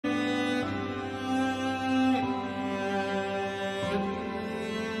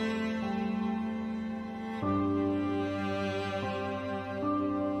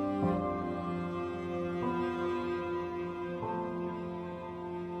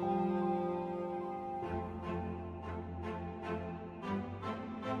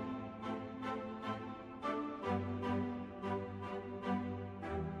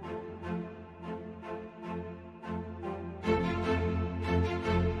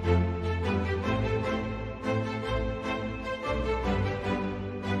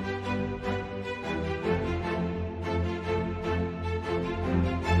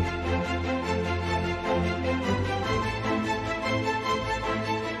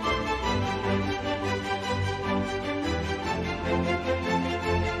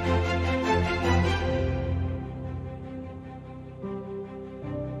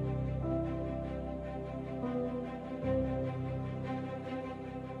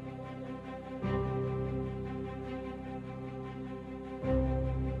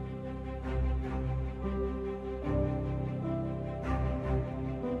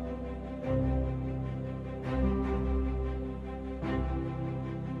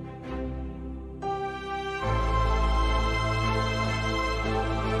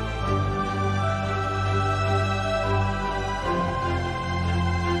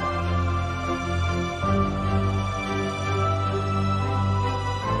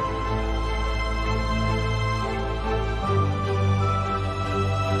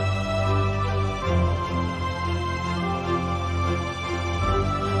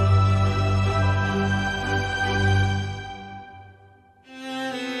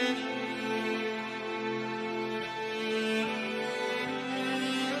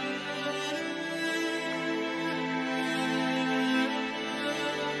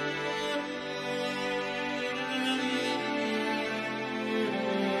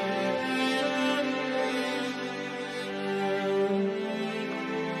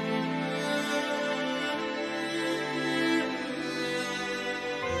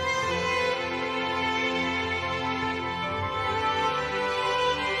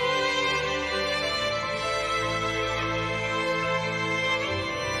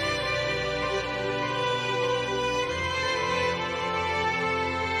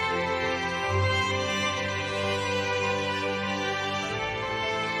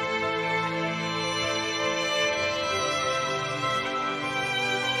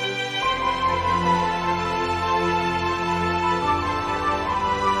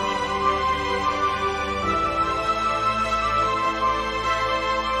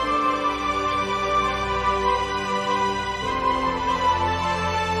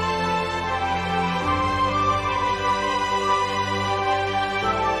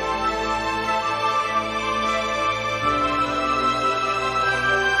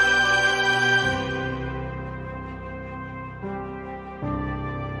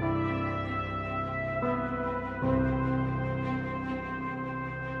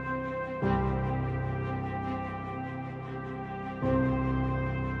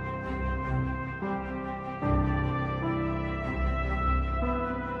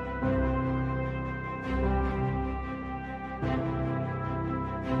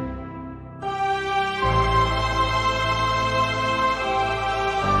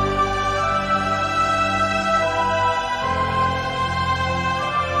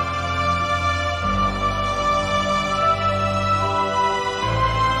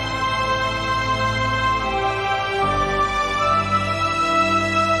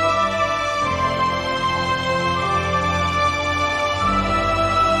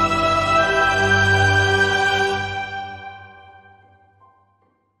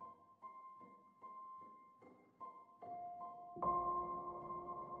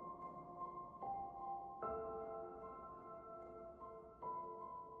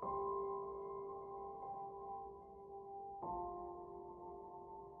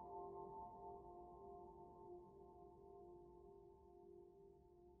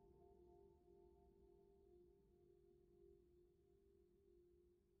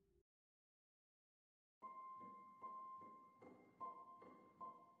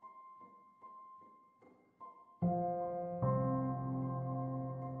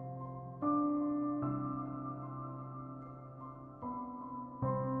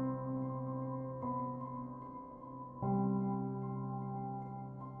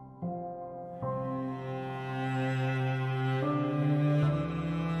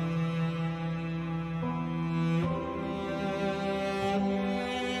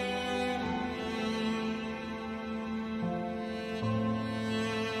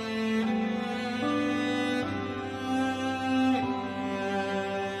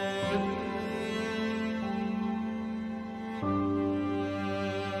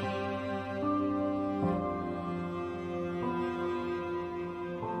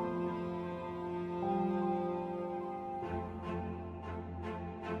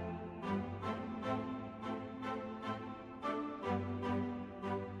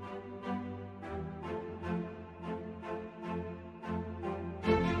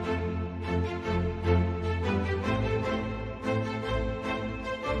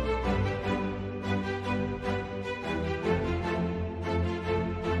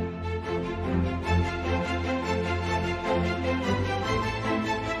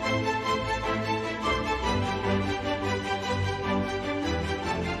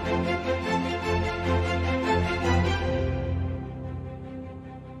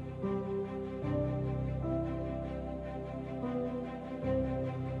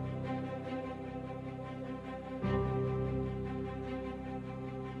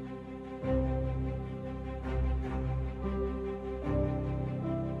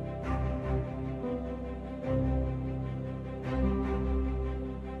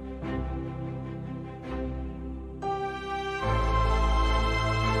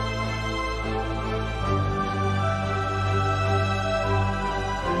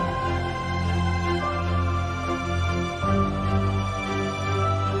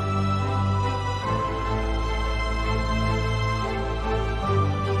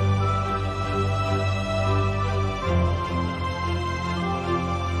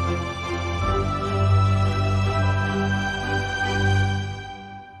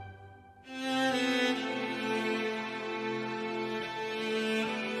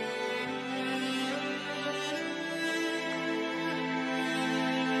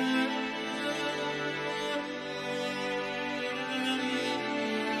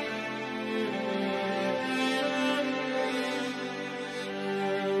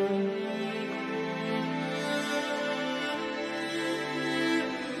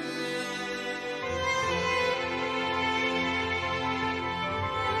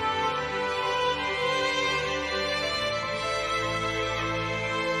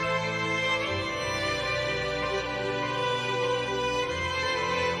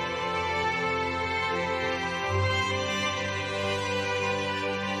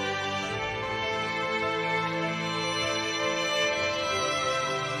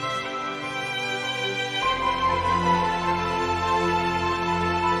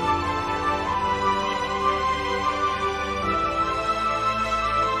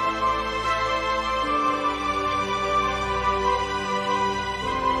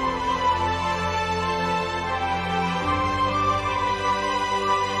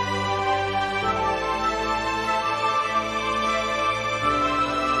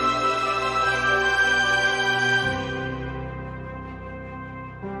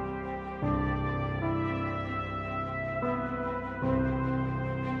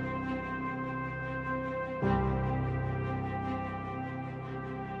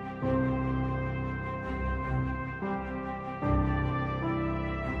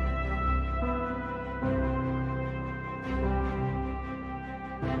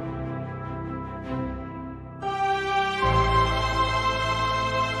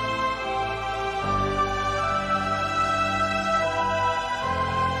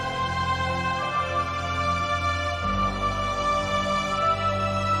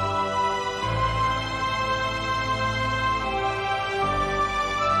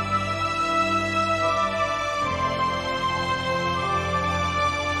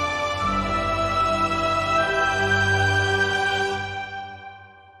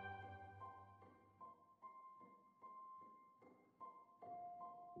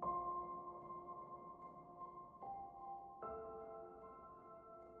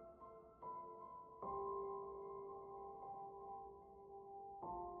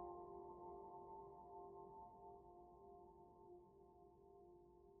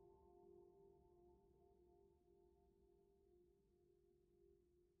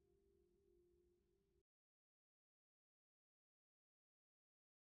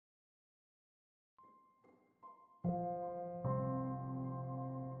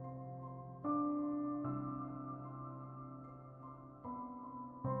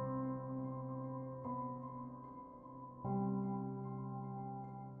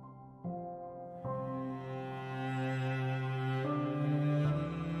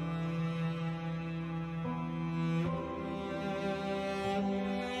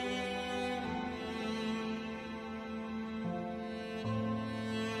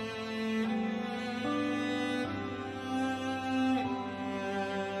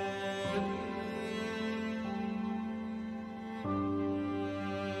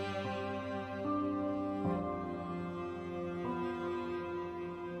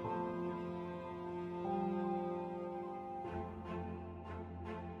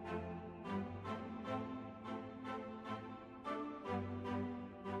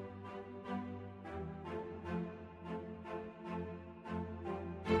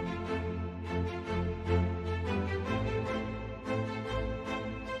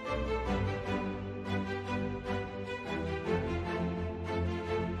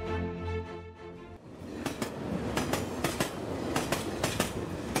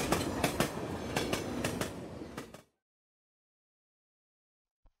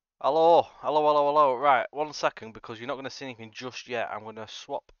Hello, hello, hello, hello. Right, 1 second, because you're not going to see anything just yet. I'm going to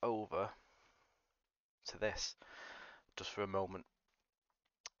swap over to this just for a moment.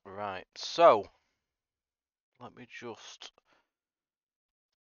 Right, so let me just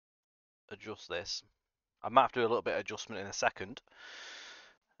adjust this. I might have to do a little bit of adjustment in a second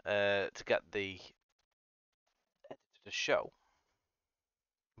to get the show.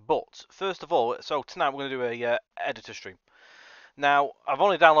 But first of all, so tonight we're going to do a editor stream. Now, I've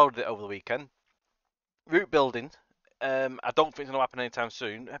only downloaded it over the weekend. Route building, I don't think it's going to happen anytime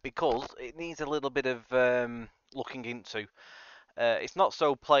soon because it needs a little bit of looking into. It's not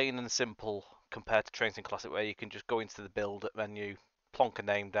so plain and simple compared to Train Sim Classic, where you can just go into the build menu, plonk a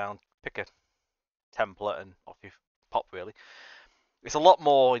name down, pick a template, and off you pop, really. It's a lot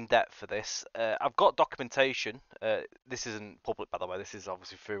more in depth for this. I've got documentation. This isn't public, by the way. This is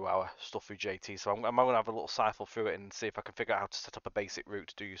obviously through our stuff through JT. So I'm going to have a little cycle through it and see if I can figure out how to set up a basic route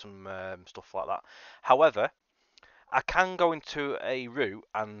to do some stuff like that. However, I can go into a route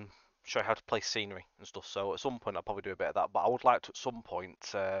and show you how to place scenery and stuff. So at some point I'll probably do a bit of that, but I would like to at some point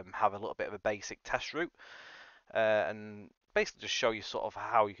have a little bit of a basic test route and basically just show you sort of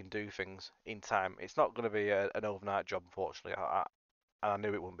how you can do things in time. It's not going to be an overnight job, unfortunately. I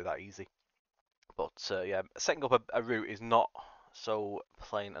knew it wouldn't be that easy. But yeah, setting up a route is not so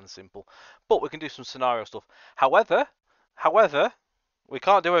plain and simple. But we can do some scenario stuff. However, we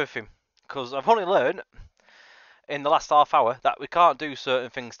can't do everything because I've only learned in the last half hour that we can't do certain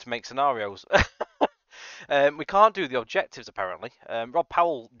things to make scenarios. We can't do the objectives apparently. Rob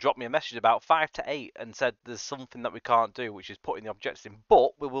Powell dropped me a message about 5 to 8 and said there's something that we can't do, which is putting the objectives in.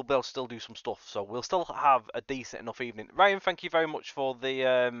 But we will be able to still do some stuff, so we'll still have a decent enough evening. Ryan, thank you very much for the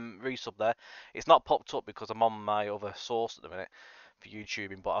resub there. It's not popped up because I'm on my other source at the minute for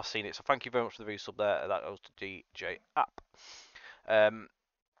YouTubing, but I've seen it. So thank you very much for the resub there. That goes to DJ App.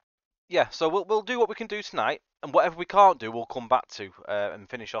 Yeah, so we'll do what we can do tonight, and whatever we can't do, we'll come back to and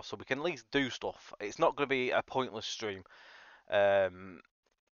finish off, so we can at least do stuff. It's not going to be a pointless stream. Blame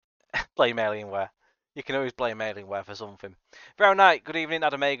Alienware. You can always blame Alienware for something. Brown Knight, good evening.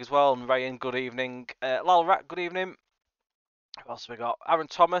 Adam Egg as well, and Ryan, good evening. Lal Rat, good evening. Who else have we got? Aaron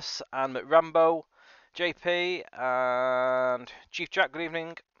Thomas and McRambo, JP and Chief Jack, good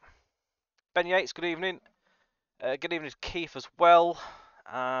evening. Ben Yates, good evening. Good evening to Keith as well,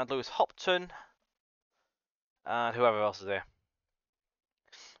 and Lewis Hopton, and whoever else is here.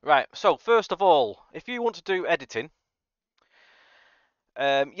 Right, so first of all, if you want to do editing,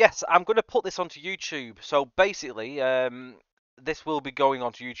 yes, I'm going to put this onto YouTube. So basically, this will be going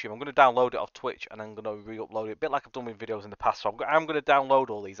onto YouTube. I'm going to download it off Twitch and I'm going to re-upload it, a bit like I've done with videos in the past. So I'm going to download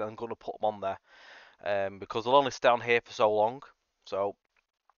all these and I'm going to put them on there because they'll only stay on here for so long. So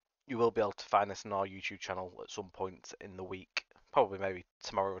you will be able to find this on our YouTube channel at some point in the week, probably maybe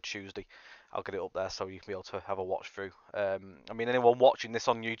tomorrow or Tuesday. I'll get it up there so you can be able to have a watch through. I mean, anyone watching this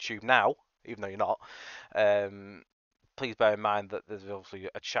on YouTube now, even though you're not, please bear in mind that there's obviously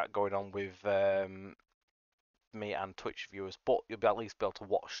a chat going on with me and Twitch viewers, but you'll be at least be able to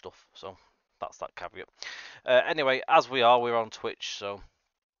watch stuff. So that's that caveat. Anyway, as we're on Twitch, so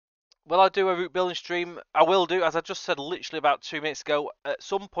will I do a route building stream? I will do, as I just said literally about 2 minutes ago. At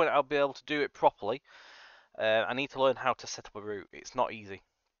some point, I'll be able to do it properly. I need to learn how to set up a route. It's not easy.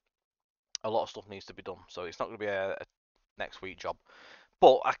 A lot of stuff needs to be done, so it's not going to be a next week job.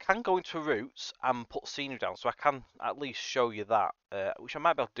 But I can go into routes and put scenery down, so I can at least show you that, which I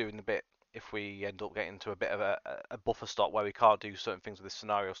might be able to do in a bit if we end up getting to a bit of a buffer stop where we can't do certain things with this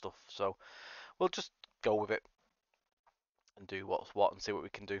scenario stuff. So we'll just go with it and do what's what and see what we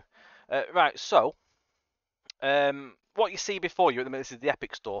can do. Right, so what you see before you at the minute, this is the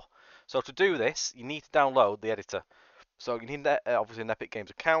Epic Store. So to do this, you need to download the editor. So you need obviously an Epic Games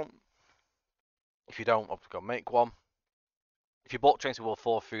account. If you don't, obviously go make one. If you bought Train Sim World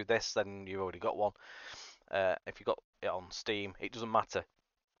 4 through this, then you've already got one. If you got it on Steam, it doesn't matter.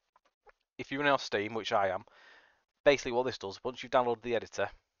 If you're running on Steam, which I am, basically what this does, once you've downloaded the editor,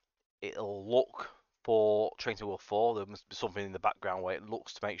 it'll look for Train Sim World 4. There must be something in the background where it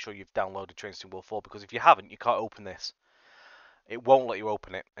looks to make sure you've downloaded Train Sim World 4, because if you haven't, you can't open this. It won't let you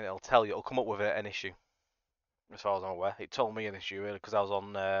open it, and it'll tell you, it'll come up with an issue. As far as I'm aware, it told me an issue really because I was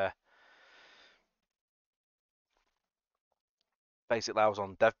on basically I was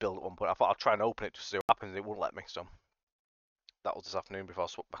on dev build at one point. I thought I'd try and open it just to see what happens. It wouldn't let me, so that was this afternoon before I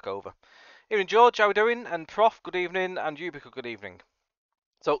swapped back over. Evening, George. How are we doing? And Prof, good evening. And Ubica, good evening.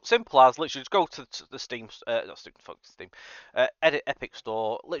 So simple as literally just go to the Steam, not Steam, edit Epic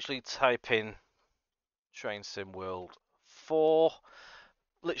Store. Literally type in Train Sim World 4.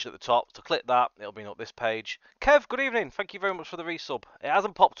 literally at the top. To click that, it'll bring up this page. Kev, good evening. Thank you very much for the resub. It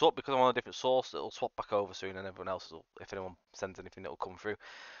hasn't popped up because I'm on a different source. It'll swap back over soon, and everyone else will, if anyone sends anything, it'll come through.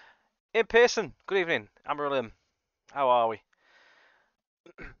 In Pearson, good evening. Amarillion, how are we?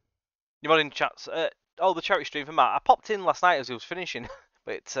 You're on in chats. Oh, the charity stream for Matt. I popped in last night as he was finishing,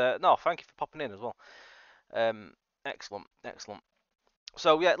 but no, thank you for popping in as well. Excellent, excellent.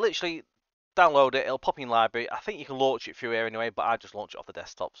 So yeah, literally download it. It'll pop in library. I think you can launch it through here anyway, but I just launch it off the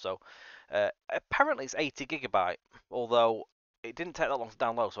desktop. So apparently it's 80 gigabyte, although it didn't take that long to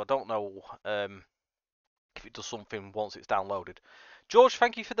download, so I don't know if it does something once it's downloaded. George,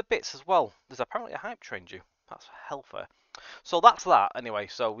 thank you for the bits as well. There's apparently a hype train due. That's hellfire. So that's that anyway.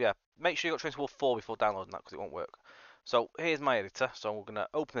 So yeah, make sure you got Train World 4 before downloading that because it won't work. So here's my editor. So we're gonna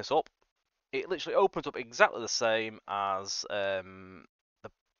open this up. It literally opens up exactly the same as the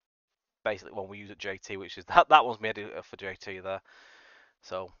basically one we use at JT, which is that one's my editor for JT there.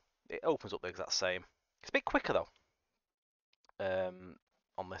 So it opens up the exact same. It's a bit quicker though.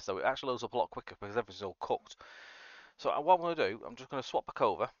 On this, so it actually loads up a lot quicker because everything's all cooked. So what I'm going to do, I'm just going to swap back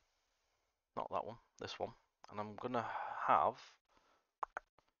over, not that one, this one, and I'm going to have,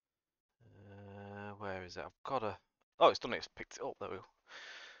 where is it? I've got a, oh, it's done it, it's picked it up, there we go.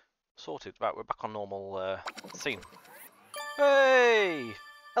 Sorted, right, we're back on normal scene. Hey!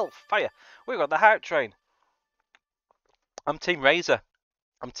 Hellfire! We've got the hype train. I'm Team Razor.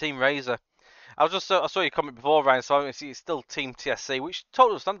 I'm Team Razor. I saw your comment before, Ryan, so it's still Team TSC, which is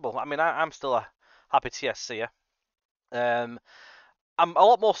totally understandable. I mean, I'm still a happy TSC, yeah. I'm a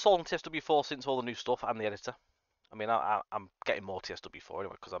lot more sold on TSW4 since all the new stuff and the editor. I mean, I'm getting more TSW4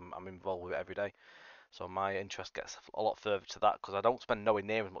 anyway because I'm involved with it every day. So my interest gets a lot further to that because I don't spend nowhere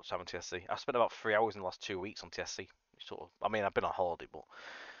near as much time on TSC. I've spent about 3 hours in the last 2 weeks on TSC. Sort of, I mean, I've been on holiday, but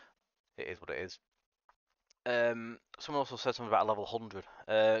it is what it is. Someone also said something about a level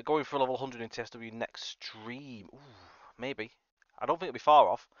 100. Going for a level 100 in TSW next stream. Ooh, maybe. I don't think it'll be far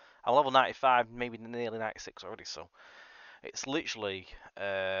off. I'm level 95, maybe nearly 96 already, so it's literally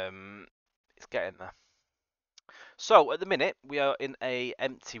it's getting there. So at the minute we are in a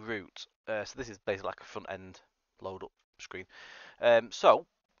empty route. So this is basically like a front end load up screen. So,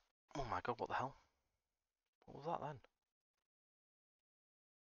 oh my god, what the hell? What was that then?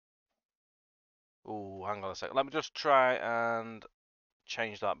 Oh, hang on a second. Let me just try and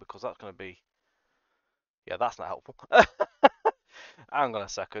change that because that's going to be, yeah, that's not helpful. Hang on a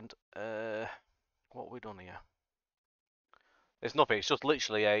second. What have we done here? It's nothing. It's just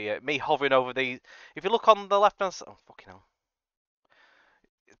literally a me hovering over the. If you look on the left hand side, oh fucking hell.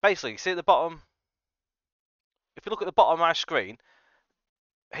 Basically, see at the bottom. If you look at the bottom of my screen,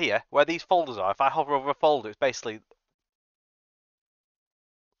 here, where these folders are, if I hover over a folder, it's basically.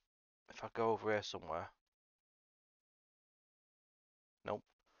 If I go over here somewhere. Nope.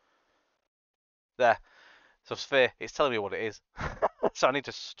 There. So sphere, it's telling me what it is. So I need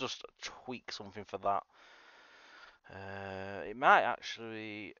to just tweak something for that. It might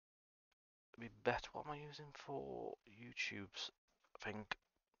actually be better. What am I using for YouTube's thing?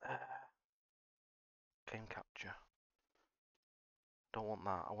 Game capture. Don't want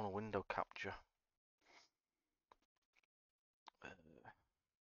that. I want a window capture.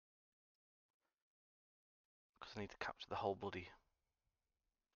 Because I need to capture the whole bloody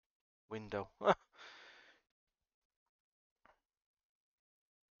window.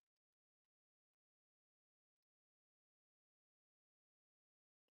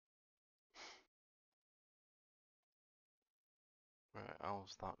 Right,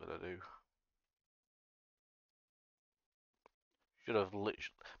 how's that gonna do? Should have literally.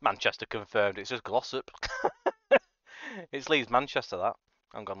 Manchester confirmed. It's just Glossop. It's Leeds Manchester that.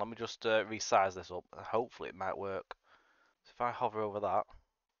 Hang on, let me just resize this up. Hopefully it might work. So if I hover over that,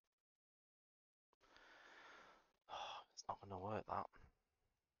 it's not gonna work. That.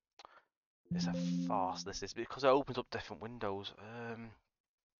 It's a farce. This is because it opens up different windows. Do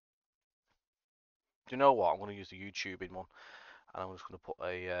you know what? I'm gonna use the YouTube in one, and I'm just gonna put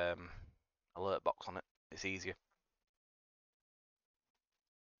a alert box on it. It's easier.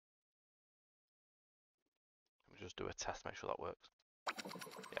 Let me just do a test, make sure that works.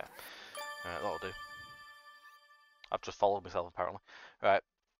 Yeah, alright, that'll do. I've just followed myself apparently. Right,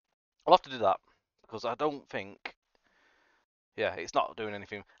 I'll have to do that because I don't think. Yeah, it's not doing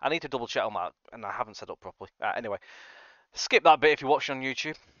anything. I need to double check on that, and I haven't set up properly. Anyway, skip that bit if you're watching on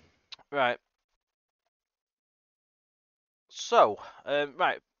YouTube. Right. So,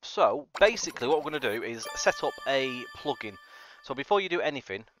 So basically, what we're going to do is set up a plugin. So before you do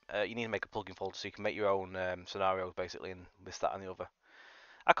anything, you need to make a plugin folder so you can make your own scenarios, basically, and this, that, and the other.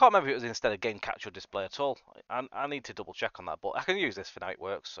 I can't remember if it was instead of game capture display at all. I need to double check on that, but I can use this for now. It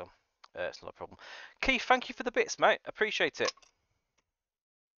works, so it's not a problem. Keith, thank you for the bits, mate. Appreciate it.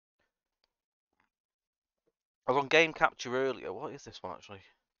 I was on game capture earlier. What is this one actually?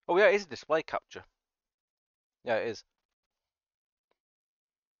 Oh yeah, it is display capture. Yeah, it is.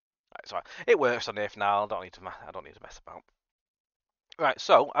 Right, sorry. It works on here for now. I don't need to mess about. Right,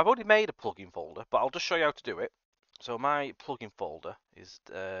 so I've already made a plugin folder, but I'll just show you how to do it. So my plugin folder is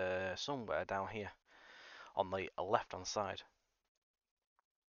somewhere down here on the left-hand side.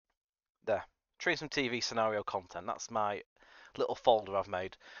 There. Train some TV scenario content. That's my little folder I've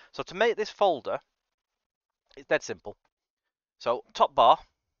made. So to make this folder, it's dead simple. So top bar,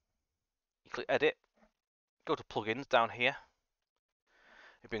 you click edit, go to plugins down here.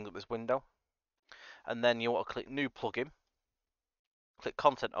 It brings up this window. And then you want to click new plugin. Click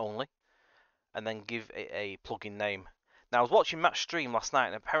content only. And then give it a plugin name. Now I was watching Matt's stream last night,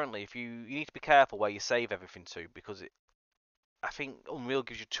 and apparently if you need to be careful where you save everything to, because I think Unreal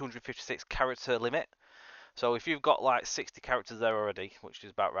gives you 256 character limit. So if you've got like 60 characters there already, which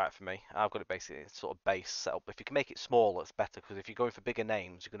is about right for me, I've got it basically sort of base set up. If you can make it smaller, it's better, because if you're going for bigger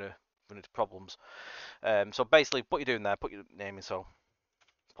names, you're going to run into problems. So basically, what you're doing there, put your name in, so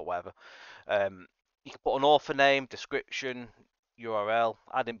put whatever. You can put an author name, description, URL.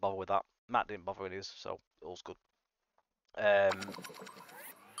 I didn't bother with that. Matt didn't bother with his, so all's good.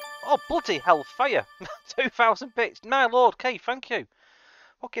 Oh, bloody hellfire! 2,000 bits. My lord, Kay, thank you.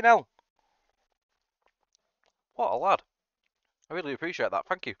 Fucking hell. What a lad. I really appreciate that.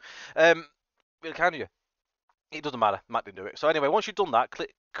 Thank you. Really kind of you. It doesn't matter. Matt didn't do it. So anyway, once you've done that,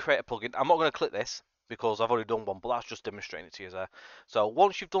 click create a plugin. I'm not going to click this because I've already done one, but that's just demonstrating it to you there. So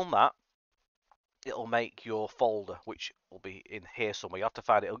once you've done that, it'll make your folder, which will be in here somewhere. You have to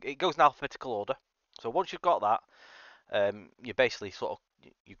find it. It goes in alphabetical order. So once you've got that, you're basically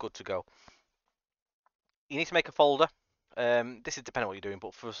you're good to go. You need to make a folder. This is depending on what you're doing,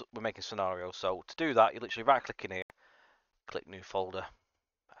 but for us, we're making scenarios. So to do that, you literally right click in here, click new folder,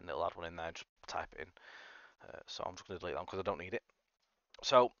 and it'll add one in there. Just type it in. So I'm just going to delete that because I don't need it.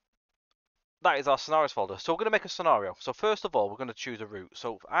 So that is our scenarios folder. So we're going to make a scenario. So first of all, we're going to choose a route.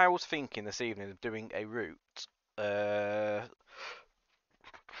 So I was thinking this evening of doing a route. What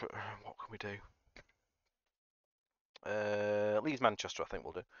can we do? Leeds Manchester, I think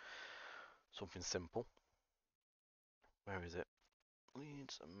we'll do. Something simple. Where is it?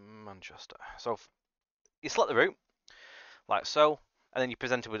 Leeds Manchester. So you select the route, like so, and then you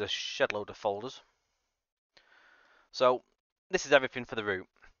present it with a shed load of folders. So this is everything for the route.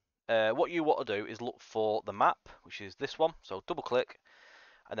 What you want to do is look for the map, which is this one. So double click,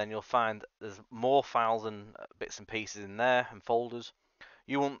 and then you'll find there's more files and bits and pieces in there and folders.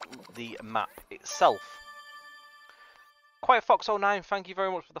 You want the map itself. Quiet Fox 09, thank you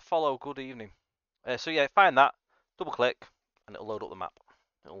very much for the follow. Good evening. So yeah, find that, double click, and it'll load up the map.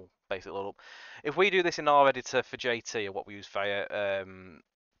 It'll basically load up. If we do this in our editor for JT, or what we use for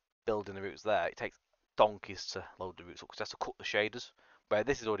building the routes there, it takes donkeys to load the routes up because it has to cook the shaders. Where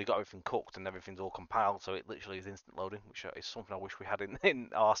this has already got everything cooked and everything's all compiled, so it literally is instant loading, which is something I wish we had in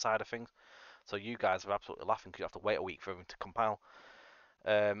our side of things. So you guys are absolutely laughing because you have to wait a week for everything to compile.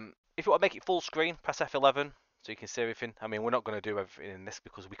 If you want to make it full screen, press F11 so you can see everything. I mean, we're not going to do everything in this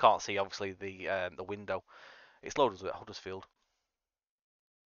because we can't see obviously the window. It's loaded with Huddersfield.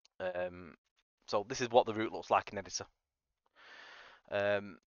 So this is what the route looks like in editor.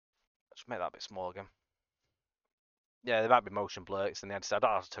 Let's make that a bit small again. Yeah, there might be motion blur. It's in the editor. I don't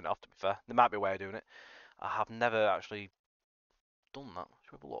have to turn it off, to be fair. There might be a way of doing it. I have never actually done that.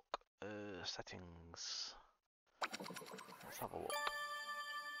 Let's have a look. Settings. Let's have a look.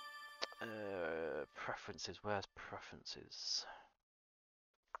 Preferences. Where's preferences?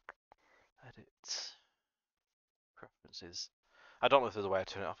 Edit. Preferences. I don't know if there's a way to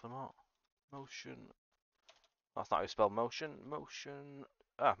turn it off or not. Motion. That's not how you spell motion. Motion.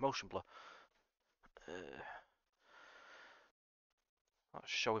 Motion blur. That's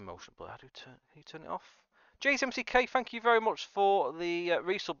showing motion blur. How do you turn? Can you turn it off? JSMCK, thank you very much for the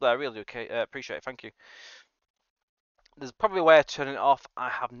resub there. Really appreciate it. Thank you. There's probably a way of turning it off. I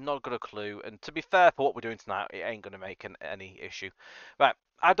have not got a clue. And to be fair, for what we're doing tonight, it ain't going to make any issue. Right.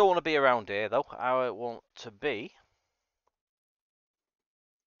 I don't want to be around here, though. I want to be...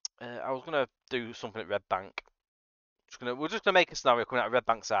 I was going to do something at Red Bank. We're just going to make a scenario coming out of Red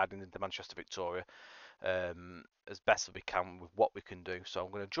Bank side into Manchester Victoria. As best as we can with what we can do. So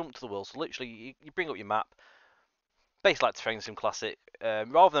I'm going to jump to the world. So literally, you bring up your map. Basically like Train Sim Classic.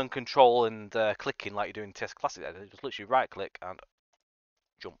 Rather than control and clicking like you do in TS Classic, just literally right click and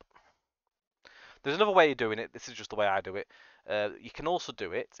jump. There's another way of doing it. This is just the way I do it. You can also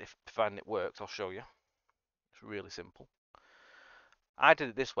do it, if providing it works, I'll show you. It's really simple. I did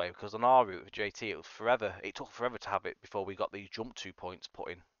it this way because on our route with JT, it took forever to have it before we got these jump 2 points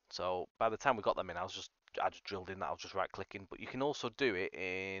put in. So by the time we got them in, I just drilled in that, I was just right clicking. But you can also do it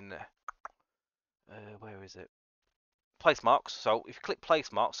in, where is it? Place marks. So if you click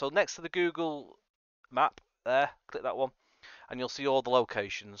place marks, so next to the Google map there, click that one, and you'll see all the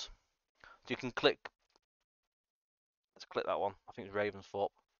locations. So you can click, let's click that one. I think it's Ravensthorpe.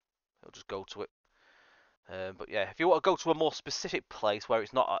 It'll just go to it. But yeah, if you want to go to a more specific place where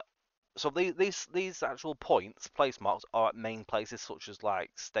it's not, so these actual points, place marks, are at main places such as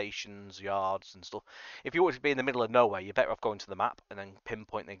like stations, yards, and stuff. If you want to be in the middle of nowhere, you're better off going to the map and then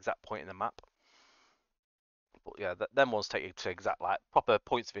pinpoint the exact point in the map. But yeah, them ones take you to exact like proper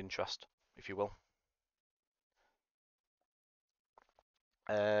points of interest, if you will.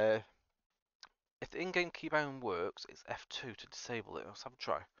 If the in-game keybind works, it's F2 to disable it. Let's have a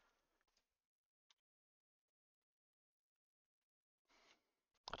try.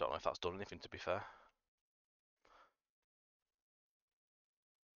 I don't know if that's done anything, to be fair.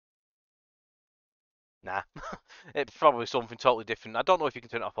 Nah, it's probably something totally different. I don't know if you can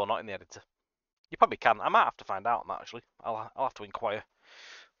turn it off or not in the editor. You probably can. I might have to find out on that, actually. I'll have to inquire.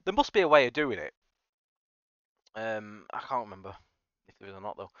 There must be a way of doing it. I can't remember if there is or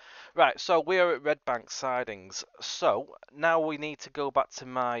not, though. Right, so we are at Red Bank Sidings. So now we need to go back to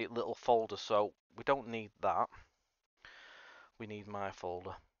my little folder. So we don't need that. We need my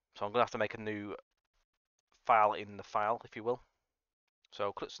folder. So I'm going to have to make a new file in the file, if you will.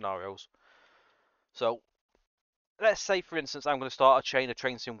 So click scenarios. So let's say, for instance, I'm going to start a chain of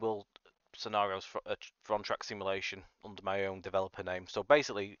train sim world scenarios for on-track simulation under my own developer name. So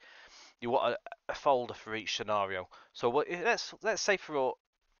basically, you want a folder for each scenario. So let's say for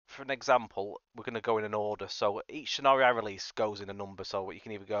an example, we're going to go in an order. So each scenario I release goes in a number. So you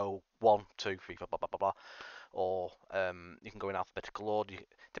can either go 1, 2, 3, 4, blah blah blah blah, or you can go in alphabetical order.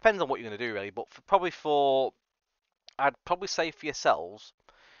 Depends on what you're going to do, really. But I'd probably say for yourselves,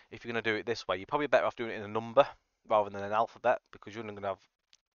 if you're going to do it this way, you're probably better off doing it in a number rather than an alphabet, because you're only going to have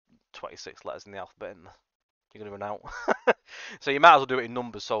 26 letters in the alphabet and you're going to run out. So you might as well do it in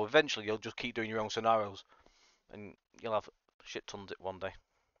numbers, so eventually you'll just keep doing your own scenarios and you'll have shit tons it one day.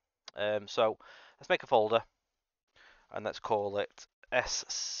 So let's make a folder and let's call it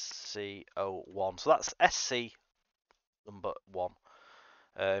SC01. So that's SC number 1.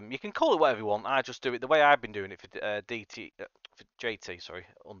 You can call it whatever you want. I just do it the way I've been doing it for for JT, sorry,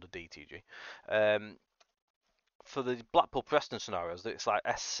 under DTG. For the Blackpool Preston scenarios, it's like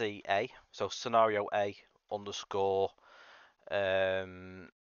SCA, so scenario A underscore whatever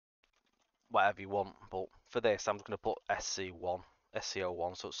you want. But for this, I'm just going to put SC1,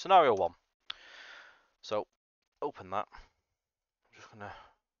 SCO1, so it's scenario 1. So open that. I'm just going to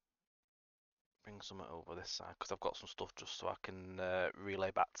bring something over this side because I've got some stuff just so I can relay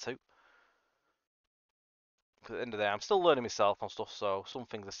back to. Because at the end of the day, I'm still learning myself on stuff, so some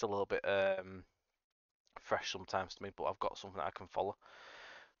things are still a little bit fresh sometimes to me, but I've got something that I can follow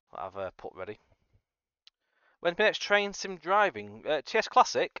that I've put ready. When next train sim driving? TS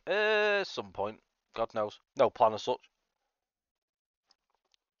Classic? Some point. God knows. No plan as such.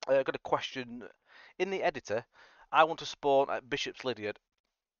 Got a question. In the editor, I want to spawn at Bishop's Lydiard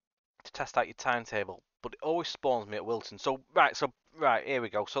to test out your timetable, but it always spawns me at Wilton. So right, here we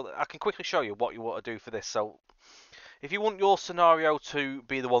go. So I can quickly show you what you want to do for this. So if you want your scenario to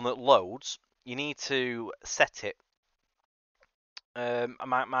be the one that loads, you need to set it.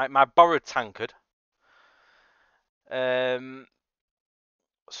 My borrowed tankard.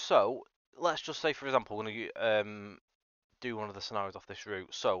 So let's just say, for example, we're going to do one of the scenarios off this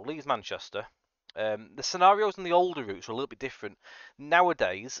route. So Leeds Manchester. The scenarios in the older routes are a little bit different.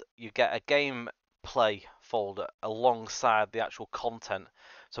 Nowadays, you get a gameplay folder alongside the actual content.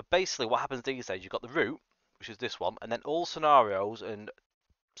 So basically, what happens these days, you've got the route, which is this one, and then all scenarios and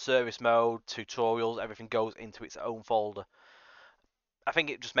service mode, tutorials, everything goes into its own folder. I think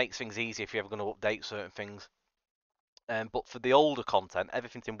it just makes things easier if you're ever going to update certain things. But for the older content,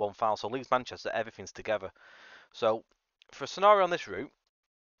 everything's in one file. So Leeds Manchester, everything's together. So for a scenario on this route,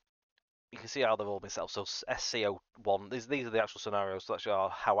 you can see how they've all been set up. So SCO1, these are the actual scenarios. So that's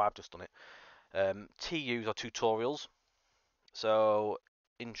how I've just done it. TUs are tutorials, so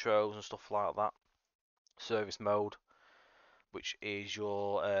intros and stuff like that. Service mode, which is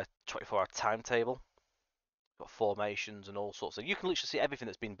your 24-hour timetable. Got formations and all sorts. So you can literally see everything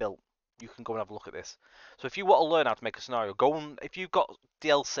that's been built. You can go and have a look at this. So if you want to learn how to make a scenario, if you've got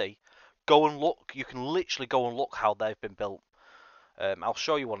DLC, go and look. You can literally go and look how they've been built. I'll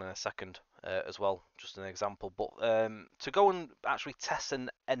show you one in a second. as well, just an example. But to go and actually test and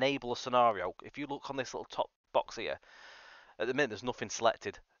enable a scenario, if you look on this little top box here, at the minute there's nothing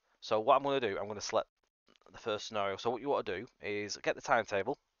selected. So what I'm going to do, I'm going to select the first scenario. So what you want to do is get the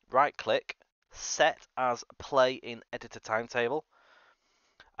timetable, right click, set as play in editor timetable,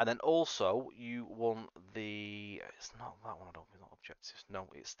 and then also you want the, it's not that one, I don't think, not objectives, no,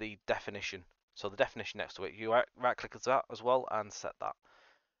 it's the definition. So the definition next to it, you right click as that as well and set that.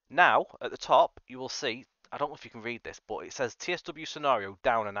 Now, at the top, you will see, I don't know if you can read this, but it says TSW scenario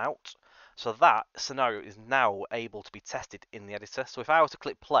down and out. So that scenario is now able to be tested in the editor. So if I were to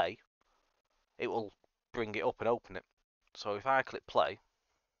click play, it will bring it up and open it. So if I click play,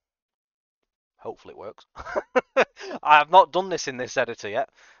 hopefully it works. I have not done this in this editor yet.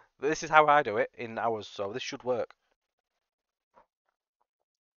 But this is how I do it in hours, so this should work.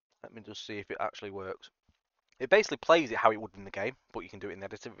 Let me just see if it actually works. It basically plays it how it would in the game, but you can do it in the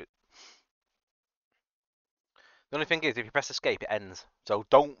editor. The only thing is, if you press escape, it ends. So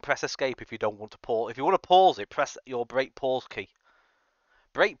don't press escape if you don't want to pause. If you want to pause it, press your break pause key.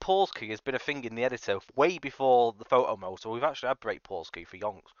 Break pause key has been a thing in the editor way before the photo mode, so we've actually had break pause key for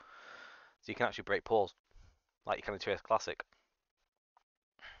yonks. So you can actually break pause, like you can in TS Classic.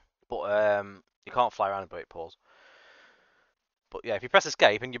 But you can't fly around and break pause. But yeah, if you press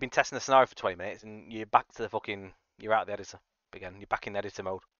escape and you've been testing the scenario for 20 minutes and you're back to the fucking, you're out of the editor again, you're back in the editor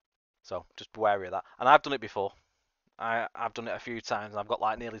mode. So just be wary of that. And I've done it before. I've done it a few times and I've got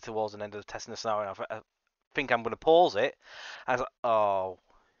like nearly towards the end of testing the scenario and I think I'm going to pause it. I was like, oh,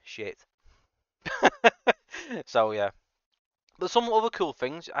 shit. So yeah. But some other cool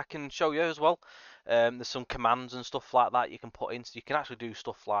things I can show you as well. There's some commands and stuff like that you can put in. So you can actually do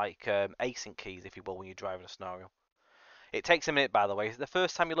stuff like async keys, if you will, when you're driving a scenario. It takes a minute, by the way. The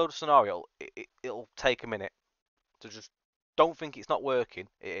first time you load a scenario, it'll take a minute. So just don't think it's not working.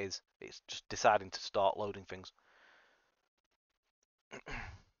 It is. It's just deciding to start loading things.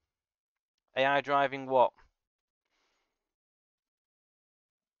 AI driving what?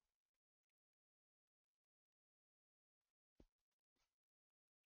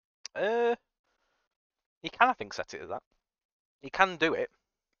 Uh, you can, I think, set it as that. You can do it.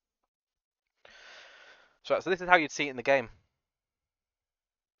 So this is how you'd see it in the game.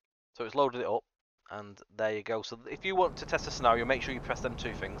 So it's loaded it up, and there you go. So if you want to test a scenario, make sure you press them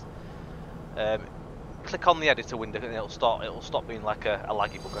two things. Click on the editor window, and it'll stop being like a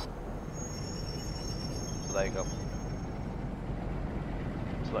laggy bugger. So there you go.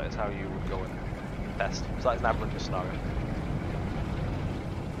 So that is how you would go and test. So that is now running the scenario.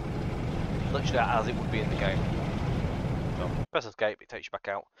 Literally as it would be in the game. So press escape, it takes you back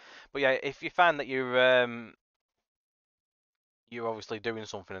out. But yeah, if you find that you're obviously doing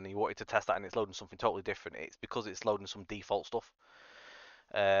something and you wanted to test that and it's loading something totally different, it's because it's loading some default stuff.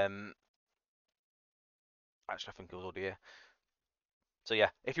 Actually, I think it was already here. So yeah,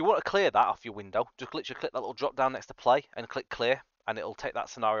 if you want to clear that off your window, just literally click that little drop down next to play and click clear, and it'll take that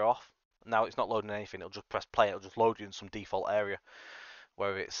scenario off. Now it's not loading anything, it'll just press play, it'll just load you in some default area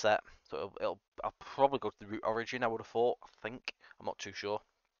where it's set. So I'll probably go to the root origin, I would have thought, I think. I'm not too sure.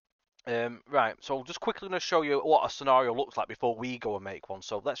 Right, so I'm just quickly going to show you what a scenario looks like before we go and make one.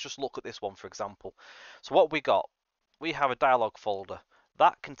 So let's just look at this one, for example. So what we got, we have a dialogue folder.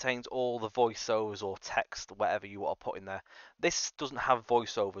 That contains all the voiceovers or text, whatever you want to put in there. This doesn't have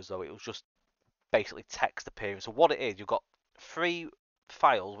voiceovers, though. It was just basically text appearing. So what it is, you've got 3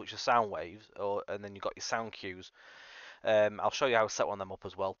 files, which are sound waves, and then you've got your sound cues. I'll show you how to set one of them up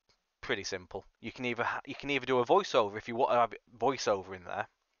as well. Pretty simple. You can either do a voiceover if you want to have voiceover in there,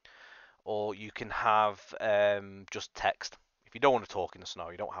 or you can have just text. If you don't want to talk in the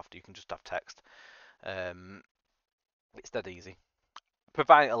scenario, you don't have to. You can just have text. It's dead easy.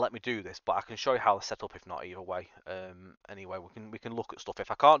 Provided it'll let me do this, but I can show you how to set up if not either way. Anyway, we can look at stuff.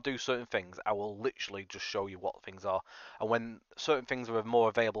 If I can't do certain things, I will literally just show you what things are. And when certain things are more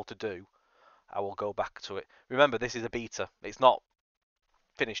available to do, I will go back to it. Remember, this is a beta. It's not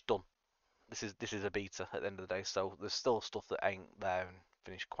finished done. This is a beta at the end of the day, so there's still stuff that ain't there and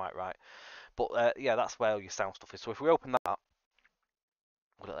finished quite right. But yeah, that's where all your sound stuff is. So if we open that,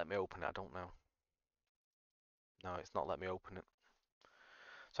 will it let me open it? I don't know. No, it's not let me open it.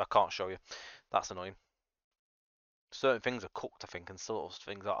 So I can't show you. That's annoying. Certain things are cooked, I think, and sort of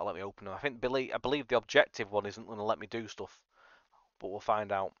things aren't let me open them. I believe the objective one isn't going to let me do stuff, but we'll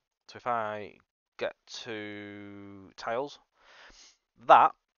find out. So if I get to tiles,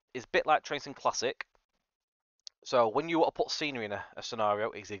 that is a bit like Tracing Classic. So when you want to put scenery in a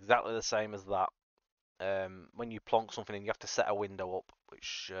scenario, it's exactly the same as that. When you plonk something in, you have to set a window up,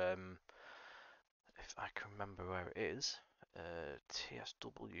 which if I can remember where it is,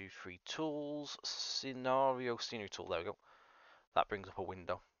 TSW3 tools, scenario scenery tool. There we go. That brings up a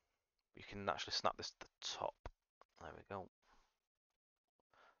window. You can actually snap this to the top. There we go.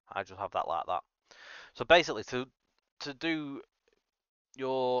 I just have that like that. So basically, to do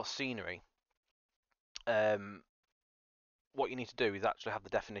your scenery, what you need to do is actually have the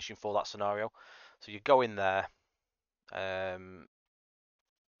definition for that scenario. So you go in there, and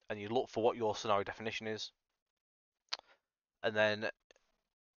you look for what your scenario definition is, and then you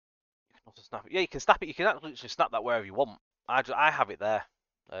can also snap it. Yeah, you can snap it. You can actually snap that wherever you want. I have it there.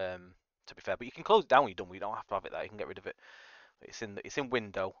 To be fair, but you can close it down when you're done. You don't have to have it there. You can get rid of it. It's in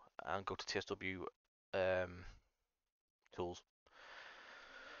window and go to TSW tools.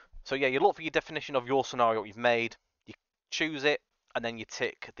 So yeah, you look for your definition of your scenario you've made. You choose it, and then you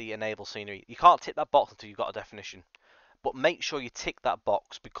tick the enable scenery. You can't tick that box until you've got a definition. But make sure you tick that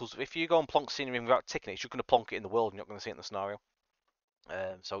box, because if you go and plonk scenery without ticking it, it's just going to plonk it in the world and you're not going to see it in the scenario.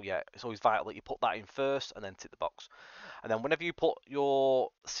 So yeah, it's always vital that you put that in first and then tick the box. And then whenever you put your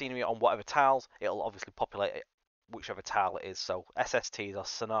scenery on whatever tiles, it'll obviously populate it, whichever tile it is. So SSTs are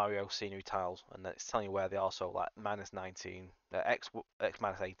scenario scenery tiles, and then it's telling you where they are. So like -19, X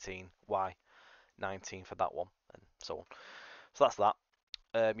 -18, Y 19 for that one, and so on. So that's that.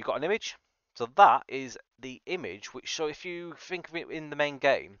 You've got an image. So that is the image, which, so if you think of it in the main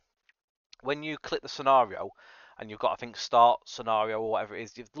game, when you click the scenario and you've got, I think, start scenario or whatever it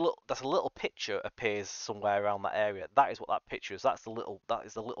is, that's a little picture appears somewhere around that area. That is what that picture is. That is the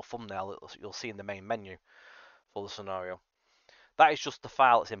little thumbnail that you'll see in the main menu for the scenario. That is just the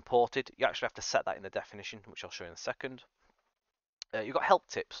file that's imported. You actually have to set that in the definition, which I'll show you in a second. You've got help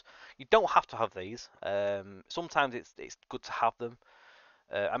tips. You don't have to have these. Sometimes it's good to have them.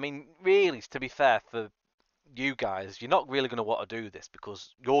 I mean, really, to be fair, for you guys, you're not really going to want to do this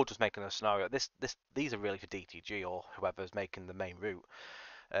because you're just making a scenario. These are really for DTG or whoever's making the main route.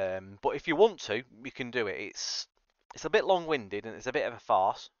 But if you want to, you can do it. It's a bit long-winded and it's a bit of a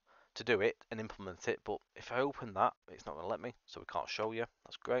farce to do it and implement it. But if I open that, it's not going to let me, so we can't show you.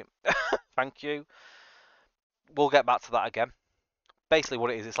 That's great. Thank you. We'll get back to that again. Basically,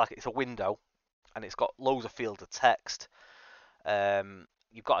 what it is, it's a window, and it's got loads of fields of text.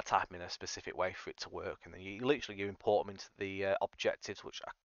 You've got to type them in a specific way for it to work, and then you import them into the objectives, which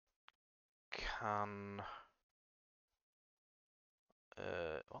I can.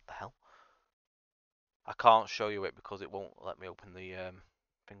 What the hell? I can't show you it because it won't let me open the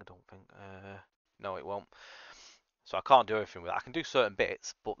thing. I don't think. No, it won't. So I can't do everything with it. I can do certain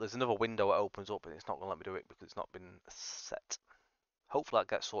bits, but there's another window that opens up, and it's not going to let me do it because it's not been set. Hopefully that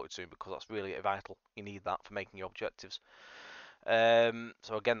gets sorted soon, because that's really vital. You need that for making your objectives.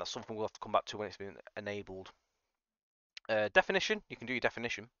 So again, that's something we'll have to come back to when it's been enabled. Definition, you can do your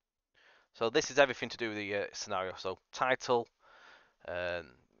definition. So this is everything to do with the scenario. So title,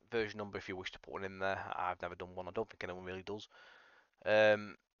 version number if you wish to put one in there. I've never done one. I don't think anyone really does.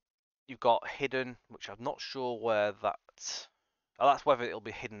 You've got hidden, which I'm not sure where that. Oh, that's whether it'll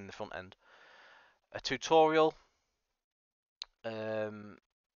be hidden in the front end. A tutorial.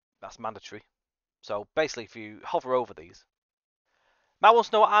 That's mandatory. So basically, if you hover over these, Matt wants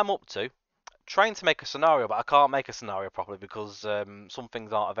to know what I'm up to. Trying to make a scenario, but I can't make a scenario properly because some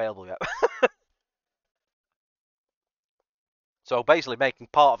things aren't available yet. So basically making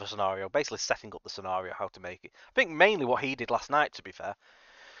part of a scenario, basically setting up the scenario, how to make it. I think mainly what he did last night, to be fair.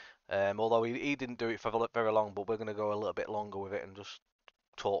 Although he didn't do it for very long, but we're going to go a little bit longer with it and just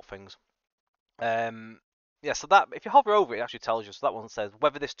talk things. Yeah, so that, if you hover over it, it actually tells you. So that one says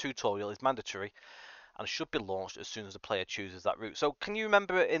whether this tutorial is mandatory and should be launched as soon as the player chooses that route. So can you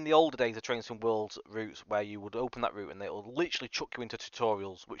remember in the older days of Train Sim World routes where you would open that route and it will literally chuck you into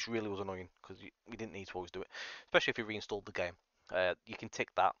tutorials, which really was annoying because you didn't need to always do it, especially if you reinstalled the game. You can tick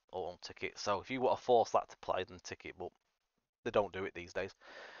that or untick it. So if you want to force that to play, then tick it, but they don't do it these days.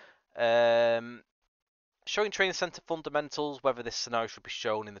 Showing training center fundamentals, whether this scenario should be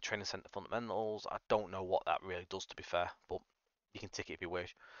shown in the training center fundamentals, I don't know what that really does, to be fair, but you can tick it if you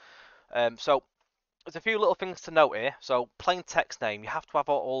wish. So there's a few little things to note here. So plain text name, you have to have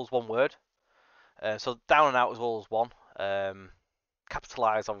all as one word. So down and out is all as one.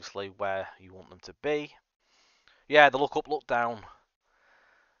 Capitalize obviously where you want them to be. Yeah, the look up, look down.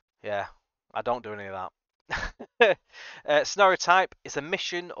 Yeah, I don't do any of that. Scenario type is a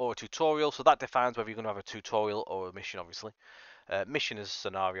mission or a tutorial, so that defines whether you're going to have a tutorial or a mission, obviously. Mission is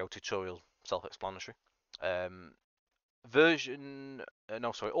scenario, tutorial, self-explanatory.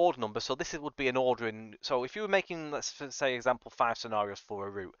 Order number. So this would be an ordering. So if you were making, let's say, example, 5 scenarios for a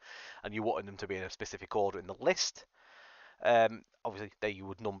route, and you wanted them to be in a specific order in the list, obviously you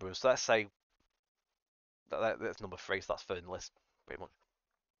would number. So let's say That's number 3, so that's third in the list, pretty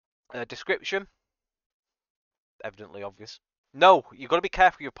much. Description, evidently obvious. No, you've got to be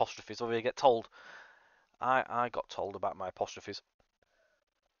careful with your apostrophes, or you get told. I got told about my apostrophes.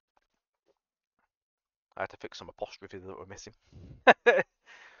 I had to fix some apostrophes that were missing.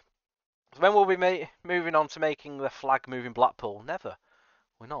 So when will we moving on to making the flag moving Blackpool? Never.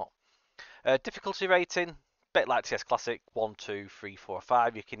 We're not. Difficulty rating, bit like TS Classic, 1, 2, 3, 4,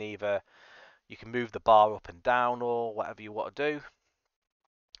 5. You can move the bar up and down or whatever you want to do.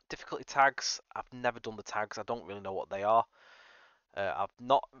 Difficulty tags, I've never done the tags. I don't really know what they are. I've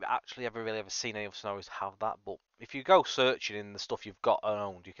not actually ever seen any of scenarios have that, but if you go searching in the stuff you've got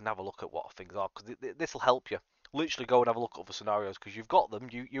owned, you can have a look at what things are, because this will help you. Literally go and have a look at the scenarios, because you've got them,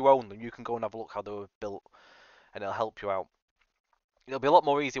 you own them, you can go and have a look how they were built, and it'll help you out. It'll be a lot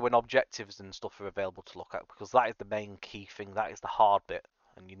more easy when objectives and stuff are available to look at, because that is the main key thing, that is the hard bit,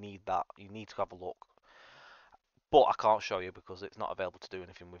 and you need that, you need to have a look. But I can't show you because it's not available to do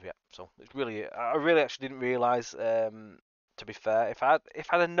anything with yet. So it's really, I really actually didn't realise. To be fair, if I'd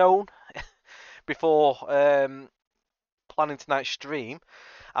have known before planning tonight's stream,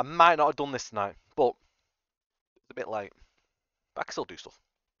 I might not have done this tonight. But it's a bit late. But I can still do stuff.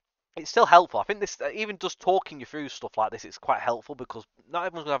 It's still helpful. I think this, even just talking you through stuff like this, it's quite helpful because not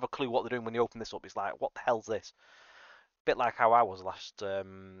everyone's gonna have a clue what they're doing when you open this up. It's like, what the hell's this? A bit like how I was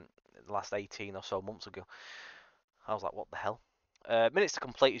last 18 or so months ago. I was like, what the hell? Minutes to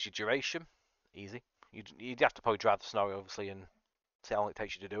complete is your duration. Easy. You'd have to probably drive the scenario, obviously, and see how long it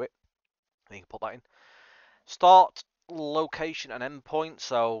takes you to do it. And you can put that in. Start, location, and endpoint.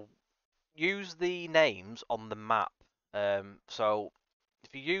 So use the names on the map. So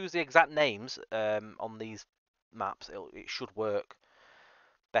if you use the exact names on these maps, it should work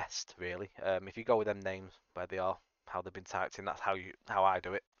best, really. If you go with them names where they are, how they've been typed in, that's how I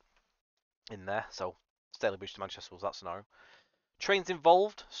do it in there. So Staley Bridge to Manchester was that scenario. Trains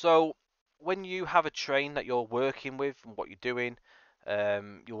involved. So when you have a train that you're working with and what you're doing,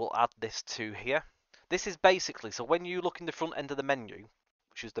 you will add this to here. This is basically, so when you look in the front end of the menu,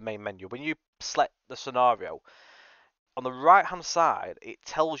 which is the main menu, when you select the scenario, on the right hand side, it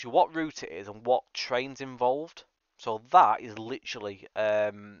tells you what route it is and what train's involved. So that is literally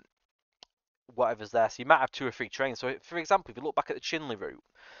whatever's there. So you might have 2 or 3 trains. So for example, if you look back at the Chinley route,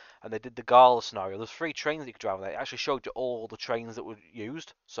 and they did the Gala scenario, there's 3 trains that you could drive on there. It actually showed you all the trains that were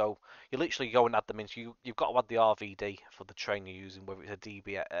used. So you literally go and add them in. So you've got to add the RVD for the train you're using, whether it's a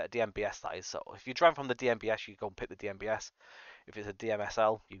DMBS, that is. So if you drive from the DMBS, you go and pick the DMBS. If it's a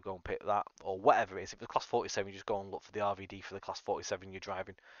DMSL, you go and pick that, or whatever it is. If it's class 47, you just go and look for the RVD for the class 47 you're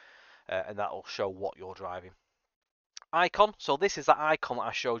driving, and that will show what you're driving. Icon. So this is that icon that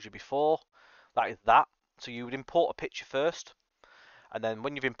I showed you before. That is that. So you would import a picture first, and then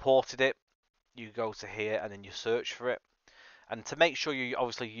when you've imported it, you go to here and then you search for it. And to make sure you're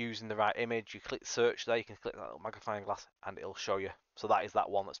obviously using the right image, you click search there, you can click that little magnifying glass and it'll show you. So that is that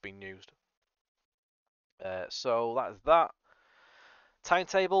one that's been used. So that is that.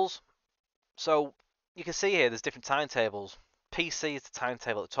 Timetables. So you can see here there's different timetables. PC is the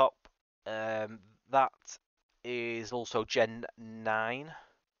timetable at the top. That is also Gen 9.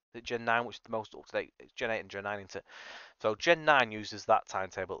 Gen 9, which is the most up to date. It's Gen 8 and Gen 9 into. So Gen 9 uses that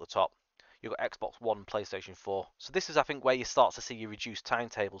timetable at the top. You've got Xbox One and PlayStation 4. So this is, I think, where you start to see your reduced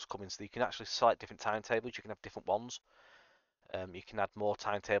timetables coming. So you can actually select different timetables. You can have different ones. You can add more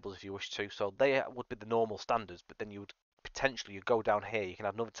timetables if you wish to. So they would be the normal standards, but then you would potentially, you go down here, you can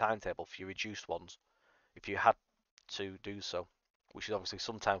have another timetable for your reduced ones if you had to do so, which is obviously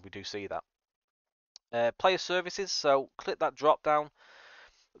sometimes we do see that. Player services, so click that drop down.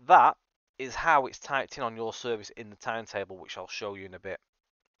 That is how it's typed in on your service in the timetable, which I'll show you in a bit.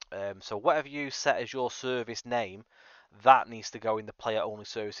 So whatever you set as your service name, that needs to go in the player only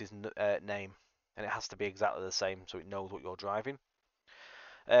services name, and it has to be exactly the same so it knows what you're driving.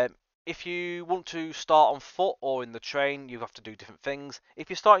 If you want to start on foot or in the train, you have to do different things. If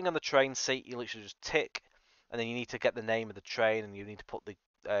you're starting on the train seat, you literally just tick, and then you need to get the name of the train, and you need to put the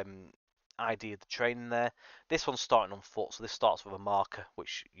ID of the train in there. This one's starting on foot, so this starts with a marker,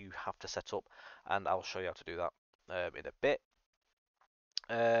 which you have to set up, and I'll show you how to do that in a bit.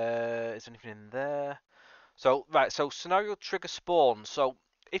 Is there anything in there? So, right, so scenario trigger spawn. So,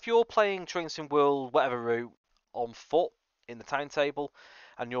 if you're playing Train Sim World, whatever route, on foot in the timetable,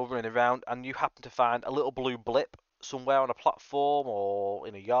 and you're running around, and you happen to find a little blue blip somewhere on a platform or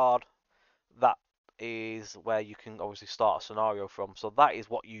in a yard, that is where you can obviously start a scenario from. So that is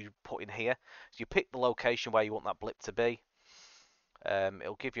what you put in here. So you pick the location where you want that blip to be.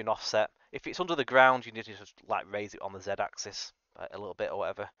 It'll give you an offset. If it's under the ground, you need to just like raise it on the Z-axis a little bit or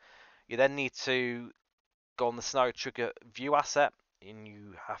whatever. You then need to go on the scenario trigger view asset, and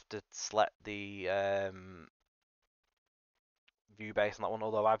you have to select the view base on that one.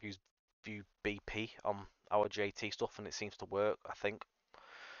 Although I've used view BP on our JT stuff, and it seems to work. I think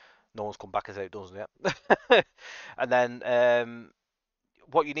no one's come back and said it doesn't yet. And then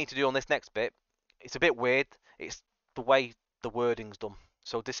what you need to do on this next bit, it's a bit weird. It's the way the wording's done.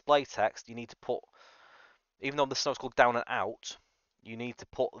 So display text, you need to put, even though the scenario's called down and out, you need to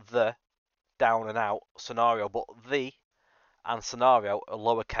put the down and out scenario, but the and scenario are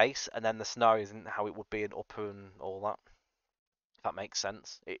lowercase, and then the scenario isn't how it would be in upper and all that. If that makes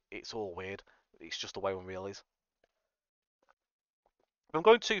sense. It's all weird. It's just the way Unreal is. If I'm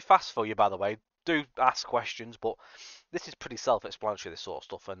going too fast for you, by the way, do ask questions, but this is pretty self-explanatory, this sort of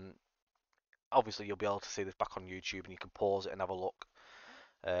stuff, and obviously you'll be able to see this back on YouTube, and you can pause it and have a look.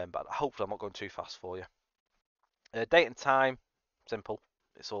 But hopefully I'm not going too fast for you. Date and time, simple.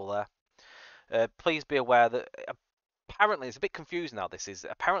 It's all there. Please be aware that apparently it's a bit confusing now. This is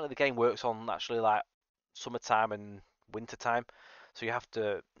apparently the game works on actually like summertime and wintertime, so you have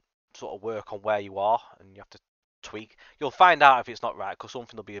to sort of work on where you are, and you have to tweak. You'll find out if it's not right because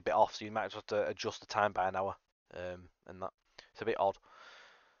something will be a bit off, so you might just have to adjust the time by an hour, and that it's a bit odd.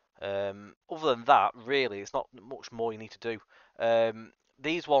 Other than that, really, it's not much more you need to do.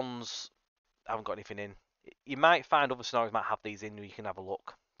 These ones haven't got anything in. You might find other scenarios might have these in, you can have a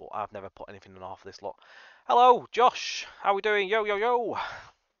look, but I've never put anything in half this lot. Hello, Josh. How we doing? Yo, yo, yo.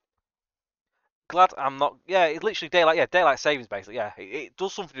 Glad I'm not. Yeah, it's literally daylight. Yeah, daylight savings basically. Yeah, it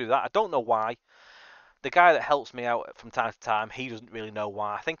does something to do that. I don't know why. The guy that helps me out from time to time, he doesn't really know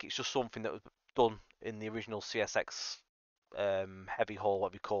why. I think it's just something that was done in the original CSX heavy haul,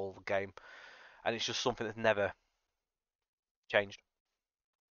 what we call the game, and it's just something that's never changed.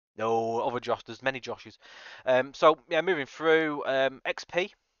 No, other Josh. There's many Joshes. So yeah, moving through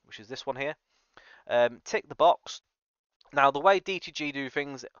XP, which is this one here. Tick the box. Now, the way DTG do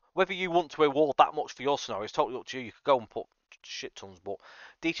things, whether you want to award that much for your scenario is totally up to you. You could go and put shit tons, but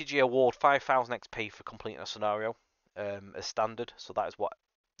DTG award 5,000 XP for completing a scenario as standard. So that is what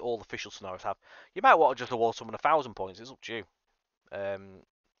all official scenarios have. You might want to just award someone 1,000 points. It's up to you.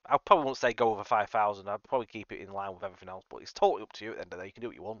 I probably won't say go over 5,000. I'd probably keep it in line with everything else, but it's totally up to you at the end of the day. You can do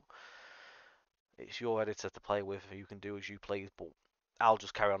what you want. It's your editor to play with. You can do as you please, but I'll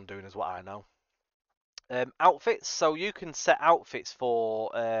just carry on doing as what I know. Outfits, so you can set outfits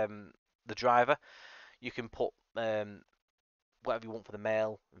for the driver. You can put whatever you want for the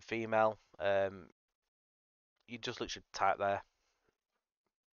male and female. You just literally type there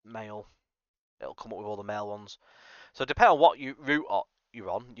male. It'll come up with all the male ones. So depending on what route you're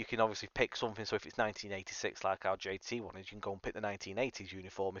on, you can obviously pick something. So if it's 1986, like our JT one is, you can go and pick the 1980s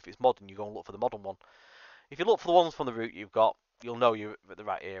uniform. If it's modern, you go and look for the modern one. If you look for the ones from the route you've got, you'll know you're at the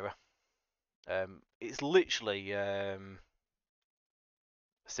right era. It's literally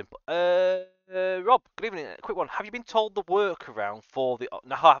simple. Rob, good evening. A quick one. Have you been told the workaround for the?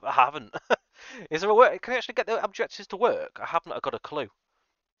 No, I haven't. Is there a work? Can you actually get the objectives to work? I haven't got a clue.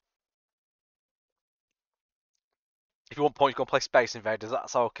 If you want points, you can play Space Invaders.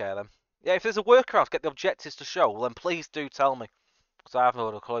 That's okay then. Yeah, if there's a workaround to get the objectives to show, well, then please do tell me, because I haven't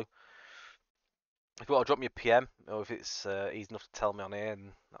got a clue. If you want to drop me a PM, or if it's easy enough to tell me on here,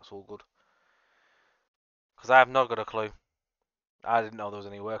 and that's all good. Because I have not got a clue. I didn't know there was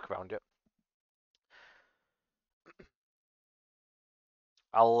any workaround yet.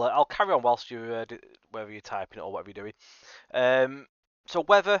 I'll carry on whilst you whether you're typing it or whatever you're doing. So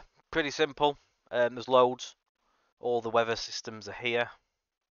weather, pretty simple. There's loads. All the weather systems are here.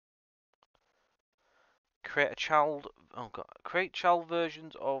 Create a child. Oh god. Create child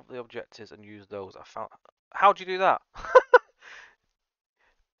versions of the objectives and use those. I found. How do you do that?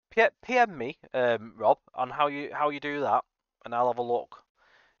 PM me, Rob, on how you do that, and I'll have a look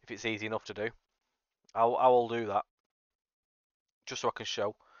if it's easy enough to do. I will do that just so I can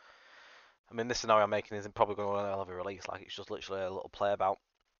show. I mean, this scenario I'm making isn't probably going to have a release. Like it's just literally a little play about.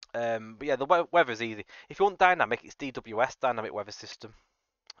 But yeah, the weather's easy. If you want dynamic, it's DWS, dynamic weather system.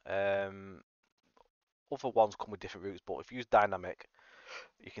 Other ones come with different routes, but if you use dynamic,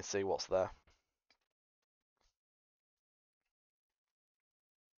 you can see what's there.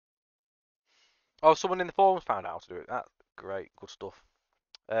 Oh, someone in the forums found out how to do it. That's great, good stuff.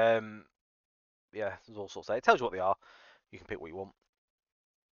 Yeah, there's all sorts there. It tells you what they are. You can pick what you want.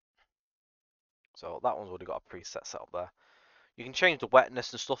 So that one's already got a preset set up there. You can change the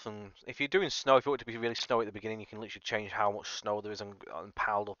wetness and stuff, and if you're doing snow, if you want it to be really snowy at the beginning, you can literally change how much snow there is and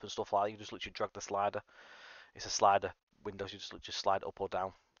piled up and stuff like that. You just literally drag the slider. It's a slider window, so you just slide it up or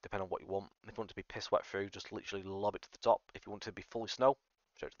down, depending on what you want. If you want it to be piss wet through, just literally lob it to the top. If you want it to be fully snow,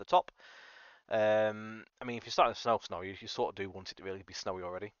 straight to the top. I mean, if you're starting a snow, you sort of do want it to really be snowy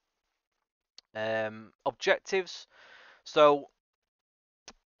already. Objectives. So,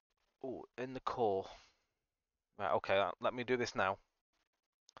 ooh, in the core. Right, okay, let me do this now.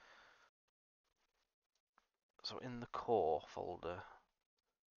 So in the core folder,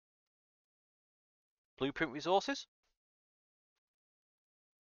 blueprint resources.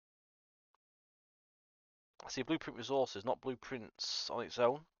 I see blueprint resources, not blueprints on its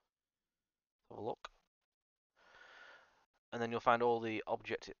own. Have a look. And then you'll find all the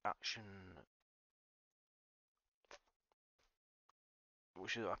objective action,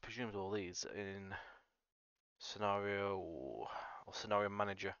 which is, I presume is all these in scenario or scenario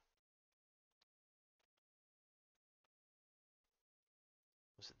manager.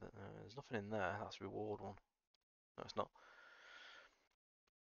 There's nothing in there. That's the reward one. No, it's not.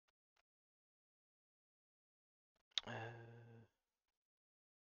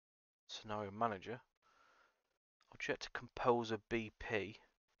 Scenario manager. Object composer BP.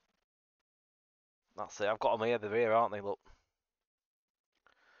 That's it. I've got them here. They're here, aren't they? Look.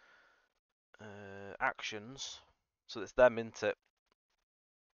 Actions. So it's them, isn't it?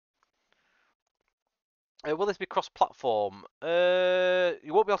 Will this be cross-platform?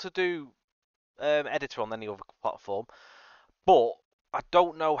 You won't be able to do editor on any other platform, but I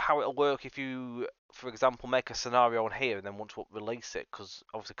don't know how it'll work if you, for example, make a scenario on here and then want to release it, because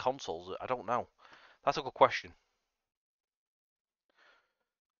obviously consoles, I don't know. That's a good question.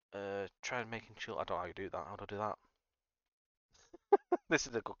 Try making chill. I don't know how you do that. How do I do that? This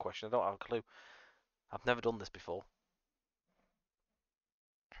is a good question. I don't have a clue. I've never done this before.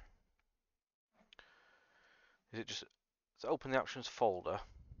 Is it just open the options folder?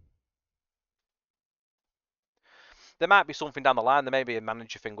 There might be something down the line. There may be a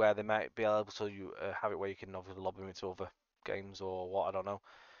manager thing where they might be able to have it where you can obviously log them into other games or what. I don't know.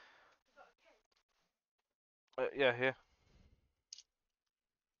 Yeah, here.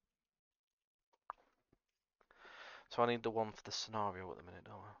 So I need the one for the scenario at the minute,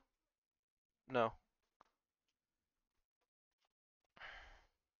 don't I? No.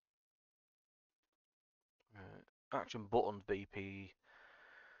 Action button BP.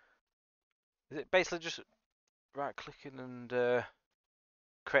 Is it basically just right clicking and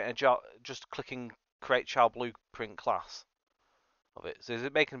creating a job? Just clicking create child blueprint class of it. So is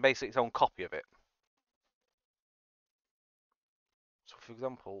it making basically its own copy of it? So for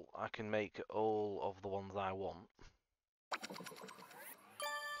example, I can make all of the ones I want.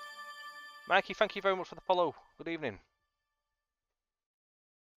 Mikey, thank you very much for the follow. Good evening.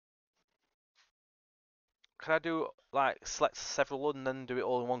 Can I do like select several and then do it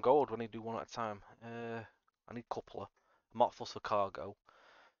all in one go, or do I need to do one at a time? I need coupler. I'm not fussed for cargo.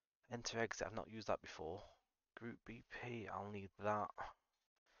 Enter exit. I've not used that before. Group BP. I'll need that.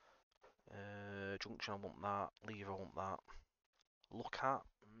 Junction. I want that. Lever. I want that. Look at.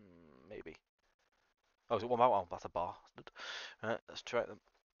 Maybe. Oh, is it one more? Oh, that's a bar. Let's try them.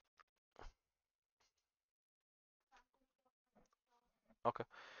 Okay.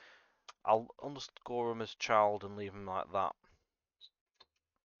 I'll underscore them as child and leave them like that.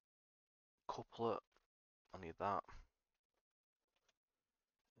 Couplet. I need that.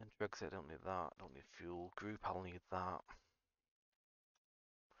 Enter exit. I don't need that. I don't need fuel. Group. I'll need that.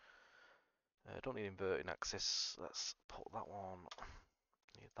 Don't need inverting axis. Let's put that one.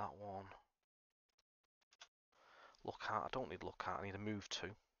 Need that one. Look at. I don't need look at. I need a move to.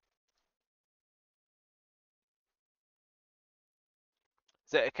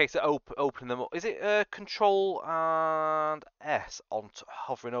 Is it a case of opening them up? Is it Control and S on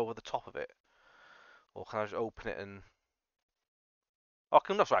hovering over the top of it, or can I just open it and? Oh, I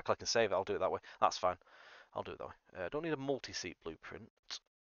can just right click and save it. I'll do it that way. That's fine. I'll do it that way. Don't need a multi-seat blueprint.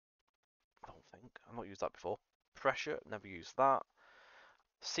 I don't think. I've not used that before. Pressure. Never used that.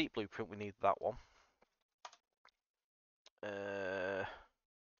 Seat blueprint. We need that one.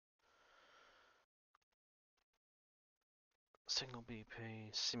 Signal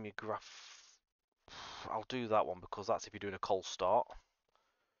BP, simulgraph. I'll do that one because that's if you're doing a cold start.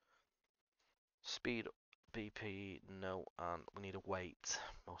 Speed BP, no, and we need a weight,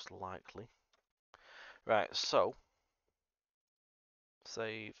 most likely. Right, so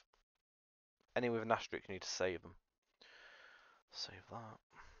save. Any with an asterisk, you need to save them. Save that.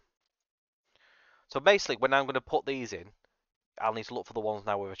 So basically, when I'm going to put these in, I'll need to look for the ones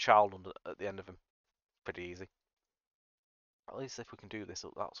now with a child under, at the end of them. Pretty easy. At least if we can do this,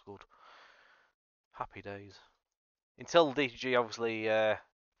 that's good. Happy days. Until DTG obviously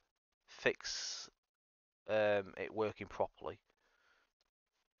fix it working properly,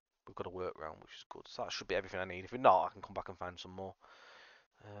 we've got a workaround, which is good. So that should be everything I need. If not, I can come back and find some more.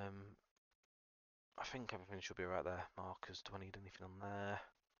 I think everything should be right there. Markers, do I need anything on there?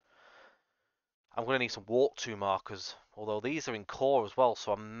 I'm going to need some walk to markers, although these are in core as well,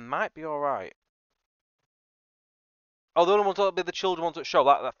 so I might be alright. Oh, the only ones that'll be the children ones that show.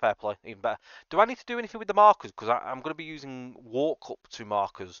 That's fair play, even better. Do I need to do anything with the markers? Because I'm going to be using walk up to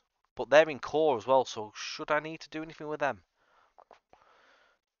markers, but they're in core as well, so should I need to do anything with them?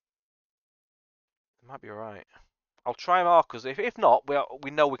 It might be alright. I'll try markers. If not,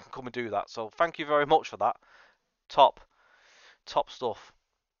 we know we can come and do that. So thank you very much for that. Top stuff.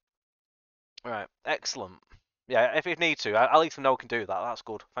 Right, excellent. Yeah, if need to, at least I know we can do that. That's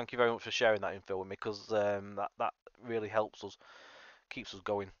good. Thank you very much for sharing that info with me, because that really helps us, keeps us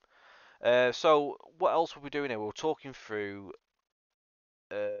going. So what else were we doing here? We were talking through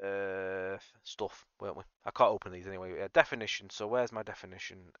stuff, weren't we? I can't open these anyway. Definition. So where's my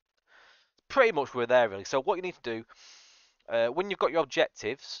definition? Pretty much we're there really. So what you need to do, when you've got your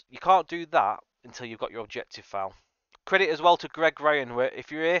objectives, you can't do that until you've got your objective file. Credit as well to Greg Ryan.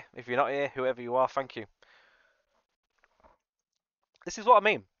 If you're here, if you're not here, whoever you are, thank you. This is what I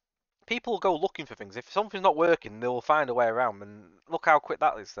mean. People go looking for things. If something's not working, they'll find a way around. And look how quick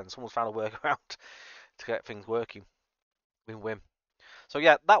that is then. Someone's found a workaround to get things working. Win-win. So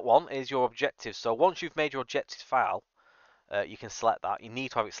yeah, that one is your objective. So once you've made your objectives file, you can select that. You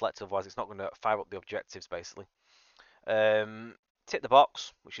need to have it selected, otherwise it's not going to fire up the objectives basically. Tick the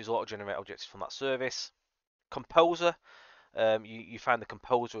box, which is auto-generate objectives from that service. Composer, you find the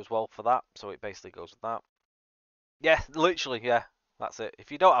composer as well for that, so it basically goes with that. Yeah, literally, yeah, that's it. If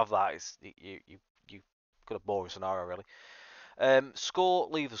you don't have that, it's you got a boring scenario really. Score,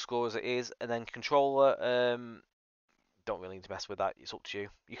 leave the score as it is, and then controller. Don't really need to mess with that. It's up to you.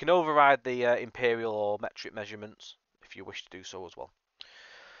 You can override the imperial or metric measurements if you wish to do so as well.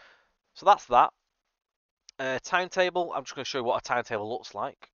 So that's that. Timetable. I'm just going to show you what a timetable looks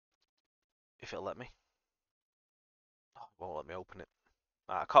like, if it'll let me. Oh, it won't let me open it.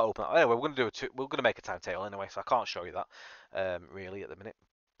 I can't open it. Anyway, we're going to make a timetable anyway, so I can't show you that really at the minute.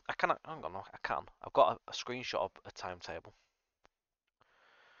 Hang on, I can. I've got a screenshot of a timetable.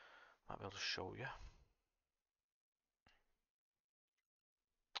 Might be able to show you.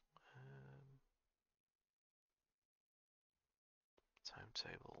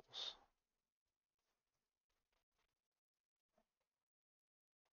 Timetables.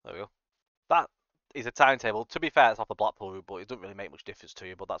 There we go. That is a timetable. To be fair, it's off the Blackpool route, but it doesn't really make much difference to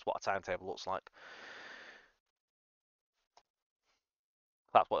you. But that's what a timetable looks like.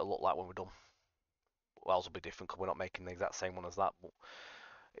 That's what it'll look like when we're done. Well, ours will be different because we're not making the exact same one as that. But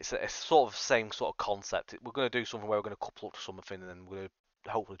it's sort of same sort of concept. We're going to do something where we're going to couple up to something, and then we're going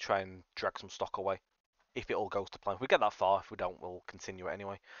to hopefully try and drag some stock away. If it all goes to plan. If we get that far, if we don't, we'll continue it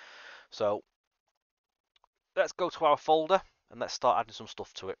anyway. So let's go to our folder and let's start adding some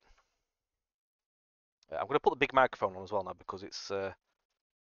stuff to it. I'm going to put the big microphone on as well now because it's no,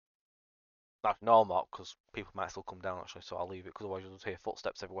 I'm not, because people might still come down actually, so I'll leave it because otherwise you'll just hear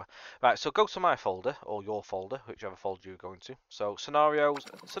footsteps everywhere. Right, so go to my folder, or your folder, whichever folder you're going to. So scenarios,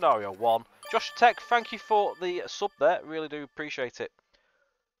 scenario 1. Josh Tech, thank you for the sub there, really do appreciate it.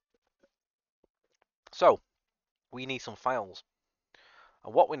 So, we need some files.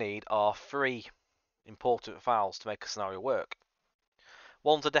 And what we need are 3 important files to make a scenario work.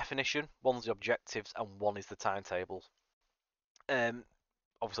 One's a definition, one's the objectives, and one is the timetables.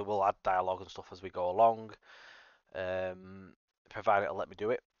 Obviously, we'll add dialogue and stuff as we go along, provided it'll let me do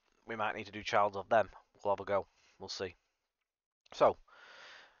it. We might need to do childs of them. We'll have a go. We'll see. So,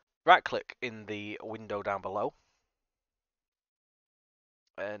 right-click in the window down below,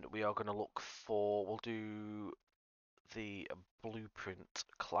 and we are going to look for. We'll do the blueprint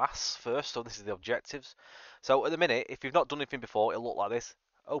class first. So this is the objectives. So at the minute, if you've not done anything before, it'll look like this.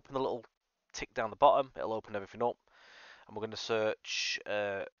 Open the little tick down the bottom. It'll open everything up. And we're going to search,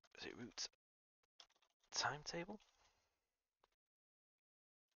 is it root timetable?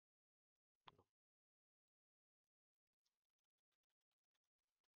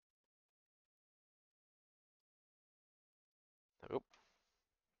 There we go.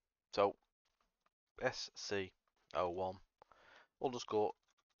 So, SC01 underscore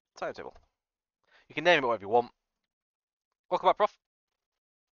timetable. You can name it whatever you want. Welcome back, Prof.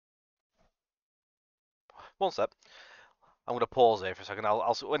 One sec. I'm going to pause here for a second.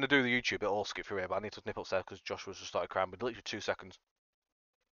 I'll when I do the YouTube, it'll all skip through here, but I need to nip upstairs because Joshua's just started crying. But literally 2 seconds.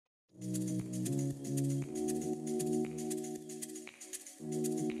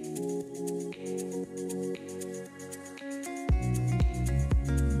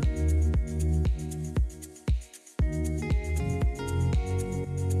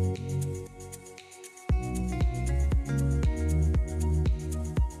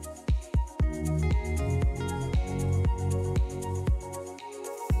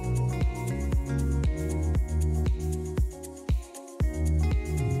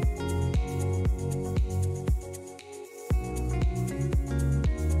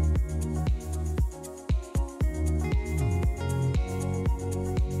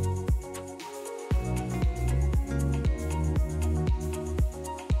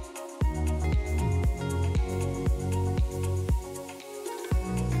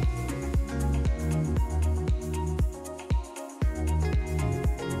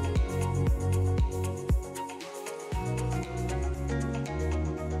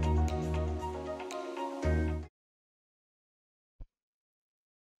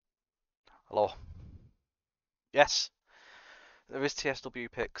 Hello. Yes, there is TSW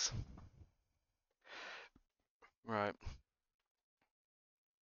picks. Right.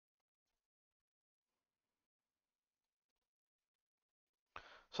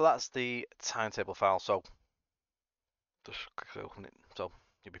 So that's the timetable file. So just open it. So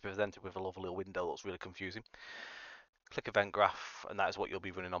you'll be presented with a lovely little window that's really confusing. Click event graph, and that is what you'll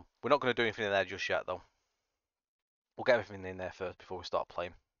be running on. We're not going to do anything in there just yet, though. We'll get everything in there first before we start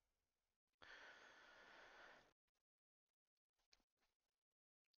playing.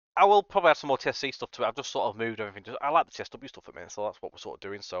 I will probably add some more TSC stuff to it. I've just sort of moved everything. I like the TSW stuff at the minute, so that's what we're sort of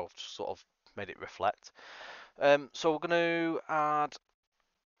doing. So I've just sort of made it reflect. So we're going to add.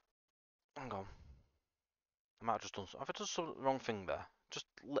 Hang on. I might have just done. Have I done some wrong thing there?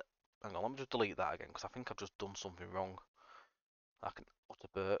 Hang on. Let me just delete that again because I think I've just done something wrong. I can utter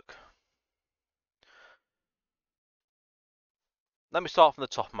Burke. Let me start from the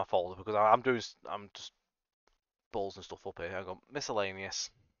top of my folder because I'm just balls and stuff up here. I've got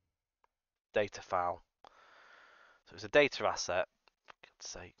miscellaneous data file. So it's a data asset. For God's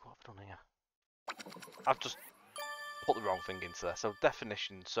sake, what have I done here? I've just put the wrong thing into there. So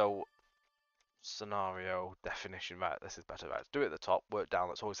definition. So scenario definition. Right, this is better. Right, do it at the top. Work down.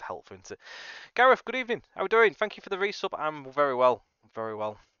 That's always helpful. Into Gareth, good evening. How are we doing? Thank you for the resub. I'm very well. Very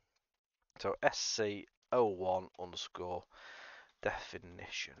well. So SC01 underscore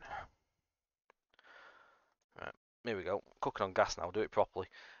definition. Right, here we go. Cooking on gas now. Do it properly.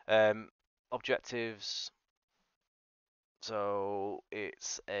 Objectives. So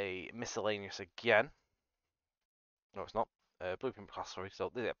it's a miscellaneous again. No, it's not. Blueprint class, sorry.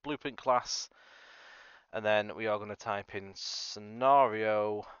 So yeah, blueprint class. And then we are going to type in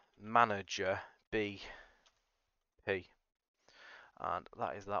scenario manager BP. And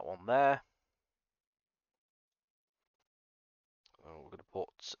that is that one there. We're going to put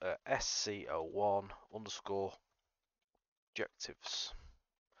SC01 underscore objectives.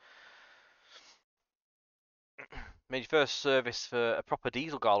 Made your first service for a proper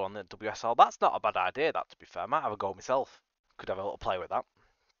diesel guard on the WSL. That's not a bad idea, that, to be fair. I might have a go myself. Could have a little play with that.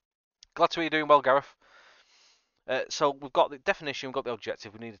 Glad to hear you're doing well, Gareth. So we've got the definition, we've got the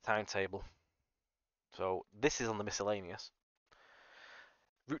objective, we need a timetable. So this is on the miscellaneous.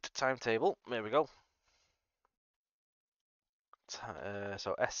 Route timetable, there we go.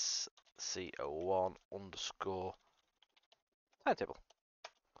 So SC01 underscore timetable.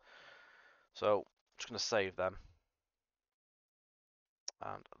 So I'm just going to save them.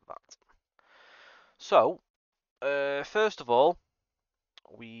 And that. So, first of all,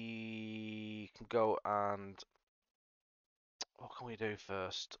 we can go and what can we do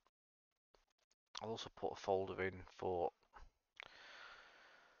first? I'll also put a folder in for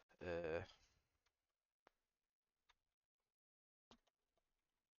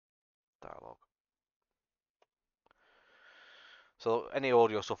dialogue. So any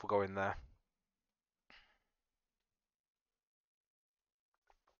audio stuff will go in there.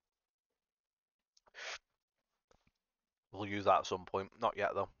 We'll use that at some point. Not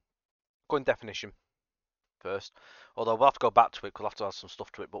yet though. Go in definition first. Although we'll have to go back to it because we'll have to add some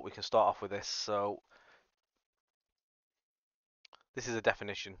stuff to it, but we can start off with this. So this is a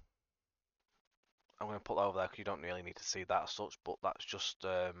definition. I'm going to put that over there because you don't really need to see that as such, but that's just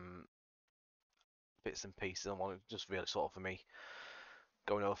bits and pieces. I want it just really sort of for me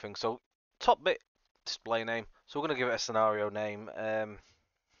going over things. So top bit, display name. So we're going to give it a scenario name.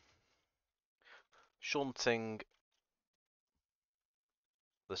 Shunting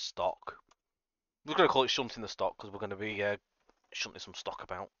the stock. We're going to call it shunting the stock because we're going to be shunting some stock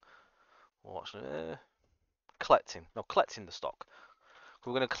about. Or actually, collecting the stock.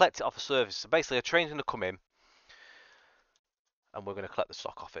 We're going to collect it off a service. So basically, a train's going to come in, and we're going to collect the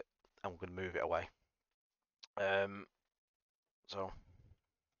stock off it, and we're going to move it away. So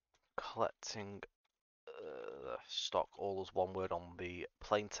collecting the stock, all as one word on the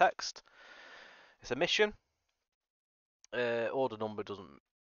plain text. It's a mission. Order number doesn't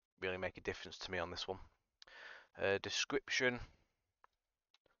really make a difference to me on this one. Description.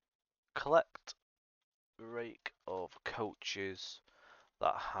 Collect rake of coaches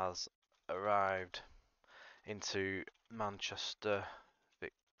that has arrived into Manchester,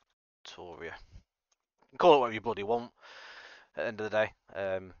 Victoria. Call it whatever you bloody want at the end of the day.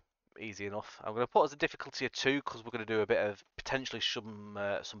 Easy enough. I'm going to put as a difficulty of 2 because we're going to do a bit of potentially some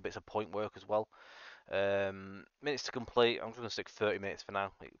bits of point work as well. Minutes to complete. I'm just going to stick 30 minutes for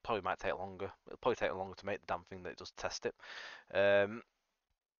now. It probably might take longer. It'll probably take longer to make the damn thing that it does test it. I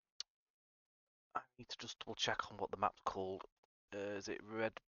need to just double check on what the map's called. Is it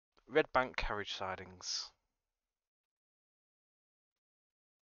Red Bank Carriage Sidings?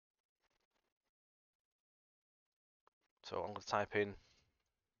 So I'm going to type in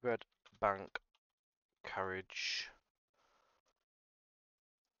red bank carriage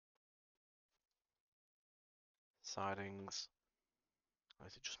sidings.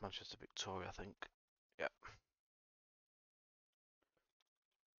 Is it just Manchester Victoria, I think? Yeah.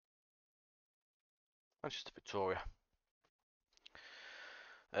 Manchester Victoria.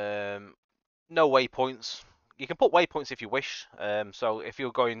 No waypoints. You can put waypoints if you wish. So if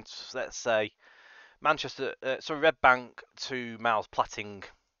you're going to, let's say, Manchester, Red Bank to Miles Platting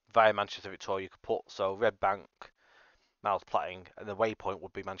via Manchester Victoria, you could put so Red Bank, Miles Platting, and the waypoint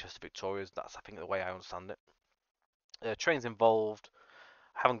would be Manchester Victoria. That's, I think, the way I understand it. Trains involved.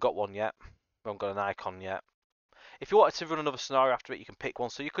 I haven't got one yet. I haven't got an icon yet. If you wanted to run another scenario after it, you can pick one.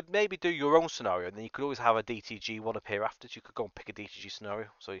 So you could maybe do your own scenario, and then you could always have a DTG one appear after. So you could go and pick a DTG scenario,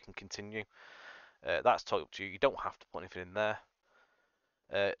 so you can continue. That's totally up to you. You don't have to put anything in there.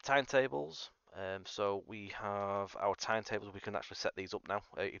 Timetables. So we have our timetables. We can actually set these up now,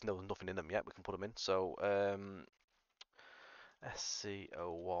 even though there's nothing in them yet. We can put them in. So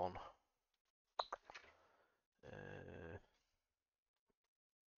SC01.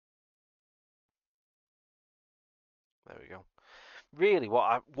 There we go. Really,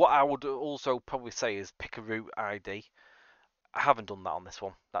 what I would also probably say is pick a route ID. I haven't done that on this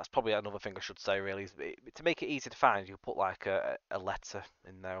one. That's probably another thing I should say. Really, is to make it easy to find, you put like a letter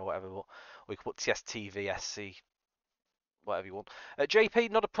in there or whatever. Or you could put TSTV SC, whatever you want.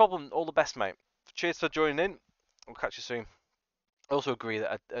 JP, not a problem. All the best, mate. Cheers for joining in. We'll catch you soon. I also agree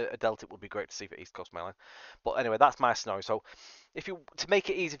that a Delta would be great to see for East Coast Mail Line. But anyway, that's my scenario. So, if you to make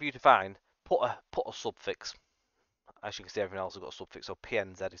it easy for you to find, put a suffix. As you can see, everything else has got a suffix. So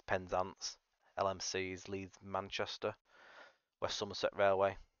PNZ is Penzance, LMC is Leeds Manchester, West Somerset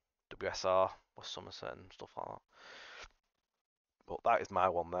Railway, WSR, West Somerset, and stuff like that. But that is my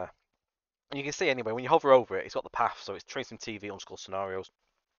one there. And you can see anyway, when you hover over it, it's got the path, so it's Tracing TV _ scenarios.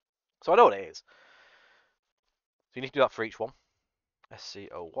 So I know what it is. So you need to do that for each one.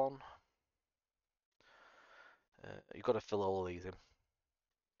 SC01. You've got to fill all of these in.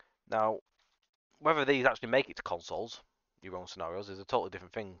 Now, whether these actually make it to consoles, your own scenarios, is a totally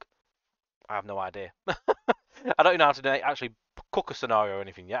different thing. I have no idea. I don't know how to actually cook a scenario or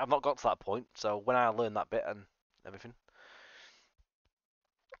anything yet. I've not got to that point. So when I learn that bit and everything,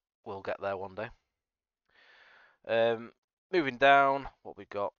 we'll get there one day. Moving down, what we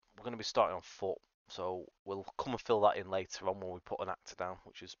got? We're going to be starting on foot. So we'll come and fill that in later on when we put an actor down,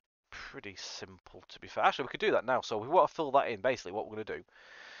 which is pretty simple to be fair. Actually, we could do that now. So we want to fill that in. Basically, what we're going to do.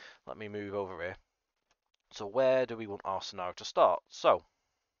 Let me move over here. So where do we want our scenario to start? So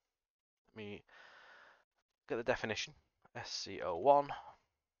let me get the definition. SC01.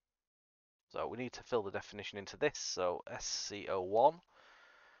 So we need to fill the definition into this. So SC01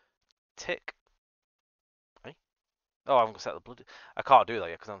 tick. Hey. Oh, I'm gonna set the bloody. I can't do that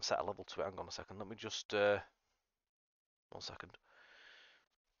yet because I haven't set a level to it. Hang on a second. Let me just 1 second.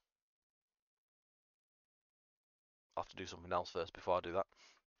 I'll have to do something else first before I do that.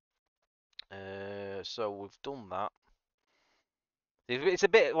 So we've done that. It's a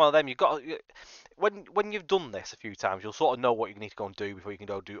bit one of them. You've got when you've done this a few times, you'll sort of know what you need to go and do before you can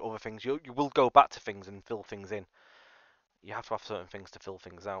go do other things. You will go back to things and fill things in. You have to have certain things to fill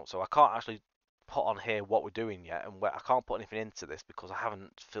things out. So I can't actually put on here what we're doing yet, and I can't put anything into this because I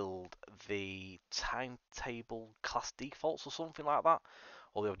haven't filled the timetable class defaults or something like that,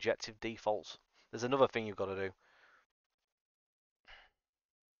 or the objective defaults. There's another thing you've got to do.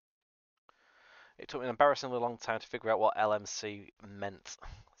 It took me an embarrassingly long time to figure out what LMC meant,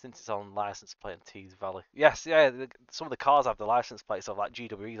 since it's on license plate and Tees Valley. Yes, yeah, some of the cars have the license plates of like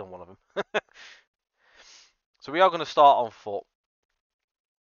GWE's on one of them. So we are going to start on foot.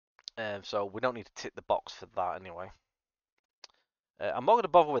 So we don't need to tick the box for that anyway. I'm not going to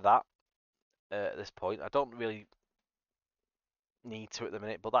bother with that at this point. I don't really need to at the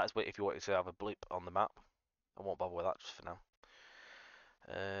minute, but that is if you wanted to have a blip on the map. I won't bother with that just for now.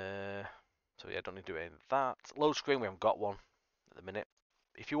 So yeah, I don't need to do any of that. Load screen, we haven't got one at the minute.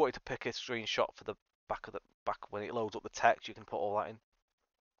 If you wanted to pick a screenshot for the back when it loads up the text, you can put all that in.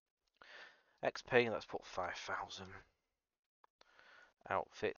 XP, let's put 5,000.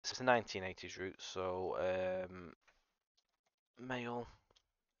 Outfits, it's a 1980s route, so male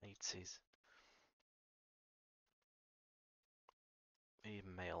 80s.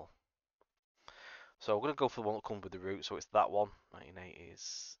 Male. So we're going to go for the one that comes with the route, so it's that one,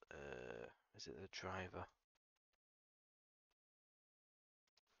 1980s. Is it the driver?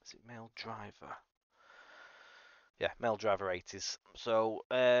 Is it male driver? Yeah, male driver 80s. So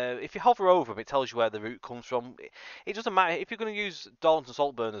if you hover over them, it tells you where the route comes from. It doesn't matter if you're going to use Darlington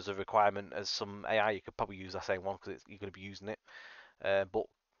Saltburn as a requirement as some AI. You could probably use that same one because you're going to be using it. But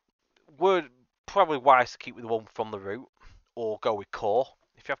we're probably wise to keep with the one from the route or go with core.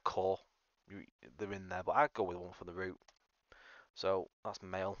 If you have core, they're in there. But I'd go with one from the route. So that's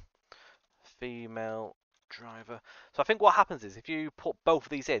male, female driver. So I think what happens is if you put both of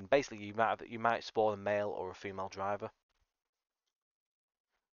these in, basically you might spawn a male or a female driver.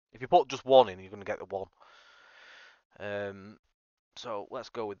 If you put just one in, you're going to get the one. So let's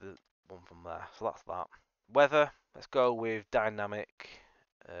go with the one from there. So that's that. Weather, let's go with dynamic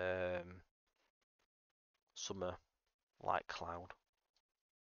summer light cloud.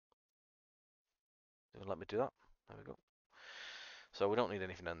 Let me do that. There we go. So we don't need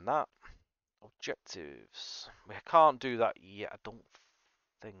anything in that. Objectives. We can't do that yet, I don't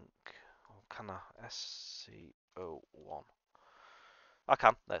think. Or can I? SCO1. I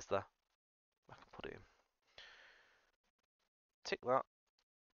can. That's there. I can put it in. Tick that.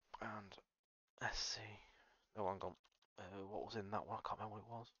 And SC. Oh, hang on. What was in that one? I can't remember what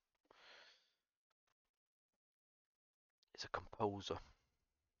it was. It's a composer.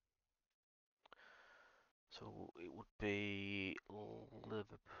 So it would be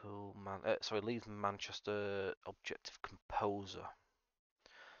Leeds Manchester objective composer.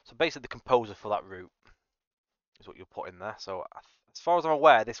 So basically the composer for that route is what you'll put in there. So as far as I'm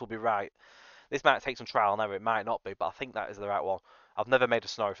aware, this will be right. This might take some trial and error, it might not be, but I think that is the right one. I've never made a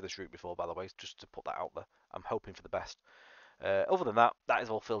scenario for this route before, by the way, just to put that out there. I'm hoping for the best. Other than that, that is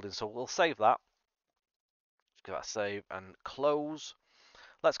all filled in, so we'll save that. Just give that a save and close.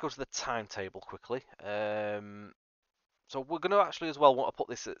 Let's go to the timetable quickly. So we're going to actually as well want to put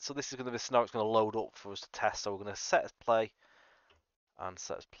this, so this is going to be a scenario it's going to load up for us to test, so we're going to set as play and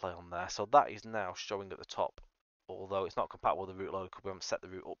set as play on there. So that is now showing at the top, although it's not compatible with the route loader because we haven't set the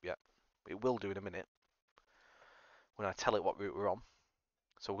route up yet. It will do in a minute when I tell it what route we're on.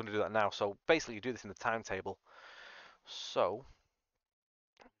 So we're going to do that now. So basically you do this in the timetable. So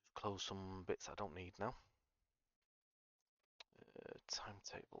close some bits I don't need now.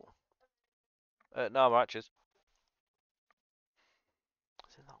 Timetable. No, matches.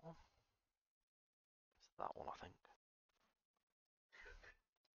 Is it that one? It's that one, I think.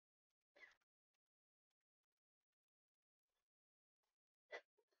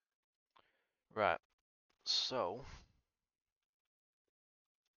 Right. So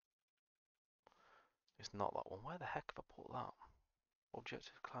it's not that one. Where the heck have I put that?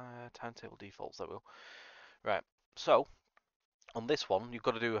 Objective timetable defaults. There we go. Right. So on this one, you've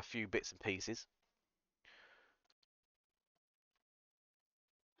got to do a few bits and pieces.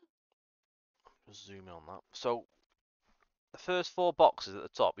 Just zoom in on that. So the first 4 boxes at the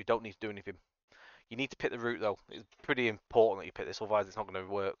top, you don't need to do anything. You need to pick the route though. It's pretty important that you pick this, otherwise it's not going to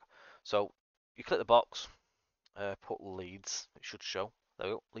work. So you click the box, put Leeds. It should show. There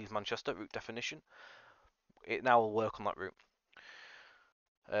we go. Leeds Manchester route definition. It now will work on that route.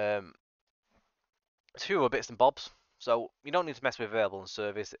 A few other bits and bobs. So you don't need to mess with available and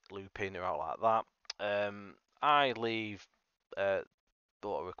service, looping or out like that. I leave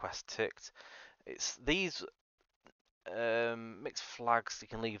auto request ticked. It's these mixed flags. You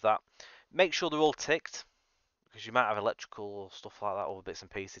can leave that. Make sure they're all ticked because you might have electrical stuff like that, other bits and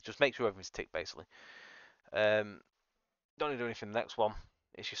pieces. Just make sure everything's ticked basically. Don't need to do anything. The next one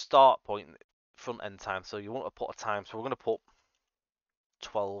is your start point, front end time. So you want to put a time. So we're going to put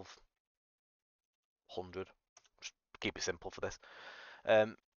 1200. Just keep it simple for this. A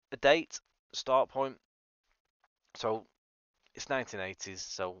date, start point. So it's 1980s.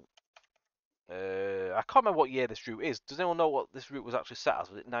 So I can't remember what year this route is. Does anyone know what this route was actually set as?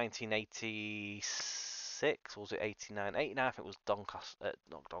 Was it 1986 or was it 89? 89 I think was Doncaster.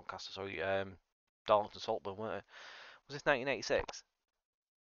 Not Doncaster. Sorry. Darlington Saltburn, weren't it? Was this 1986?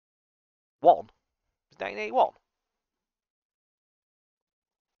 One? Was it 1981?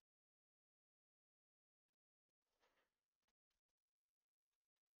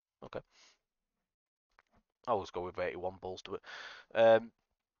 Okay. I'll always go with 81 balls to it.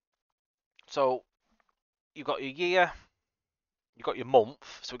 So you've got your year, you've got your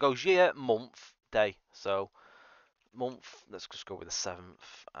month. So it goes year, month, day. So month, let's just go with the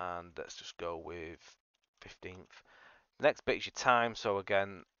 7th, and let's just go with 15th. The next bit is your time. So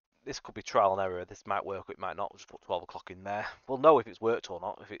again, this could be trial and error. This might work, it might not. We'll just put 12 o'clock in there. We'll know if it's worked or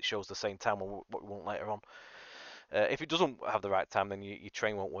not, if it shows the same time what we want later on. If it doesn't have the right time, then your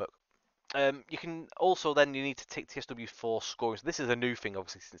train won't work. You can also then you need to tick TSW4 scoring. So this is a new thing,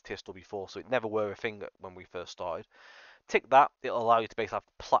 obviously, since TSW4, so it never were a thing when we first started. Tick that; it'll allow you to basically have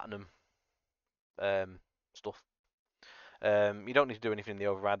platinum stuff. You don't need to do anything in the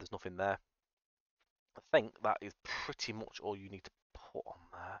override, there's nothing there. I think that is pretty much all you need to put on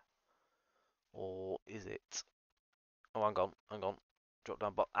there. Or is it? Oh, hang on. Drop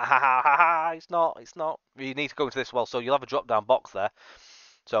down box. It's not, it's not. You need to go into this well, so you'll have a drop down box there.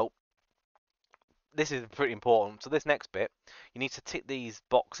 So this is pretty important. So this next bit, you need to tick these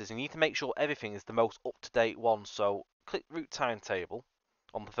boxes and you need to make sure everything is the most up-to-date one. So click route timetable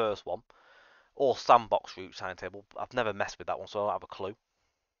on the first one, or sandbox route timetable. I've never messed with that one, so I don't have a clue.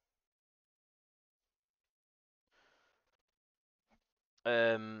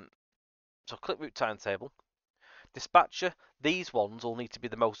 So click route timetable. Dispatcher, these ones all need to be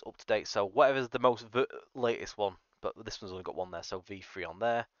the most up-to-date. So whatever's the most latest one, but this one's only got one there, so V3 on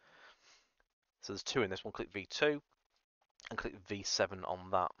there. So there's 2 in this one. Click V2 and click V7 on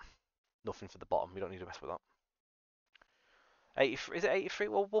that. Nothing for the bottom. We don't need to mess with that. 83, is it 83?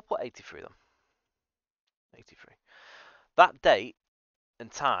 Well, we'll put 83 then. 83. That date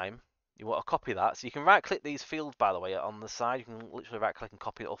and time, you want to copy that. So you can right-click these fields, by the way, on the side. You can literally right-click and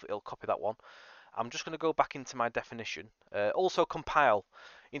copy it off. It'll copy that one. I'm just going to go back into my definition. Also compile.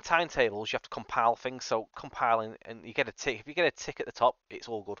 In timetables, you have to compile things. So compiling, and you get a tick. If you get a tick at the top, it's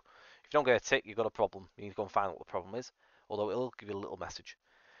all good. If you don't get a tick, you've got a problem. You need to go and find out what the problem is. Although it'll give you a little message.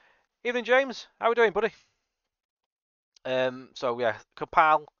 Evening, James. How are we doing, buddy? So yeah,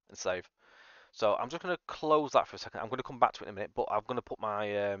 compile and save. So I'm just going to close that for a second. I'm going to come back to it in a minute, but I'm going to put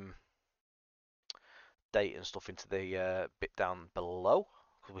my date and stuff into the bit down below,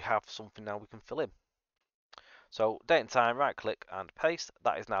 because we have something now we can fill in. So date and time, right click and paste.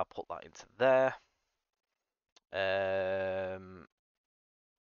 That is now put that into there.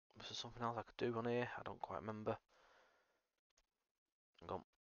 Was there something else I could do on here? I don't quite remember. Hang on.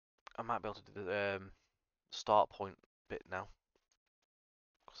 I might be able to do the start point bit now,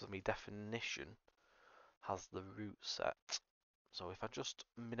 because my definition has the route set. So if I just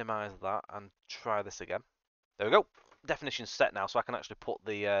minimize that and try this again. There we go. Definition set now, so I can actually put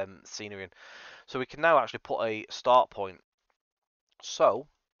the scenery in. So we can now actually put a start point. So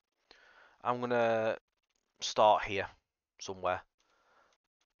I'm going to start here somewhere.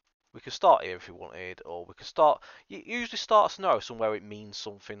 We could start here if we wanted, or we could start... You usually start a scenario somewhere it means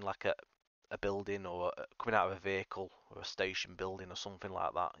something like a building, or coming out of a vehicle, or a station building, or something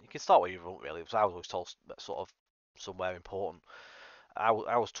like that. You can start where you want, really, because I was always told that sort of somewhere important. I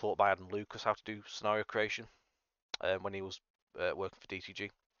was taught by Adam Lucas how to do scenario creation when he was working for DTG.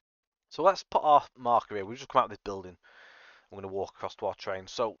 So let's put our marker here. We've just come out of this building. I'm going to walk across to our train.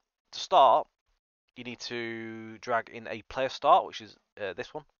 So to start, you need to drag in a player start, which is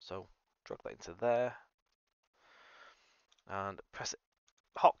this one. So drag that into there. And press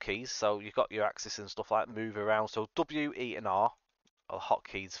hotkeys. So you've got your axis and stuff like that, move around. So W, E, and R are the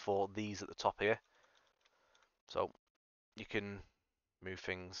hotkeys for these at the top here. So you can move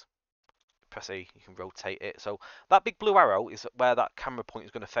things. Press E, you can rotate it. So that big blue arrow is where that camera point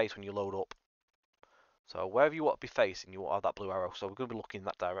is going to face when you load up. So wherever you want to be facing, you want to have that blue arrow. So we're going to be looking in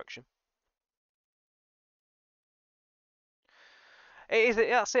that direction. It is.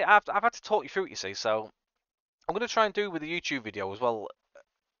 That's it. I've had to talk you through it, you see. So I'm going to try and do with the YouTube video as well.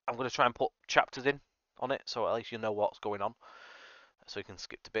 I'm going to try and put chapters in on it, so at least you know what's going on, so you can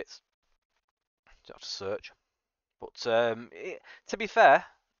skip to bits. You don't have to search. But to be fair,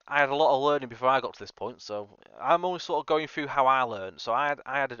 I had a lot of learning before I got to this point, so I'm only sort of going through how I learned. So I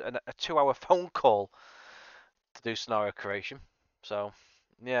had a 2-hour phone call to do scenario creation. So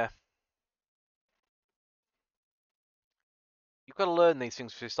yeah, you've got to learn these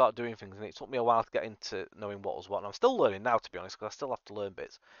things before you start doing things, and it took me a while to get into knowing what was what. And I'm still learning now, to be honest, because I still have to learn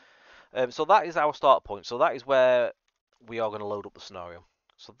bits. So that is our start point. So that is where we are going to load up the scenario.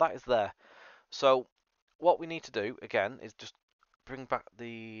 So that is there. So what we need to do again is just bring back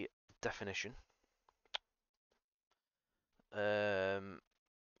the definition. Where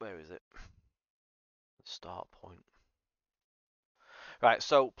is it? Start point. Right,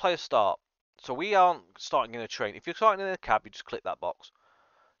 so player start. So we aren't starting in a train. If you're starting in a cab, you just click that box.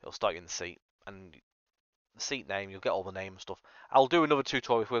 It'll start you in the seat. And the seat name, you'll get all the name and stuff. I'll do another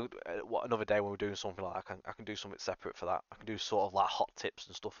tutorial if we're, another day when we're doing something like that. I can do something separate for that. I can do sort of like hot tips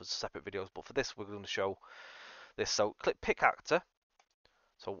and stuff as separate videos. But for this, we're going to show this. So click pick actor.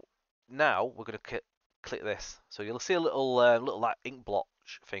 So now we're going to click this. So you'll see a little like ink blotch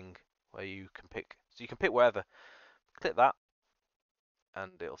thing where you can pick. So you can pick wherever. Click that,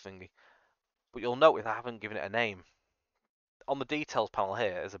 and it'll thingy. But you'll notice I haven't given it a name. On the details panel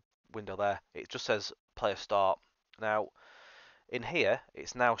here, there's a window there. It just says player start. Now in here,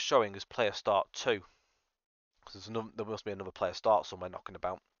 it's now showing as player start 2. Because there must be another player start somewhere knocking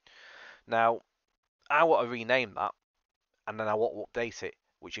about. Now I want to rename that. and then I want to update it,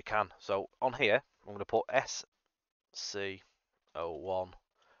 which you can. So on here, I'm going to put SC01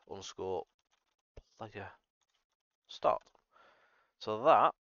 underscore player start. So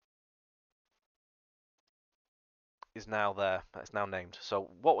that is now there. That's now named. So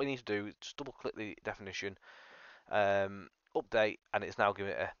what we need to do is just double click the definition, update, and it's now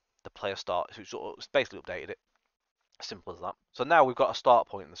giving it the player start. So it's basically updated it. Simple as that. So now we've got a start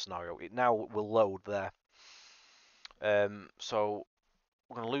point in the scenario. It now will load there. So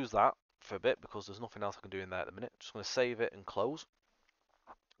we're going to lose that for a bit because there's nothing else I can do in there at the minute. Just going to save it and close.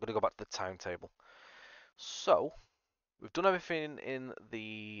 I'm going to go back to the timetable. So we've done everything in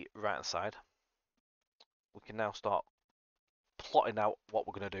the right hand side. We can now start plotting out what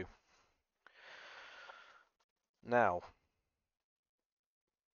we're going to do. Now,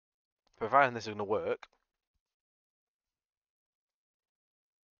 providing this is going to work,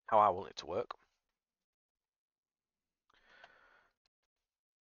 how I want it to work.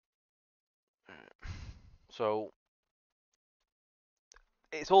 So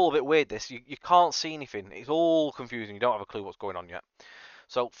it's all a bit weird. This you can't see anything. It's all confusing. You don't have a clue what's going on yet.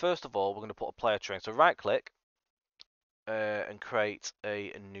 So first of all, we're going to put a player train. So right click and create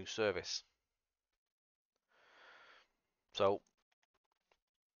a new service. So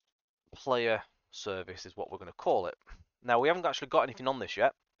player service is what we're going to call it. Now we haven't actually got anything on this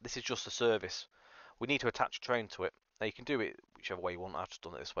yet. This is just a service. We need to attach a train to it. Now you can do it whichever way you want. I've just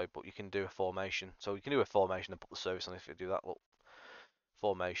done it this way, but you can do a formation. So you can do a formation and put the service on if you do that. Look,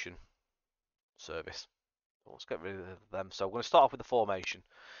 formation, service. Let's get rid of them. So we're going to start off with the formation.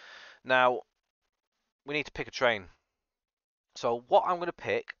 Now we need to pick a train. So what I'm going to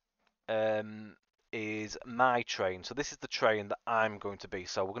pick is my train. So this is the train that I'm going to be.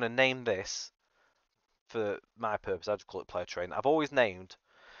 So we're going to name this for my purpose. I just call it player train. I've always named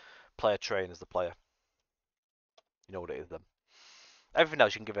player train as the player. You know what it is then. Everything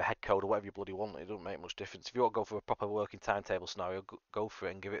else you can give it a head code or whatever you bloody want. It doesn't make much difference. If you want to go for a proper working timetable scenario, go for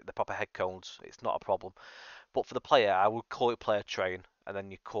it and give it the proper head codes. It's not a problem. But for the player, I would call it player train, and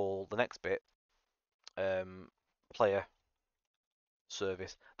then you call the next bit player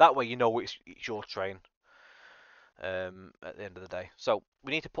service. That way you know it's your train at the end of the day. So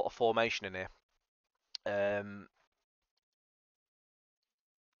we need to put a formation in here. A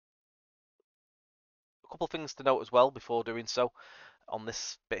couple of things to note as well before doing so on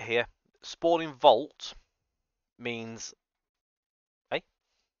this bit here. Spawning vault means... Hey,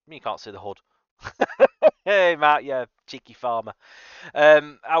 you can't see the hood. Hey, Matt, yeah, cheeky farmer.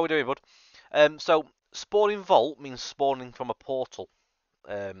 How we doing, bud? So spawning vault means spawning from a portal.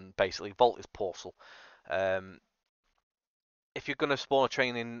 Basically, vault is portal. If you're going to spawn a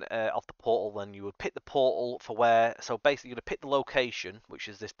train in off the portal, then you would pick the portal for where. So basically, you're going to pick the location, which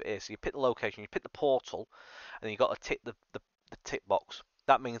is this bit here. So you pick the location, you pick the portal, and then you got to tick the tick box.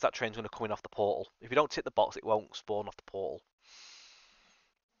 That means that train's going to come in off the portal. If you don't tick the box, it won't spawn off the portal.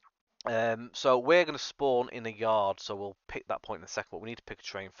 So we're going to spawn in a yard, so we'll pick that point in a second, but we need to pick a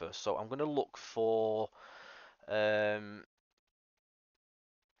train first. So I'm going to look for a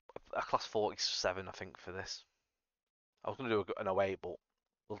class 47, I think, for this. I was going to do an 08, but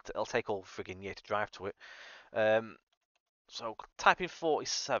it'll take all friggin' year to drive to it. So type in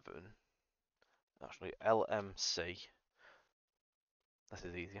 47, actually LMC, this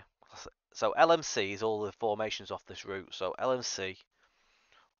is easier. So LMC is all the formations off this route, so LMC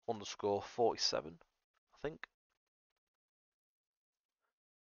underscore 47, I think.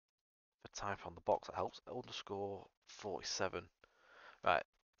 If I type on the box, that helps. Underscore 47. Right,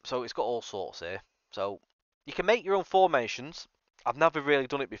 so it's got all sorts here. So you can make your own formations. I've never really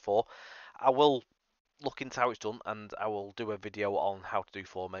done it before. I will look into how it's done, and I will do a video on how to do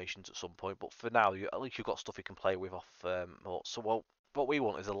formations at some point. But for now, at least you've got stuff you can play with off. So what we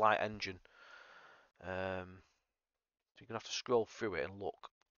want is a light engine. So you're gonna have to scroll through it and look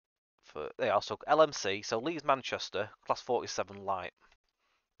for. There you are. So LMC. So Leeds Manchester Class 47 light.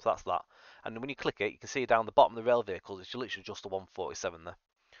 So that's that. And when you click it, you can see down the bottom of the rail vehicles, it's literally just the 147 there.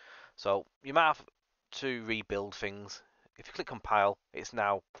 So you might have to rebuild things. If you click compile, it's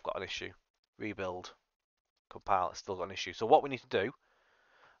now got an issue. Rebuild, compile, it's still got an issue. So what we need to do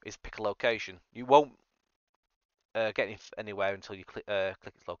is pick a location. You won't get anywhere until you click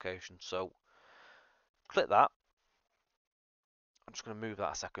its location. So click that. I'm just going to move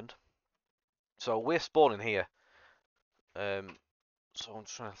that a second. So we're spawning here. So I'm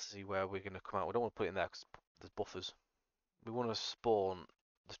just trying to see where we're going to come out. We don't want to put it in there because there's buffers. We want to spawn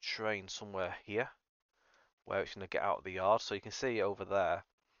the train somewhere here, where it's going to get out of the yard. So you can see over there,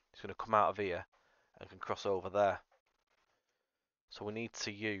 it's going to come out of here and can cross over there. So we need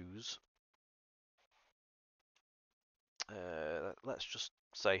to use let's just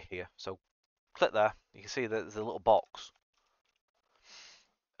say here. So click there. You can see that there's a little box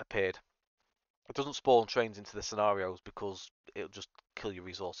appeared. It doesn't spawn trains into the scenarios because it'll just kill your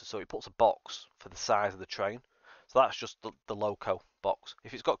resources. So it puts a box for the size of the train. So that's just the loco box.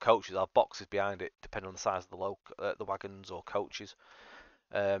 If it's got coaches, I'll have boxes behind it depending on the size of the wagons or coaches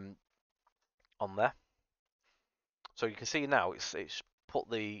on there. So you can see now it's put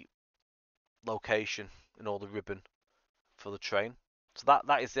the location and all the ribbon for the train. So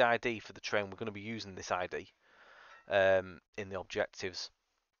that is the ID for the train. We're going to be using this ID in the objectives.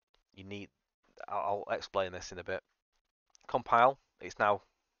 You need. I'll explain this in a bit. Compile. It's now.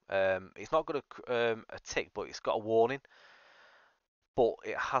 It's not got a tick, but it's got a warning. But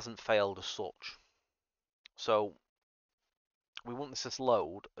it hasn't failed as such. So we want this to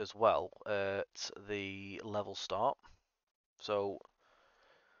load as well at the level start. So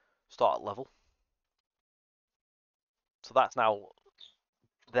start at level. So that's now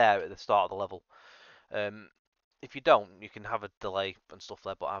there at the start of the level. If you don't, you can have a delay and stuff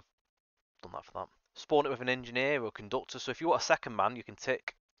there, but I've done that for that. Spawn it with an engineer or a conductor. So if you want a second man, you can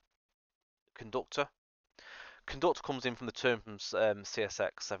tick conductor. Conductor comes in from the term from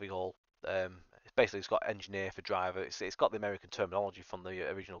CSX Heavy Haul. It's got engineer for driver. It's got the American terminology from the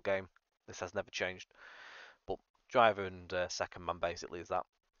original game. This has never changed. But driver and second man basically is that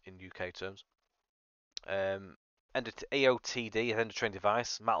in UK terms. EOTD, end of train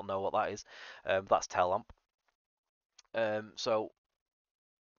device. Matt will know what that is. That's tail lamp. So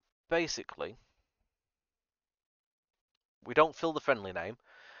basically, we don't fill the friendly name.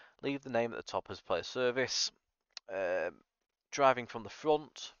 Leave the name at the top as player service. Driving from the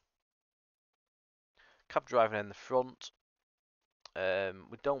front. Cab driving in the front.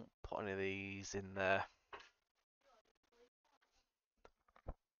 We don't put any of these in there.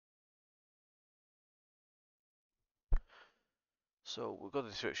 So we've got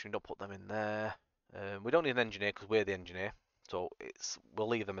the description, we don't put them in there. We don't need an engineer because we're the engineer. So we'll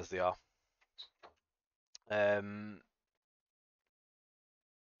leave them as they are.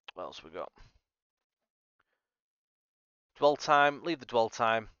 What else we got? Dwell time, leave the dwell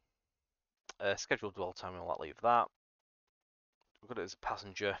time. Scheduled dwell time, we'll not leave that. We've got it as a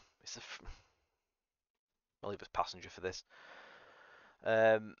passenger. We'll leave it as passenger for this.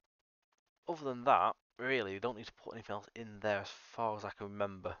 Other than that, really, we don't need to put anything else in there as far as I can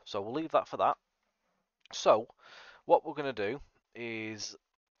remember. So we'll leave that for that. So what we're going to do is,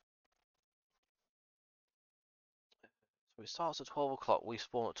 so it starts at 12 o'clock, we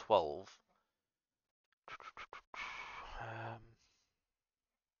spawn at 12.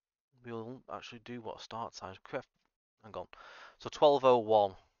 We'll actually do what start time. Hang on. So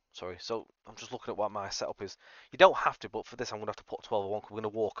 12:01. Sorry. So I'm just looking at what my setup is. You don't have to, but for this I'm gonna have to put 12:01 because we're gonna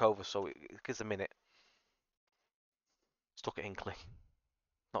walk over, so it gives a minute. Stuck at Hinkley.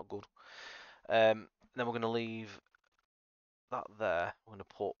 Not good. Then we're gonna leave that there. We're gonna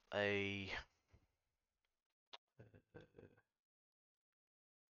put a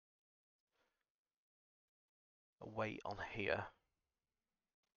weight on here.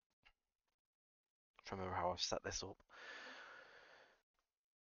 I'm trying to remember how I've set this up.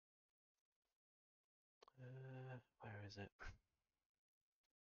 Where is it?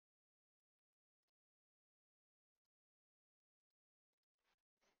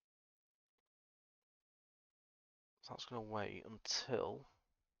 So that's going to wait until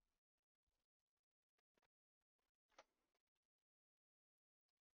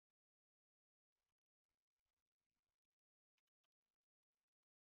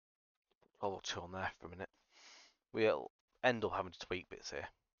oh, 2 on there for a minute. We'll end up having to tweak bits here.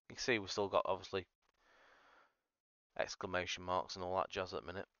 You can see we've still got obviously exclamation marks and all that jazz at the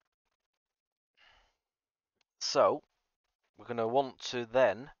minute. So we're going to want to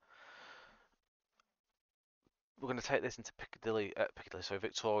then we're going to take this into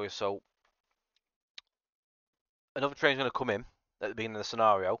Victoria. So another train's going to come in at the beginning of the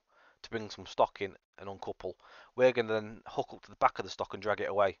scenario to bring some stock in and uncouple. We're going to then hook up to the back of the stock and drag it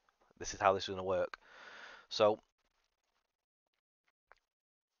away. This is how this is going to work. So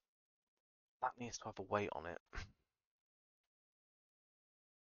that needs to have a weight on it.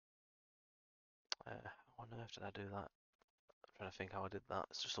 How on earth did I do that? I'm trying to think how I did that.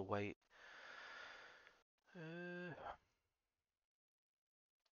 It's just a weight.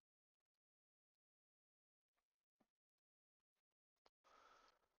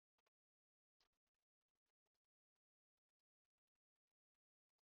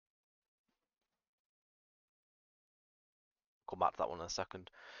 Come back to that one in a second.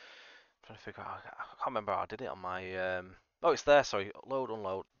 I'm trying to figure out. I can't remember how I did it on my. Oh, it's there. Sorry. Load,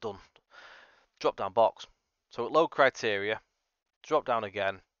 unload, done. Drop down box. So at load criteria, drop down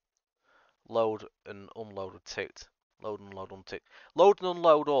again, load and unload ticked, load and unload unticked. Load and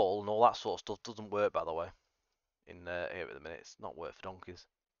unload all and all that sort of stuff doesn't work, by the way, in here at the minute. It's not work for donkeys.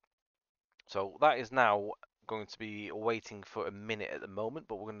 So that is now going to be waiting for a minute at the moment,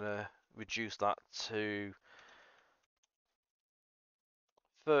 but we're going to reduce that to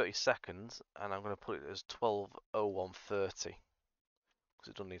 30 seconds, and I'm going to put it as 12:01:30 because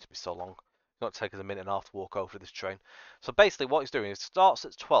it doesn't need to be so long. It's not take us a minute and a half to walk over to this train. So basically what it's doing is it starts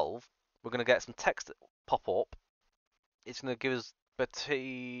at 12. We're going to get some text that pop up. It's going to give us, by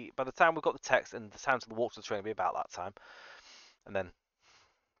the time we've got the text and the time to the walk to the train will be about that time. And then a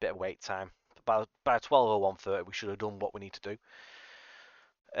bit of wait time. By 12:01:30 we should have done what we need to do.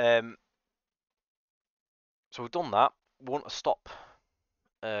 So we've done that. We want to stop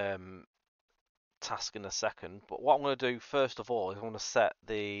task in a second, but what I'm going to do first of all is I'm going to set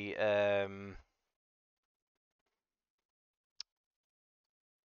the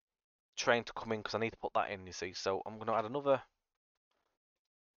train to come in because I need to put that in, you see. So I'm going to add another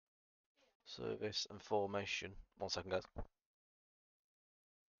service and formation. 1 second, guys.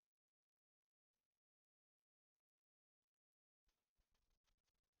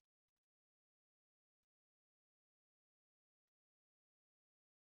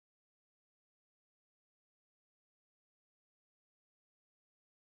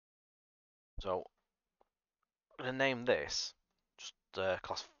 So I'm going to name this just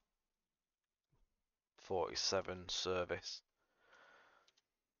class 47 service.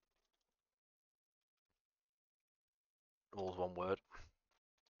 All one word.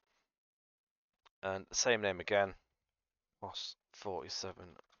 And the same name again, class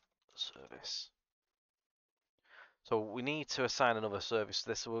 47 service. So we need to assign another service to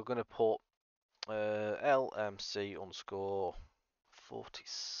this, so we're going to put LMC underscore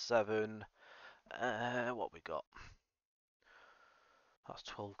 47. What we got? That's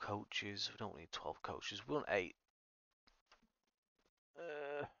 12 coaches. We don't need 12 coaches. We want 8.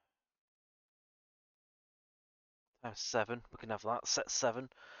 Times 7. We can have that. Set 7.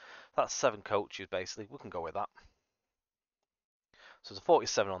 That's 7 coaches, basically. We can go with that. So there's a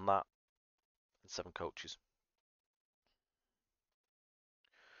 47 on that. And 7 coaches.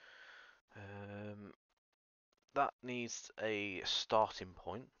 That needs a starting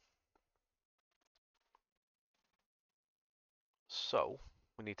point. So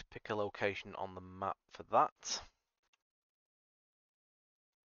we need to pick a location on the map for that.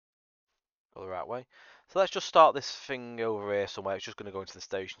 Go the right way. So let's just start this thing over here somewhere. It's just going to go into the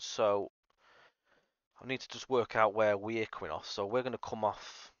station. So I need to just work out where we're coming off. So we're going to come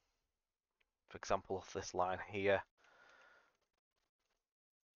off, for example, off this line here.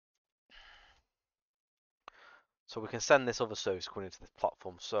 So we can send this other service coming into this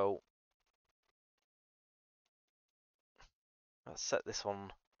platform. So let's set this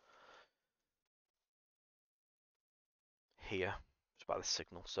on here. It's about the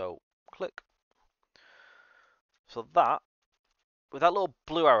signal. So click. So that, with that little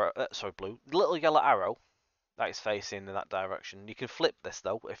blue arrow, little yellow arrow that is facing in that direction. You can flip this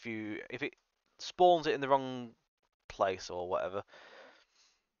though if it spawns it in the wrong place or whatever.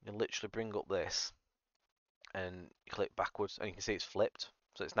 You literally bring up this and you click backwards, and you can see it's flipped.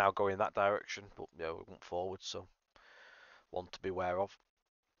 So it's now going in that direction, but we went forwards, so one to be aware of.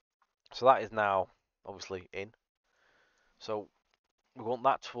 So that is now obviously in. So we want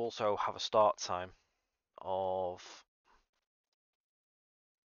that to also have a start time of.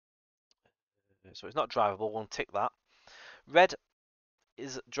 So it's not drivable. We'll untick that. Red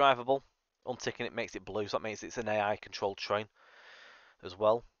is drivable. Unticking it makes it blue, so that means it's an AI controlled train as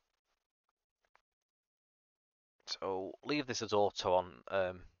well. So leave this as auto on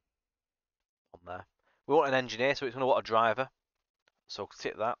there. We want an engineer, so it's going to want a driver. So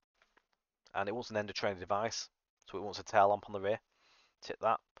tick that. And it wants an end of train device, so it wants a tail lamp on the rear. Tick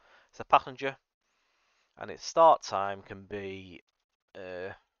that. It's a passenger, and its start time can be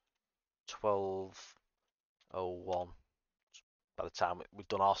 12:01. By the time we've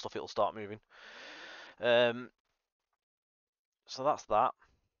done our stuff, it'll start moving. So that's that.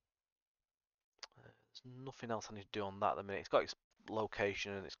 There's nothing else I need to do on that at the minute. It's got its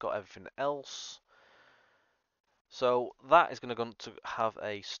location and it's got everything else. So that is going to have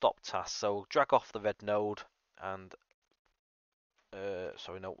a stop task. So drag off the red node and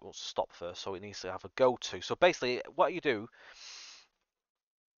sorry, no, we'll stop first. So it needs to have a go to. So basically, what you do,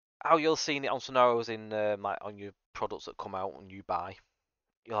 how you're seeing it on scenarios in like on your products that come out and you buy,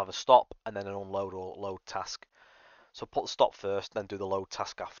 you'll have a stop and then an unload or load task. So put the stop first, then do the load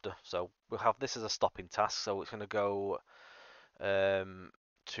task after. So we'll have this as a stopping task. So it's going to go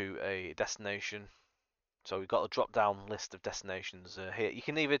to a destination. So we've got a drop-down list of destinations here. You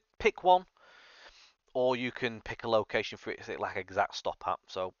can either pick one, or you can pick a location for it, like exact stop at.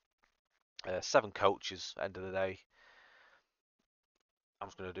 So 7 coaches, end of the day. I'm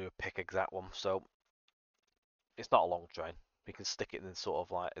just going to do a pick exact one. So it's not a long train. We can stick it in sort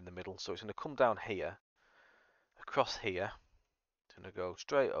of like in the middle. So it's going to come down here, across here. It's going to go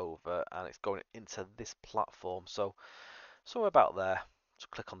straight over, and it's going into this platform. So somewhere about there. So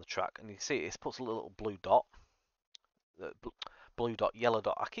click on the track, and you can see it puts a little blue dot. Blue dot, yellow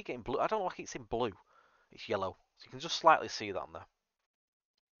dot. I keep getting blue. I don't know why I keep saying blue. It's yellow. So you can just slightly see that on there.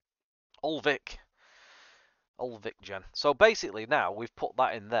 Ulvik gen. So basically now we've put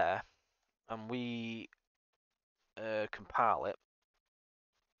that in there, and we compile it.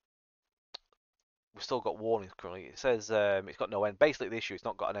 We've still got warnings currently. It says it's got no end. Basically the issue, it's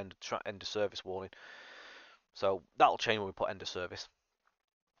not got an end of service warning. So that'll change when we put end of service.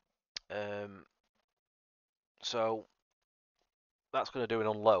 So that's going to do an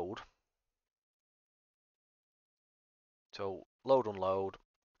unload. So load, unload,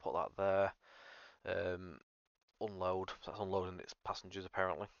 put that there. Unload. So that's unloading its passengers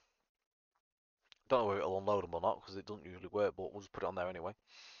apparently. Don't know whether it'll unload them or not because it doesn't usually work, but we'll just put it on there anyway.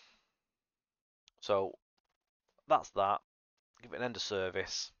 So that's that. Give it an end of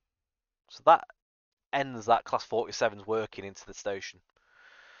service. So that ends that class 47's working into the station,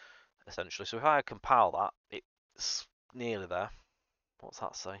 essentially. So if I compile that, it's nearly there. What's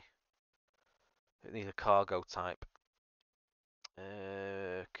that say? It needs a cargo type.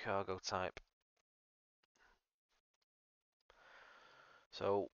 Cargo type.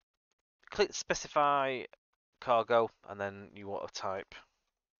 So click specify cargo, and then you want to type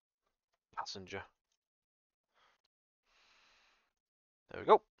passenger. There we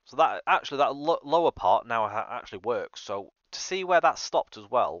go. So that actually that lower part now actually works. So to see where that stopped as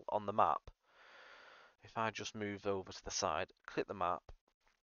well on the map, if I just move over to the side, click the map,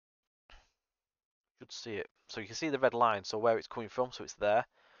 you should see it. So you can see the red line, so where it's coming from, so it's there.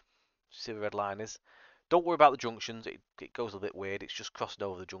 See the red line is. Don't worry about the junctions, it goes a bit weird, it's just crossing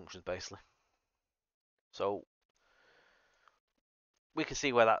over the junctions basically. So we can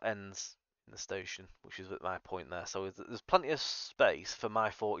see where that ends in the station, which is at my point there. So there's plenty of space for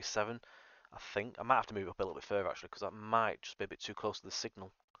my 47, I think. I might have to move up a little bit further actually, because that might just be a bit too close to the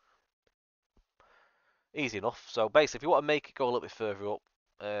signal. Easy enough. So basically, if you want to make it go a little bit further up,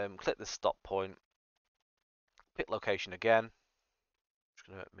 click the stop point, pick location again. Just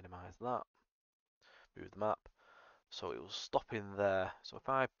going to minimize that, move the map. So it will stop in there. So if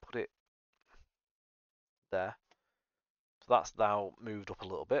I put it there, so that's now moved up a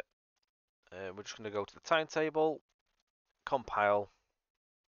little bit. We're just going to go to the timetable, compile,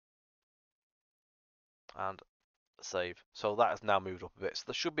 and save. So that has now moved up a bit. So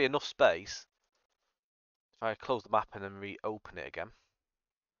there should be enough space. If I close the map and then reopen it again.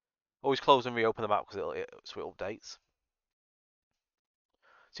 Always close and reopen the map because so it updates.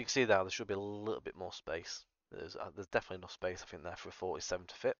 So you can see there should be a little bit more space. There's definitely enough space, I think, there for a 47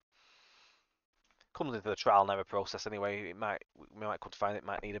 to fit. Comes into the trial and error process anyway. We might come to find it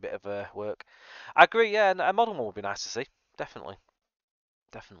might need a bit of work. I agree, yeah, and a modern one would be nice to see. Definitely.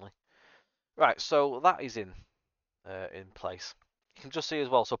 Right, so that is in place. You can just see as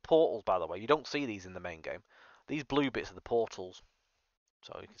well, so portals, by the way, you don't see these in the main game. These blue bits are the portals.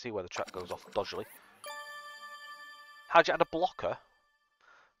 So you can see where the track goes off dodgily. How'd you add a blocker?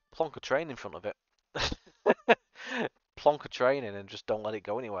 Plonk a train in front of it. Plonk a train in and just don't let it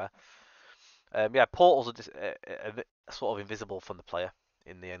go anywhere. Yeah, portals are just, sort of invisible from the player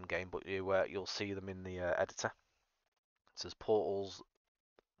in the end game, but you'll see them in the editor. It says portals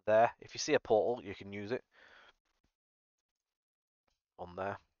there. If you see a portal, you can use it on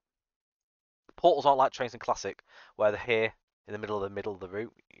there. Portals aren't like trains in Classic, where they're here in the middle of the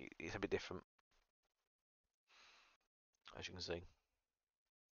route. It's a bit different, as you can see.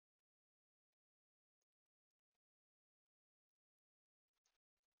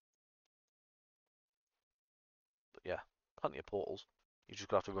 But yeah, plenty of portals. You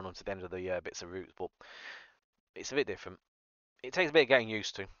just have to run them to the end of the bits of routes, but it's a bit different. It takes a bit of getting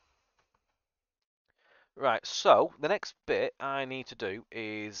used to. Right, so the next bit I need to do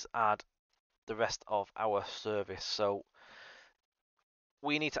is add the rest of our service. So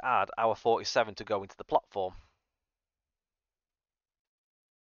we need to add our 47 to go into the platform.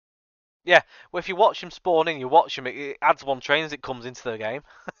 Yeah, well, if you watch him spawn in, you watch him, it adds one train as it comes into the game.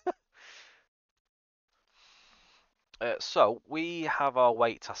 So we have our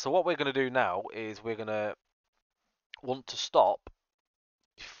wait task. So what we're going to do now is we're going to want to stop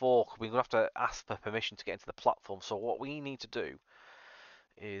before we're going to have to ask for permission to get into the platform. So what we need to do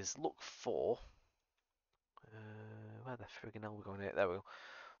is look for Where the friggin' hell are we going here? There we go.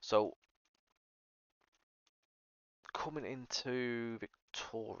 So, coming into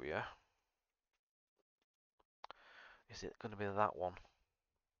Victoria, is it going to be that one?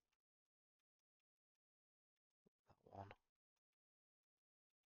 That one.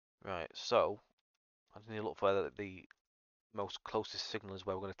 Right, so, I just need to look for the most closest signal is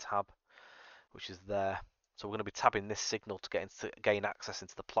where we're going to tab, which is there. So we're going to be tabbing this signal to gain access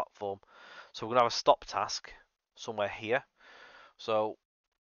into the platform. So we're going to have a stop task somewhere here. So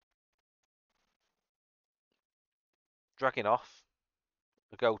dragging off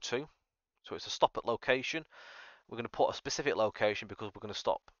the go to. So it's a stop at location. We're going to put a specific location because we're going to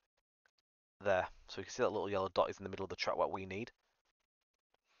stop there. So you can see that little yellow dot is in the middle of the track what we need.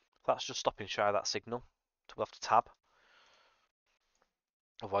 That's just stopping shy of that signal. So we'll have to tab.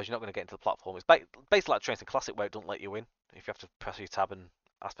 Otherwise you're not going to get into the platform. It's basically like Trains in Classic where it doesn't let you in if you have to press your tab and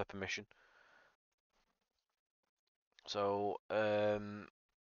ask for permission. So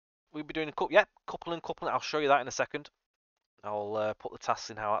we'll be doing a coupling. I'll show you that in a second. I'll put the tasks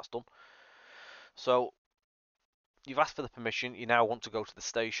in how that's done. So you've asked for the permission. You now want to go to the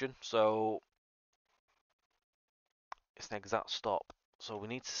station. So it's an exact stop. So we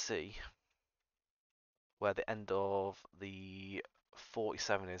need to see where the end of the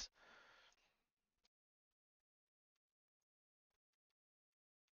 47 is.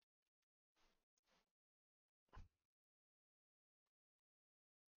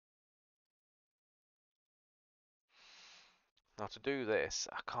 Now to do this,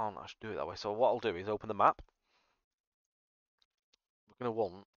 I can't actually do it that way. So what I'll do is open the map. We're going to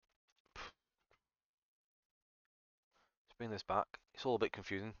want to bring this back. It's all a bit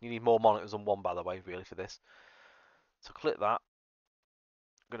confusing. You need more monitors than one, by the way, really, for this. So click that.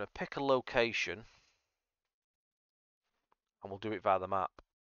 I'm going to pick a location, and we'll do it via the map.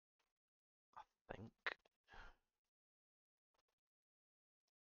 I think.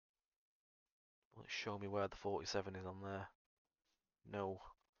 Will it show me where the 47 is on there? No.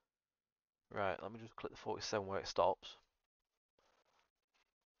 Right, let me just click the 47 where it stops.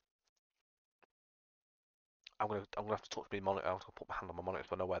 I'm gonna have to touch my monitor. I'm gonna put my hand on my monitor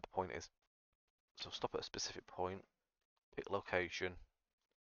so I know where the point is. So stop at a specific point, pick location.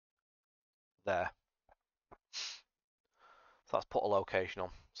 There. So that's put a location on.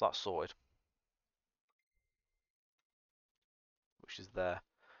 So that's sorted. Which is there.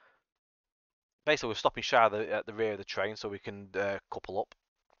 Basically, we're stopping shy at the rear of the train so we can couple up.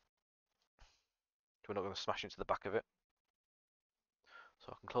 We're not going to smash into the back of it.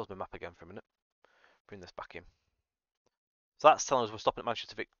 So I can close my map again for a minute. Bring this back in. So that's telling us we're stopping at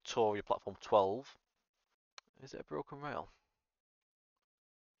Manchester Victoria platform 12. Is it a broken rail?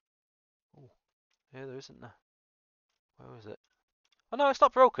 Oh, yeah, there isn't there. Where is it? Oh no, it's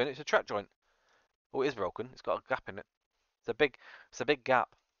not broken. It's a track joint. Oh, it is broken. It's got a gap in it. It's a big gap.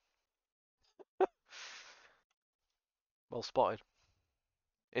 Well spotted.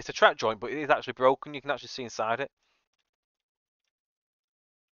 It's a track joint, but it is actually broken. You can actually see inside it.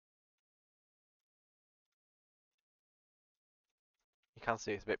 You can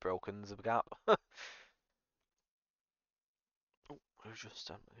see it's a bit broken. There's a gap. Oh, who just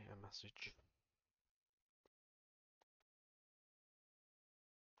sent me a message?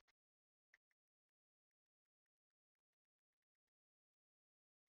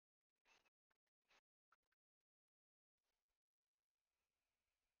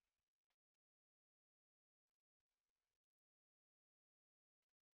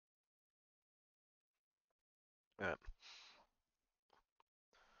 Yeah.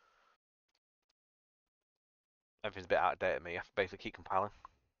 Everything's a bit out of date at me. I have to basically keep compiling.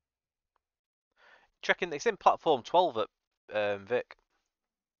 Checking, it's in platform 12 at Vic.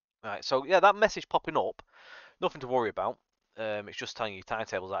 Right, so yeah, that message popping up, nothing to worry about. It's just telling you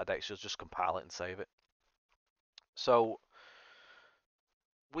timetable's out of date, so just compile it and save it. So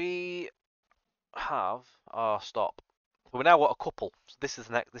we have our stop. We now got a couple. So this is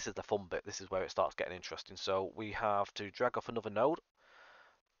the fun bit. This is where it starts getting interesting. So we have to drag off another node,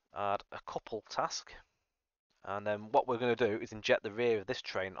 add a couple task, and then what we're going to do is inject the rear of this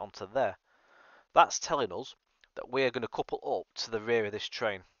train onto there. That's telling us that we're going to couple up to the rear of this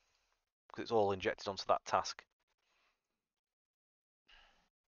train because it's all injected onto that task.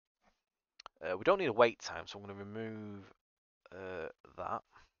 We don't need a wait time, so I'm going to remove that.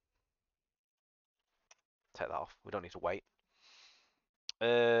 Take that off. We don't need to wait.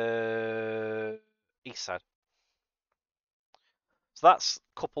 East side. So that's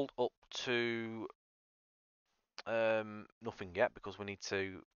coupled up to nothing yet because we need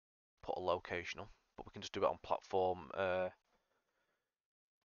to put a location on, but we can just do it on platform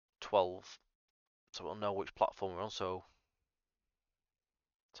 12. So we'll know which platform we're on. So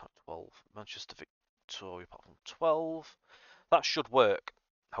type 12, Manchester Victoria platform 12. That should work,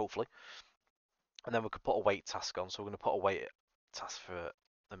 hopefully. And then we could put a wait task on. So we're going to put a wait task for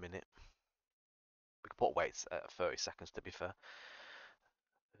a minute. We could put wait at 30 seconds to be fair.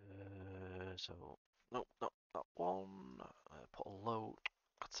 So no, not that one. Put a load.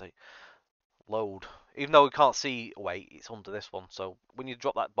 I'd say load. Even though we can't see wait, it's under this one. So when you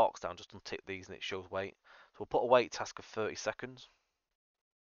drop that box down, just untick these and it shows wait. So we'll put a wait task of 30 seconds.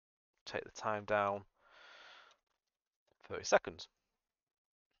 Take the time down. 30 seconds.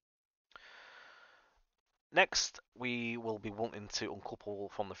 Next, we will be wanting to uncouple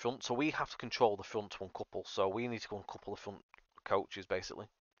from the front. So we have to control the front to uncouple. So we need to go uncouple the front coaches, basically.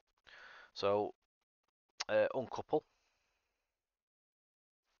 So, uncouple.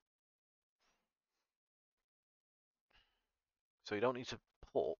 So you don't need to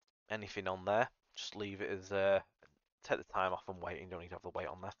put anything on there. Just leave it as, take the time off and wait. You don't need to have the wait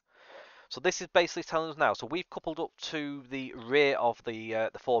on there. So this is basically telling us now. So we've coupled up to the rear of the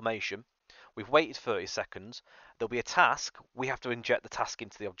formation. We've waited 30 seconds. There'll be a task. We have to inject the task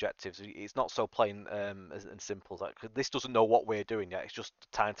into the objectives. It's not so plain and simple as that. 'Cause this doesn't know what we're doing yet. It's just a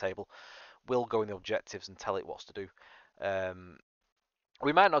timetable. We'll go in the objectives and tell it what to do.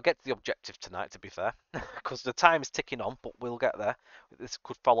 We might not get to the objective tonight, to be fair, because the time is ticking on, but we'll get there. This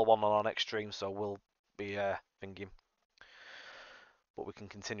could follow on our next stream, so we'll be thinking. But we can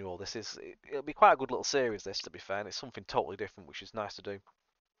continue all this. It'll be quite a good little series, this, to be fair, and it's something totally different, which is nice to do.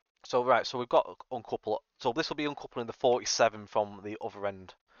 So, right, so we've got uncouple. So this will be uncoupling the 47 from the other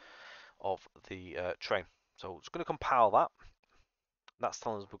end of the train. So it's going to compile that. That's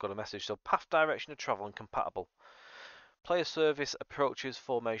telling us we've got a message. So path direction of travel incompatible. Player service approaches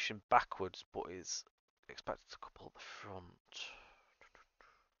formation backwards, but is expected to couple at the front.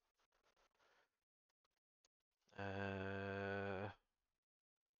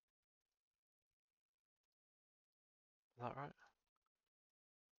 Is that right?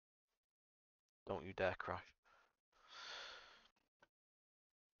 Don't you dare crash.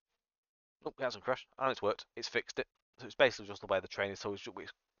 Nope, it hasn't crashed, and it's worked. It's fixed it. So it's basically just the way the train is, so it's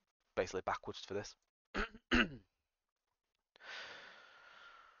basically backwards for this.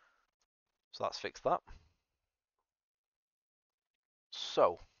 So that's fixed that.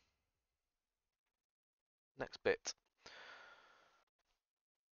 So, next bit.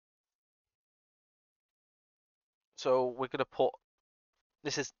 So we're going to put,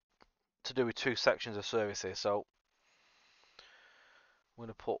 this is to do with two sections of service here. So we're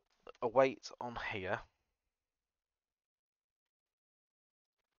going to put a wait on here.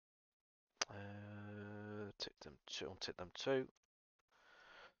 Tick them two, untick them two.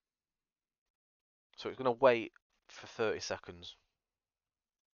 So it's going to wait for 30 seconds.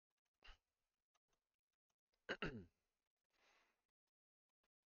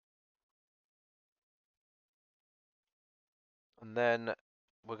 And then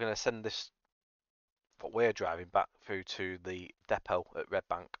we're going to send this, what we're driving, back through to the depot at Red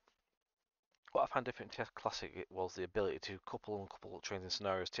Bank. What I found different in TS Classic was the ability to couple and uncouple trains in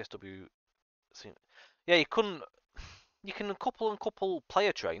scenarios. TSW, yeah, you can couple and couple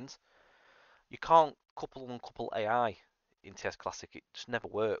player trains. You can't couple and couple AI in TS Classic. It just never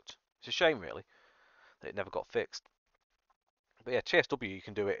worked. It's a shame, really, that it never got fixed. But yeah, TSW you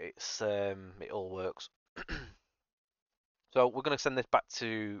can do it. It all works. So we're going to send this back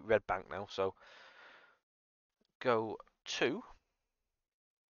to Red Bank now. So go to.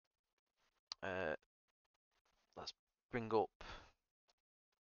 Let's bring up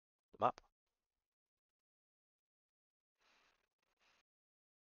the map.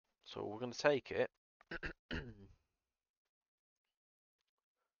 So we're going to take it.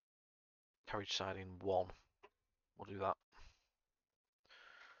 Carriage siding 1. We'll do that.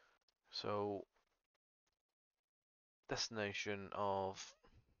 So destination of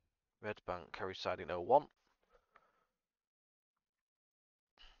Red Bank, carriage siding 01.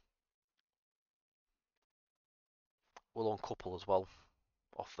 We'll uncouple as well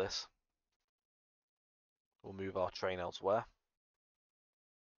off this. We'll move our train elsewhere.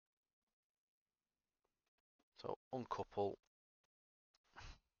 So uncouple.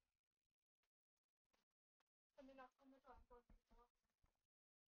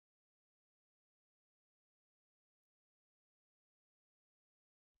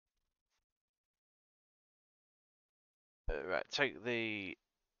 Right, take the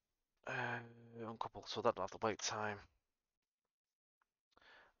uncouple, so that don't have to wait time.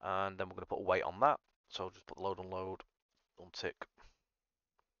 And then we're going to put a wait on that. So just put load, unload, untick.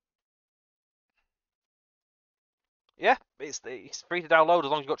 Yeah, it's free to download as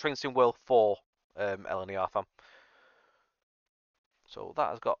long as you've got Train Sim World 4 LNER fan. So that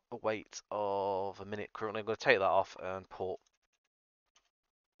has got a wait of a minute currently. I'm going to take that off and put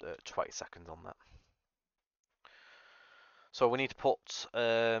 20 seconds on that. So we need to put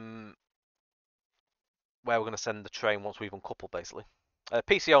where we're going to send the train once we've uncoupled, basically.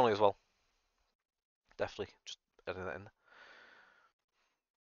 PC only as well. Definitely, just adding that in.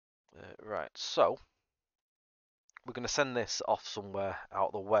 Right, so we're going to send this off somewhere out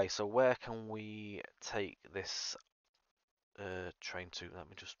of the way. So where can we take this train to? Let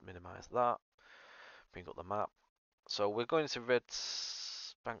me just minimise that. Bring up the map. So we're going to Red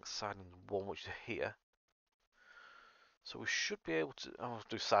Bank Siding 1, which is here. So we should be able to... I'll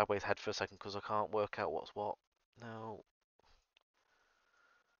do sideways head for a second because I can't work out what's what. No.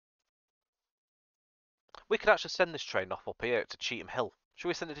 We could actually send this train off up here to Cheetham Hill. Should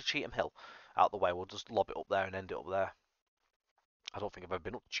we send it to Cheetham Hill? Out the way, we'll just lob it up there and end it up there. I don't think I've ever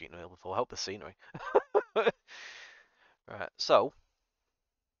been up to Cheetham Hill before. I hope the scenery. Right, so...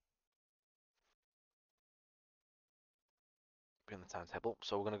 Bring the timetable.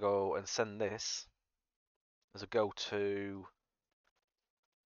 So we're going to go and send this as a go to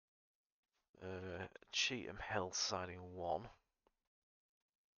Cheetham Hill Siding 1.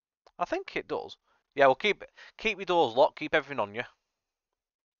 I think it does. Yeah, we'll keep your doors locked, keep everything on you.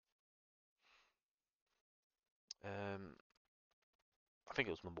 I think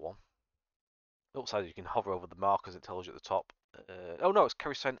it was number 1. Upside you can hover over the markers, it tells you at the top. Oh no, it's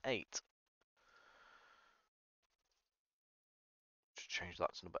carry sign 8. Just change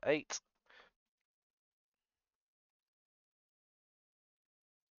that to number 8.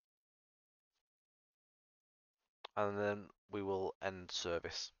 And then we will end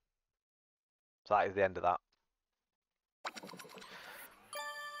service. So that is the end of that.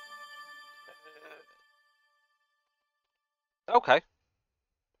 Okay.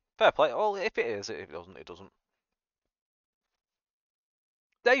 Fair play. Well, if it is, if it doesn't, it doesn't.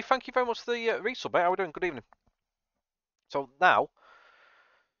 Dave, thank you very much for the resub, mate. How are we doing? Good evening. So now,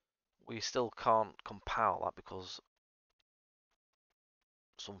 we still can't compile that because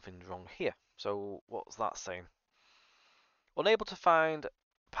something's wrong here. So what's that saying? Unable to find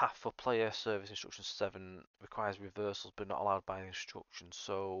path for player service instruction 7 requires reversals but not allowed by the instructions.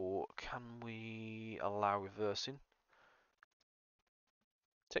 So can we allow reversing?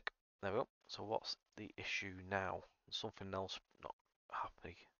 Tick. There we go. So what's the issue now? Something else not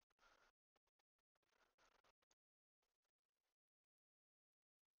happy.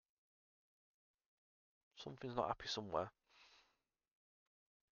 Something's not happy somewhere.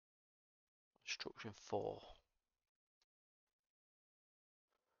 Instruction 4.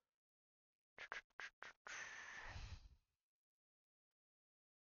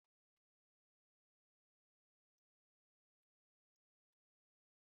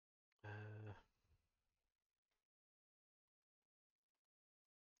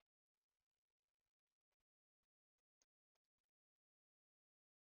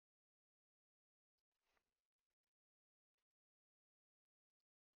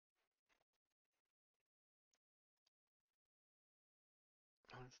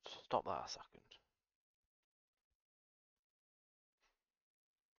 Stop that a second.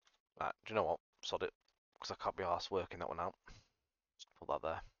 Right, do you know what? Sod it. Because I can't be arsed working that one out. Just put that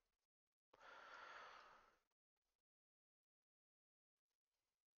there.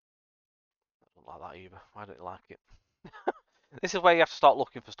 I don't like that either. Why don't you like it? This is where you have to start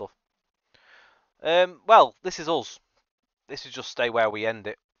looking for stuff. Well, this is us. This is just stay where we end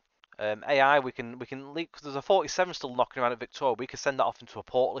it. AI, we can leak. Cause there's a 47 still knocking around at Victoria. We can send that off into a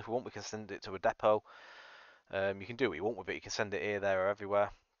portal if we want. We can send it to a depot. You can do what you want with it. You can send it here, there, or everywhere.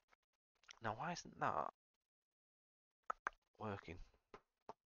 Now, why isn't that working?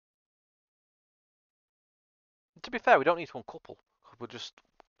 To be fair, we don't need to uncouple. We're just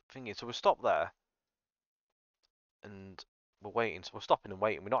thinking. So we stop there, and we're waiting. So we're stopping and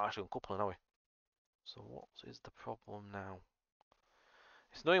waiting. We're not actually uncoupling, are we? So what is the problem now?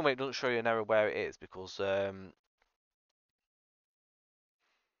 It's annoying when it doesn't show you an error where it is because yeah,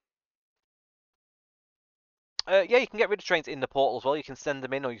 you can get rid of trains in the portal as well. You can send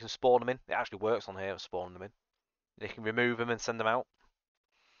them in or you can spawn them in. It actually works on here, spawning them in. You can remove them and send them out.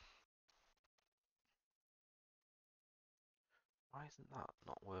 Why isn't that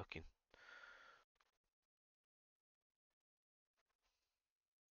not working?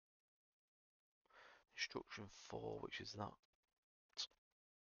 Instruction 4, which is that?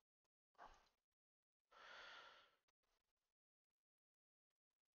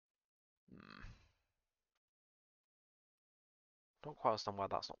 Don't quite understand why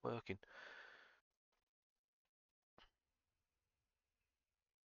that's not working.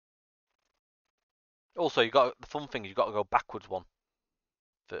 Also, you got the fun thing is you got to go backwards one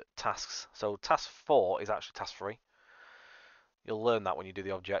for tasks. So task 4 is actually task 3. You'll learn that when you do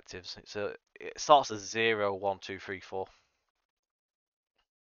the objectives. It starts as 0, 1, 2, 3, 4.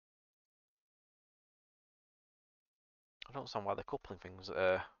 I don't understand why the coupling things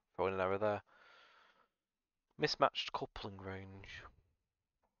are throwing an error there. Mismatched coupling range.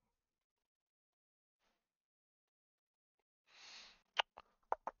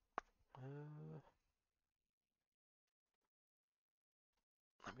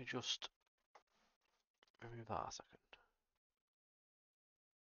 Let me just remove that a second.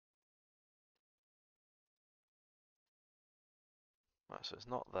 Right, so it's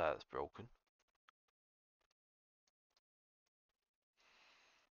not there, it's broken.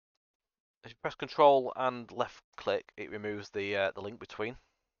 If you press Control and left click, it removes the link between.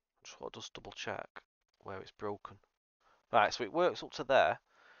 Just want to just double check where it's broken. Right, so it works up to there,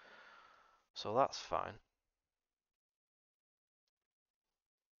 so that's fine.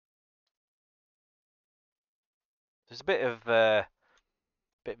 There's a bit of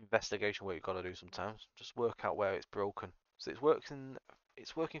investigation work you've got to do sometimes. Just work out where it's broken. So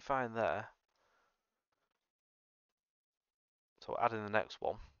it's working fine there. So add in the next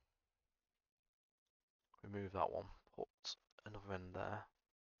one. Remove that one. Put another end there.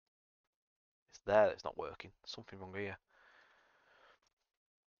 It's there. It's not working. Something wrong here.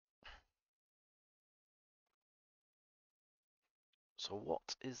 So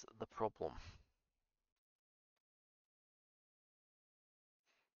what is the problem?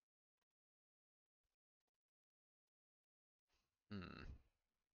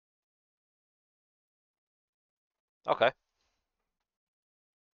 Okay.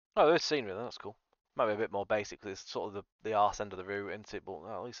 Oh, there's scenery there. That's cool. Might be a bit more basic because it's sort of the arse end of the route, isn't it? But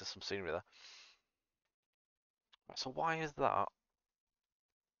at least there's some scenery there. Right, so why is that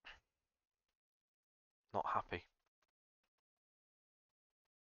not happy?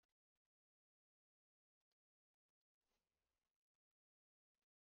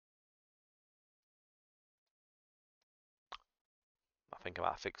 I think I might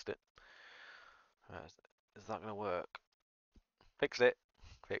have fixed it. Right, is that going to work? Fixed it.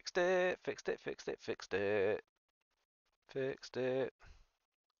 Fixed it. Fixed it. Fixed it. Fixed it. Fixed it.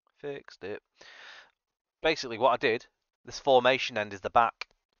 Fixed it. Basically, what I did, this formation end is the back.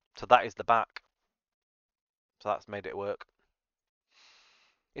 So that is the back. So that's made it work.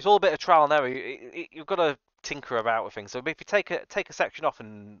 It's all a bit of trial and error. You've got to tinker about with things. So if you take a section off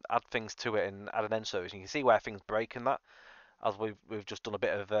and add things to it and add an end service, you can see where things break in that. As we've just done a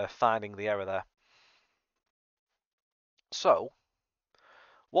bit of finding the error there. So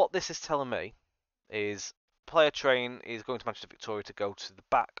what this is telling me is player train is going to Manchester Victoria to go to the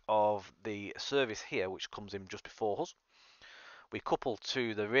back of the service here, which comes in just before us. We couple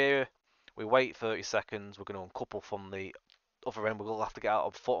to the rear. We wait 30 seconds. We're going to uncouple from the other end. We'll have to get out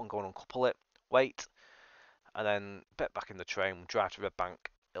of foot and go and uncouple it. Wait, and then get back in the train. Drive to Red Bank.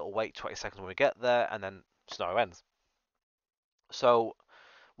 It'll wait 20 seconds when we get there, and then scenario ends. So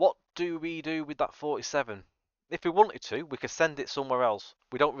what do we do with that 47? If we wanted to, we could send it somewhere else.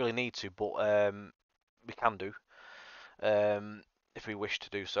 We don't really need to, but we can do if we wish to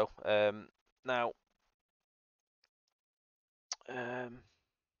do so. Now,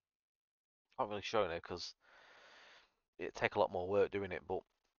 not really showing it because it'd take a lot more work doing it. But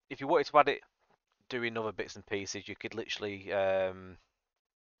if you wanted to add it, doing other bits and pieces, you could literally, you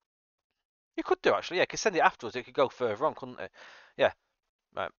could do actually. Yeah, you could send it afterwards. It could go further on, couldn't it? Yeah.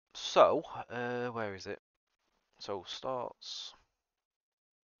 Right. So, where is it? So starts.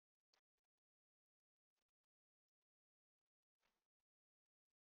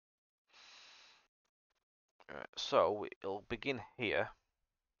 Right, so it'll begin here.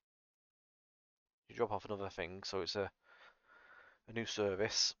 You drop off another thing, so it's a new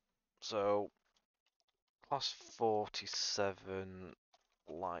service. So class 47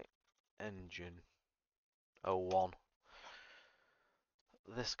 light engine 01.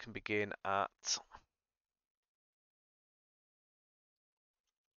 This can begin at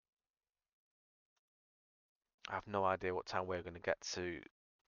I have no idea what time we're going to get to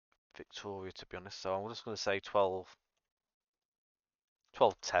Victoria, to be honest. So I'm just going to say 12:10.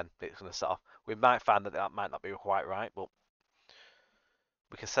 It's going to set off. We might find that that might not be quite right, but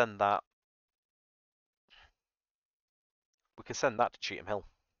we can send that. We can send that to Cheetham Hill.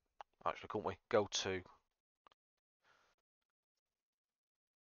 Actually, couldn't we? Go to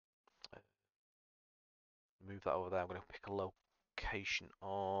move that over there. I'm going to pick a location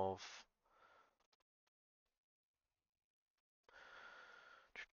of.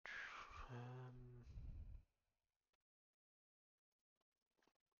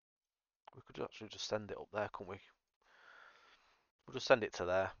 We could actually just send it up there, couldn't we? We'll just send it to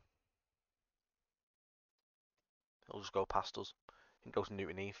there. It'll just go past us. It goes to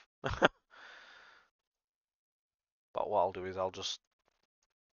Newton Heath. But what I'll do is I'll just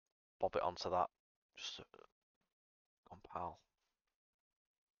bob it onto that. Just compile.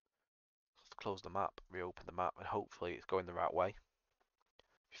 Close the map, reopen the map, and hopefully it's going the right way.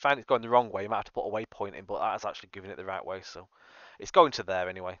 If you find it's going the wrong way, you might have to put a waypoint in, but that's actually giving it the right way. So it's going to there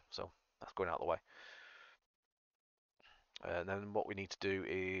anyway. So that's going out of the way. And then what we need to do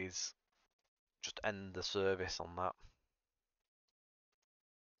is just end the service on that.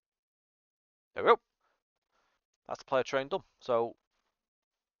 There we go. That's the player train done. So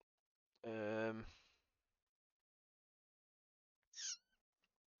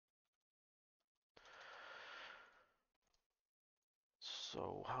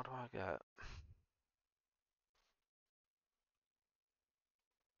so how do I get?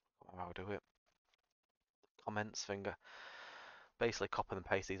 How do I do it? Comments finger. Basically copy and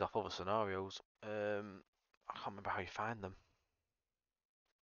paste these off other scenarios. I can't remember how you find them.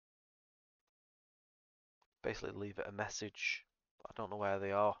 Basically leave it a message. I don't know where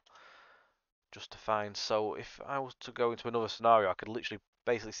they are. Just to find. So if I was to go into another scenario, I could literally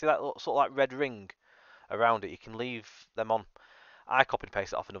basically see that sort of like red ring around it. You can leave them on. I copy and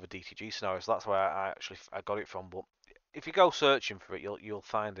paste it off another DTG scenario, so that's where I got it from. But if you go searching for it, you'll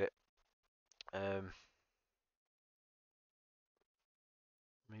find it. I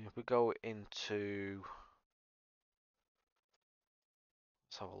mean, if we go into,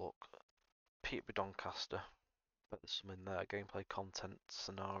 let's have a look. Peter Doncaster. Bet there's some in there. Gameplay content,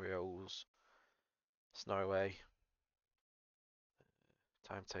 scenarios, scenario A,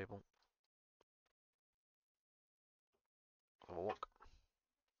 timetable. Have a look.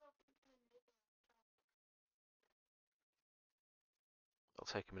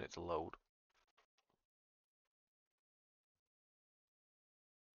 It'll take a minute to load.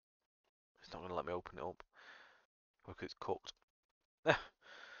 It's not going to let me open it up because it's cooked.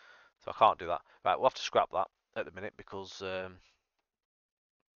 So I can't do that. Right, we'll have to scrap that at the minute because it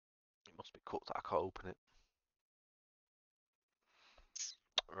must be cooked. I can't open it.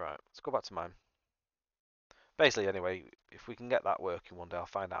 Right, let's go back to mine. Basically, anyway, if we can get that working one day, I'll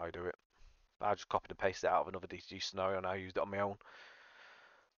find out how to do it. I just copied and pasted it out of another DTG scenario and I used it on my own.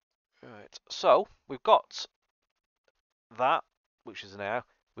 Right, so we've got that, which is an AI.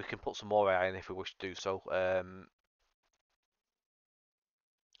 We can put some more AI in if we wish to do so. I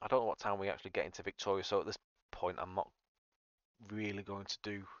don't know what time we actually get into Victoria, so at this point I'm not really going to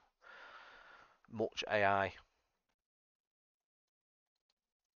do much AI.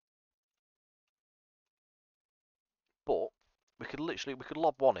 But we could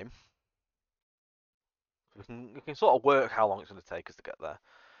lob one in. We can sort of work how long it's going to take us to get there.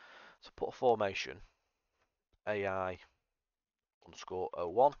 So put a formation AI underscore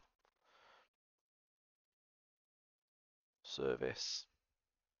 01 service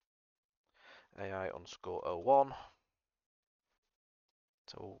AI underscore 01.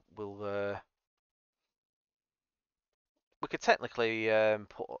 So we could technically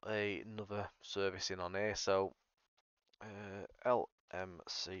put another service in on here. So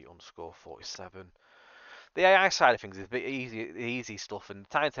LMC underscore 47. The AI side of things is a bit easy stuff, and the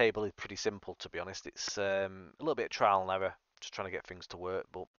timetable is pretty simple, to be honest. It's a little bit of trial and error, just trying to get things to work,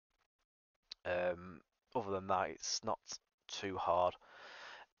 but other than that, it's not too hard.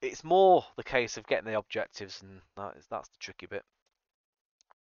 It's more the case of getting the objectives, and that's the tricky bit.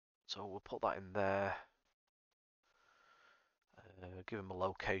 So we'll put that in there. Give them a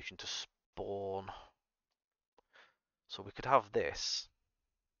location to spawn. So we could have this.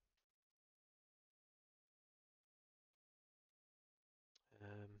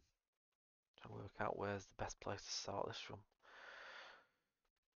 Trying to work out where's the best place to start this from.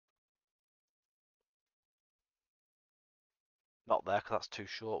 Not there, because that's too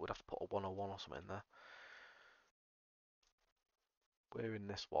short. We'd have to put a 101 or something in there. We're in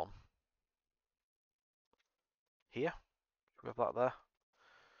this one. Here. Should we have that there?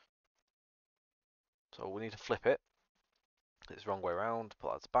 So we need to flip it. It's the wrong way around.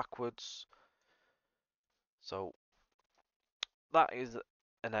 Put that backwards. So that is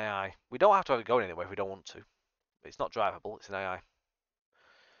an AI. We don't have to have it going anywhere if we don't want to. It's not drivable. It's an AI.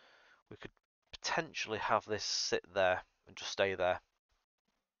 We could potentially have this sit there and just stay there.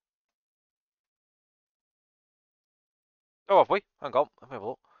 Oh, have we? Hang on. Let me have a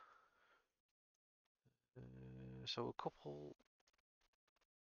look. So a couple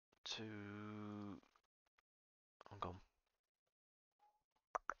to... Hang on.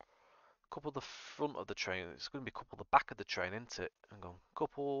 Couple the front of the train. It's going to be couple the back of the train, isn't it? Hang on.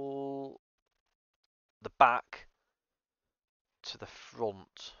 Couple the back to the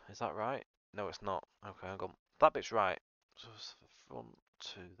front. Is that right? No, it's not. Okay, hang on. That bit's right. So it's the front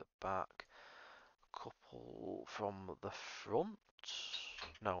to the back. Couple from the front.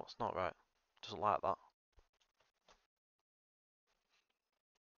 No, it's not right. Doesn't like that.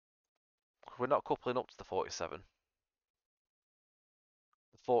 We're not coupling up to the 47.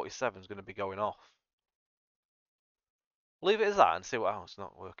 The 47 is going to be going off. Leave it as that and see what. Oh, it's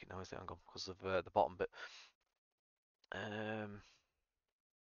not working now, is it? Hang on, because of the bottom bit.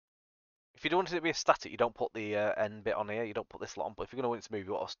 If you don't want it to be a static, you don't put the end bit on here. You don't put this lot on. But if you're going to want it to move,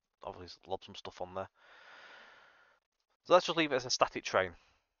 you want to obviously lob some stuff on there. So let's just leave it as a static train.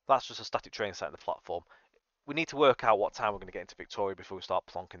 That's just a static train set in the platform. We need to work out what time we're going to get into Victoria before we start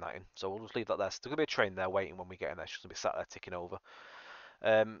plonking that in. So we'll just leave that there. So there's going to be a train there waiting when we get in there. She's going to be sat there ticking over.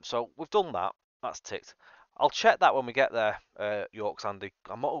 So we've done that. That's ticked. I'll check that when we get there, Yorks Andy.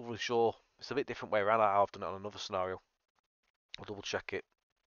 I'm not overly sure. It's a bit different way around. I've done it on another scenario. I'll double check it.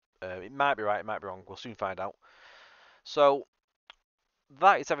 It might be right, it might be wrong. We'll soon find out. So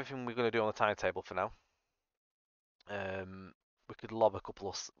that is everything we're going to do on the timetable for now. We could lob a couple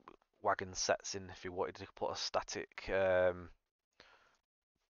of wagon sets in if you wanted to put a static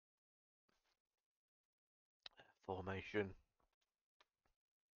formation.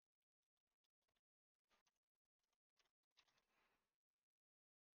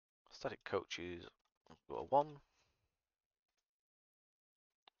 Static coaches. Let's go 1.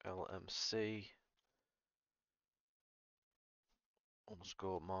 LMC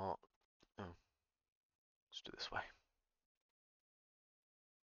underscore mark. Oh, let's do it this way.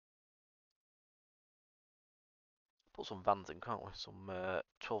 Put some vans in, can't we? Some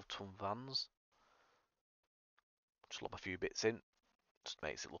 12-ton vans. Just lob a few bits in. Just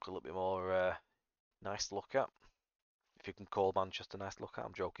makes it look a little bit more nice to look at. If you can call Manchester nice to look at,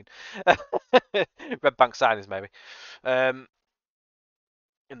 I'm joking. Red Bank signings, maybe.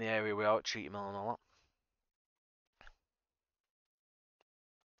 In the area we are at Cheetham Hill and all that.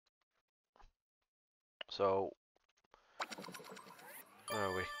 So, where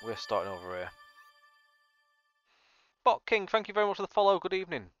are we? We're starting over here. Bot King, thank you very much for the follow. Good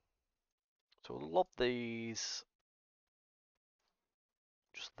evening. So we'll lob these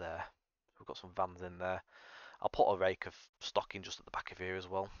just there. We've got some vans in there. I'll put a rake of stock in just at the back of here as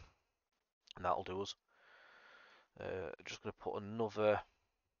well. And that'll do us. Just going to put another,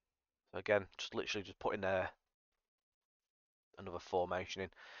 again, just literally just putting another formation in.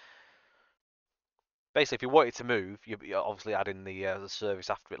 Basically, if you wanted to move, you're obviously adding the service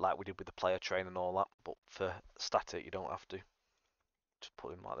after it, like we did with the player train and all that. But for static, you don't have to. Just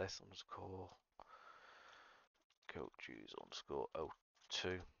put in like this. Underscore coaches underscore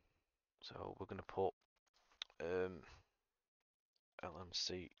 02. So we're going to put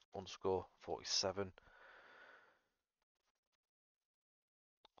LMC underscore 47.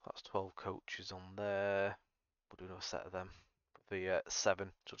 That's 12 coaches on there. We'll do another set of them. The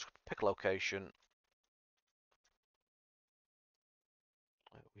 7. So just pick a location.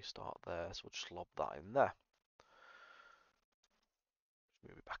 We start there, so we'll just lob that in there. Just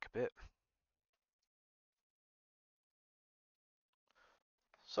move it back a bit.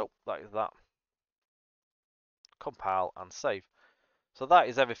 So that is that. Compile and save. So that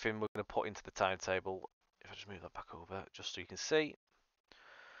is everything we're going to put into the timetable. If I just move that back over, just so you can see.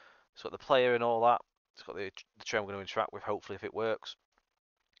 It's got the player and all that. It's got the train we're going to interact with, hopefully, if it works.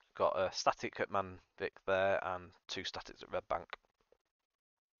 Got a static at Manvic there and 2 statics at Red Bank.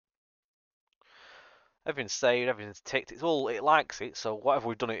 Everything's saved, everything's ticked. It's all, it likes it, so whatever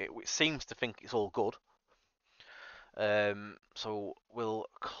we've done, it seems to think it's all good. So we'll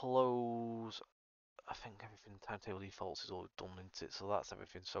close. I think everything timetable defaults is all done into it, so that's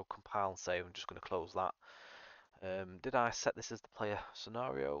everything. So compile and save. I'm just going to close that. Did I set this as the player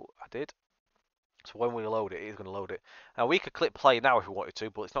scenario? I did. So when we load it, it is going to load it. Now we could click play now if we wanted to,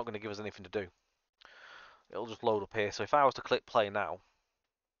 but it's not going to give us anything to do. It'll just load up here. So if I was to click play now,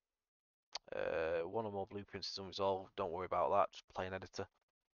 one or more blueprints is unresolved. Don't worry about that. Just play an editor.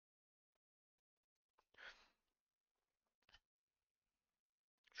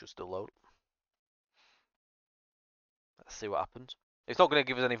 Should still load. Let's see what happens. It's not going to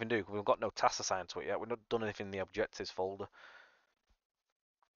give us anything to do because we've got no tasks assigned to it yet. We've not done anything in the objectives folder.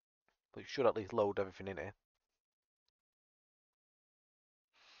 But it should at least load everything in here.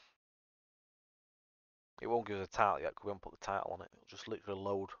 It won't give us a title yet because we haven't put the title on it. It'll just literally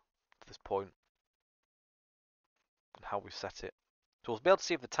load to this point and how we set it. So we'll be able to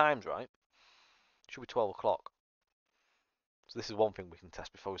see if the time's right. It should be 12 o'clock. So this is one thing we can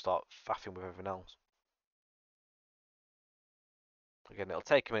test before we start faffing with everything else. Again, it'll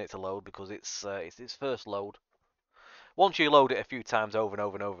take a minute to load because it's its first load. Once you load it a few times over and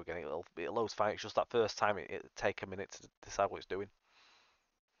over and over again, it loads fine. It's just that first time it'll take a minute to decide what it's doing.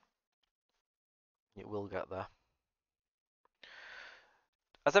 It will get there.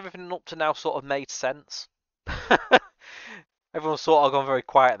 Has everything up to now sort of made sense? Everyone's sort of gone very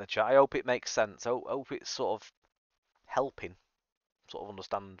quiet in the chat. I hope it makes sense. I hope it's sort of helping sort of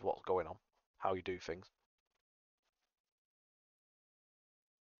understand what's going on, how you do things.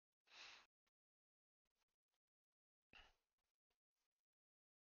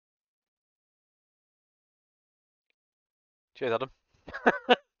 Cheers, Adam.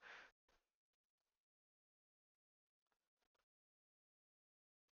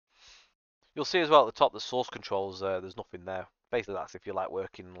 You'll see as well at the top the source controls. There's nothing there. Basically, that's if you like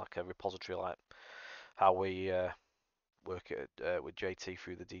working like a repository, like how we work it with JT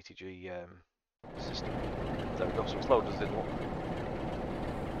through the DTG system. There we go. So it's loaded us in. Look.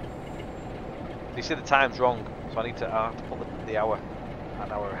 You see the time's wrong, so I have to put the hour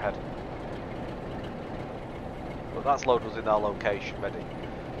an hour ahead. But that's loaded us in our location ready.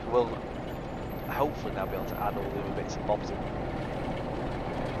 So we'll hopefully now be able to add all the other bits and bobs in.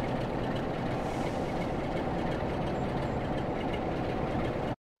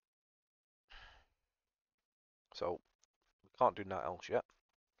 So we can't do that else yet.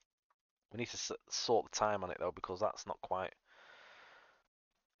 We need to sort the time on it though, because that's not quite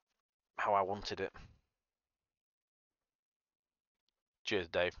how I wanted it. Cheers,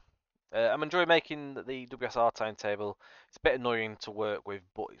 Dave. I'm enjoying making the WSR timetable. It's a bit annoying to work with,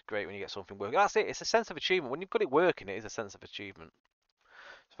 but it's great when you get something working. That's it. It's a sense of achievement. When you've got it working, it is a sense of achievement.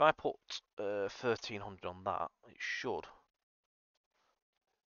 So if I put 1300 on that, it should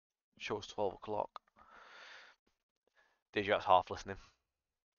show us 12 o'clock. Digit's half listening.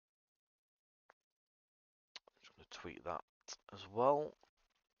 Just going to tweet that as well.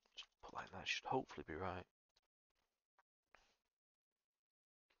 Just put like that. Should hopefully be right.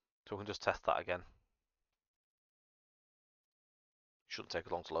 So we can just test that again. Shouldn't take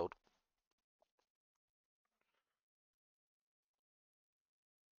as long to load.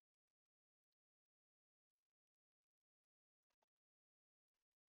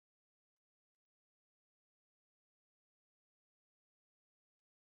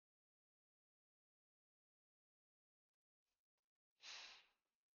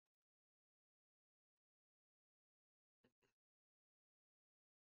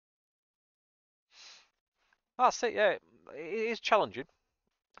 That's it, yeah. It is challenging.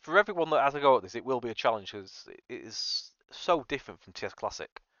 For everyone that has a go at this, it will be a challenge because it is so different from TS Classic.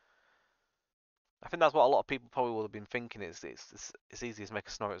 I think that's what a lot of people probably would have been thinking. It's easy to make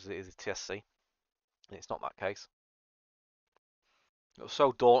a scenario as it is a TSC, and it's not that case. It was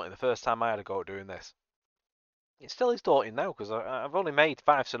so daunting the first time I had a go at doing this. It still is daunting now because I've only made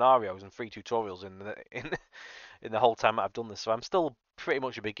 5 scenarios and 3 tutorials in the whole time that I've done this, so I'm still pretty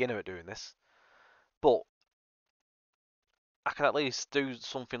much a beginner at doing this. But I can at least do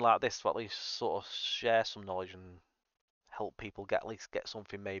something like this to at least sort of share some knowledge and help people at least get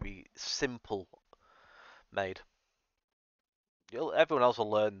something maybe simple made. Everyone else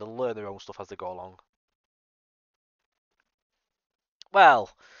will learn. They'll learn their own stuff as they go along. Well,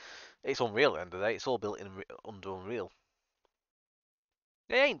 it's Unreal at the end of the day. It's all built in under Unreal.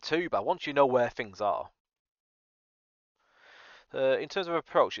 It ain't too bad once you know where things are. In terms of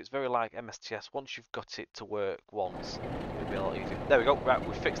approach, it's very like MSTS. Once you've got it to work once, it'll be a lot easier. There we go. Right,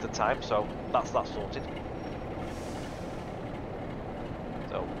 we fixed the time, so that's that sorted.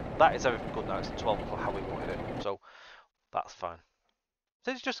 So that is everything good now. It's 12 o'clock how we wanted it, so that's fine.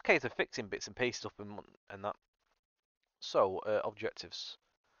 So it's just a case of fixing bits and pieces up and that. So objectives.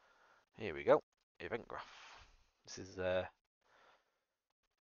 Here we go. Event graph. This is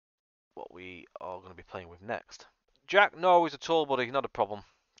what we are going to be playing with next. Jack, no worries at all, buddy. Not a problem.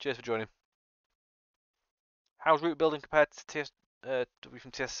 Cheers for joining. How's route building compared to W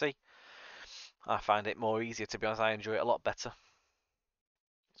from TSC? I find it more easier, to be honest. I enjoy it a lot better.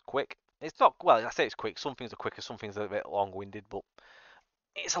 It's quick. It's not, well, I say it's quick. Some things are quicker, some things are a bit long-winded, but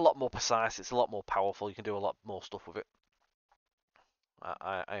it's a lot more precise. It's a lot more powerful. You can do a lot more stuff with it.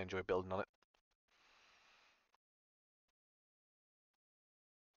 I enjoy building on it.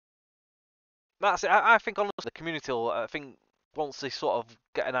 That's it. I think honestly, the community will, I think once they sort of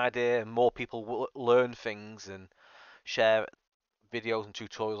get an idea, and more people will learn things and share videos and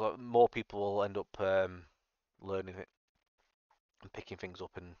tutorials, more people will end up learning it and picking things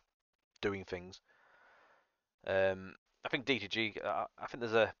up and doing things. I think DTG, I think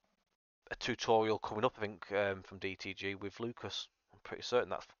there's a tutorial coming up, I think, from DTG with Lucas. I'm pretty certain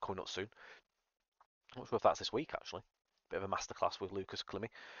that's coming up soon. I'm not sure if that's this week, actually. bit of a masterclass with Lucas Climmy.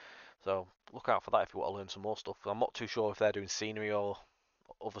 So look out for that if you want to learn some more stuff. I'm not too sure if they're doing scenery or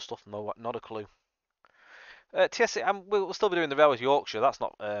other stuff. No, not a clue. TSC, we'll still be doing the Railways Yorkshire. That's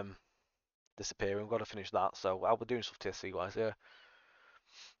not disappearing. We've got to finish that. So I'll be doing stuff TSC wise. Yeah,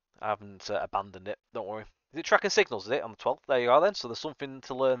 I haven't abandoned it. Don't worry. Is it tracking signals? Is it on the 12th? There you are then. So there's something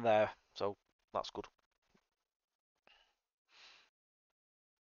to learn there. So that's good.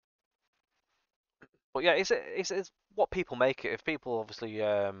 But yeah, it's what people make it. If people obviously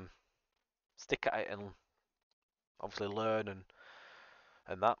stick at it and obviously learn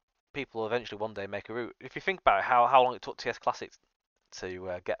and that, people will eventually one day make a route. If you think about it, how long it took TS Classics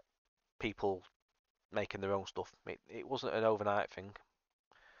to get people making their own stuff, it wasn't an overnight thing.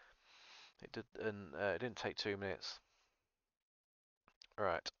 It did, and it didn't take 2 minutes.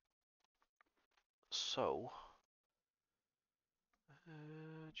 Right. So,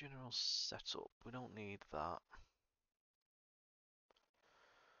 general setup. We don't need that.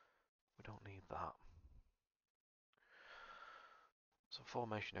 We don't need that. So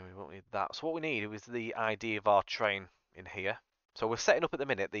formation area, we won't need that. So what we need is the ID of our train in here. So we're setting up at the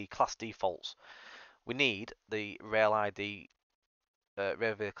minute the class defaults. We need the rail ID,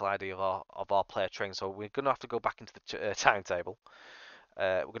 rail vehicle ID of our player train. So we're going to have to go back into the timetable.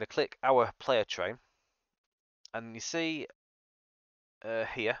 We're going to click our player train, and you see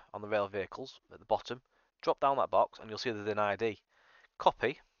here on the rail vehicles at the bottom, drop down that box, and you'll see there's an ID.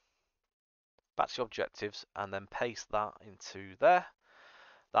 Copy, back to your objectives, and then paste that into there.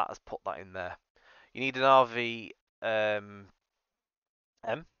 That has put that in there. You need an RV M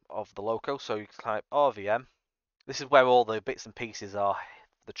of the loco, so you can type RVM. This is where all the bits and pieces are,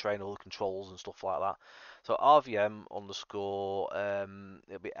 the train, all the controls and stuff like that. So RVM underscore,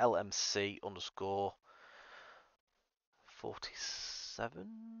 it'll be LMC underscore 47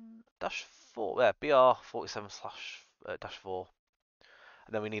 dash 4, yeah, BR 47 slash dash 4.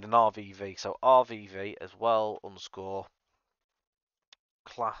 And then we need an RVV, so RVV as well underscore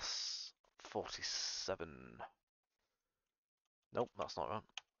class 47. Nope, that's not right.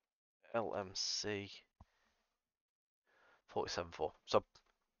 LMC 47.4. So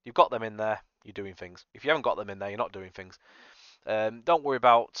you've got them in there, you're doing things. If you haven't got them in there, you're not doing things. Don't worry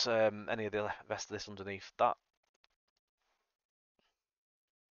about any of the rest of this underneath that.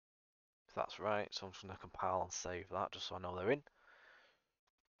 If that's right, so I'm just going to compile and save that just so I know they're in.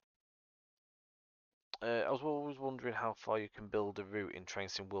 I was always wondering how far you can build a route in Train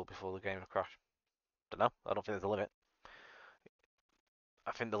Sim World before the game will crash. Don't know. I don't think there's a limit.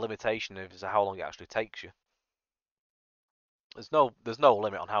 I think the limitation is how long it actually takes you. There's no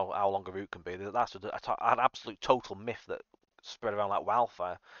limit on how long a route can be. That's an absolute total myth that spread around like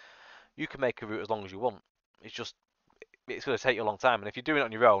wildfire. You can make a route as long as you want. It's just it's going to take you a long time, and if you're doing it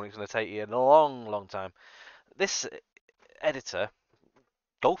on your own, it's going to take you a long time. This editor,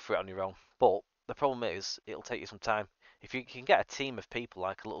 go for it on your own, but the problem is it'll take you some time. If you can get a team of people,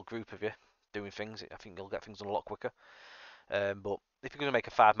 like a little group of you, doing things, I think you'll get things done a lot quicker. But if you're going to make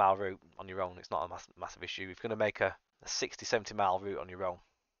a 5 mile route on your own, it's not a massive issue. If you're going to make a 60-70 mile route on your own,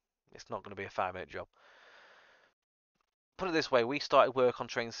 it's not going to be a 5 minute job. Put it this way, we started work on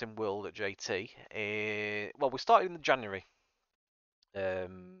Train Sim World at JT. Well, we started in January 2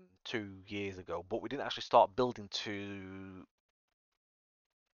 years ago, but we didn't actually start building to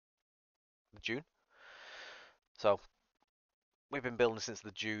June. So we've been building since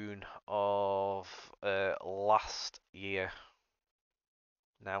the June of last year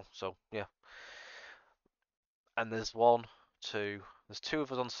now. So yeah, and there's two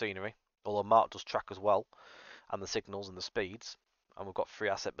of us on scenery, although Mark does track as well, and the signals and the speeds, and we've got 3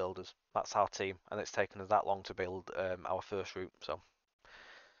 asset builders. That's our team, and it's taken us that long to build our first route. So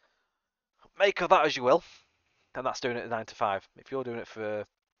make of that as you will, and that's doing it at 9 to 5. If you're doing it for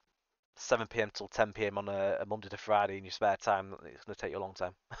 7 p.m. till 10 p.m. on a Monday to Friday in your spare time, it's going to take you a long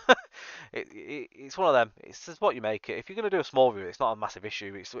time. It's one of them. It's just what you make it. If you're going to do a small route, it's not a massive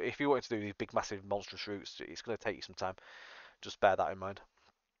issue. If you want to do these big, massive, monstrous routes, it's going to take you some time. Just bear that in mind.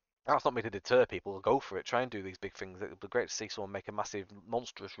 That's not me to deter people. Go for it. Try and do these big things. It would be great to see someone make a massive,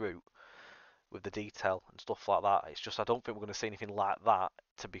 monstrous route with the detail and stuff like that. It's just I don't think we're going to see anything like that,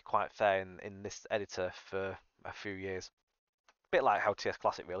 to be quite fair, in this editor for a few years. A bit like how TS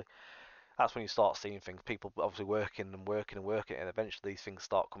Classic really. That's when you start seeing things. People obviously working, and eventually these things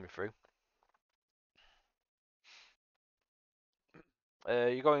start coming through.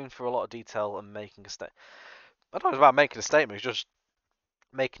 You're going for a lot of detail and making a statement. I don't know about making a statement. It's just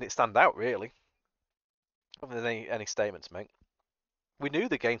making it stand out, really. I don't think there's any statement to make. We knew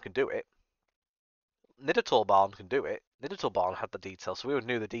the game could do it. Nidatorbarn can do it. Nidatorbarn had the detail, so we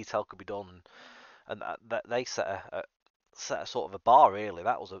knew the detail could be done, and that they set set a sort of a bar really.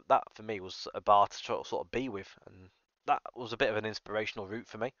 That for me was a bar to sort of be with, and that was a bit of an inspirational route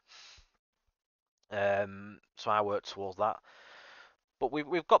for me. So I worked towards that. But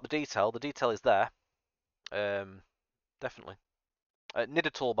we've got the detail. The detail is there. Definitely.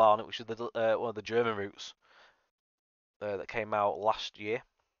 Niedertalbahn, which is one of the German routes that came out last year.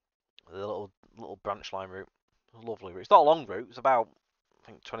 The little branch line route. Lovely route. It's not a long route. It's about I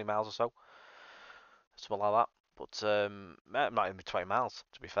think 20 miles or so, something like that. But it might even be 20 miles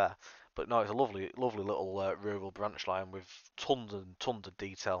to be fair. But no, it's a lovely little rural branch line with tons and tons of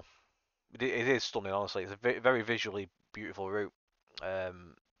detail. It is stunning, honestly. It's a very visually beautiful route.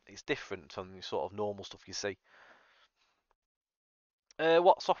 It's different from the sort of normal stuff you see.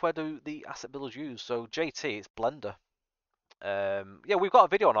 What software do the asset builders use? So JT, it's Blender. Yeah, we've got a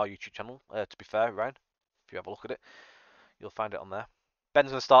video on our YouTube channel. To be fair, Ryan, if you have a look at it, you'll find it on there.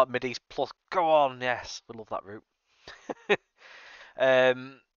 Ben's gonna start Mideast Plus. Go on, yes, we love that route.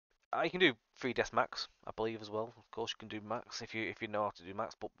 You can do 3ds Max, I believe, as well. Of course, you can do Max if you know how to do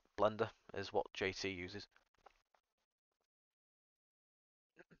Max, but Blender is what JT uses.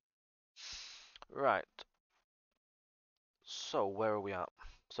 Right. So where are we at?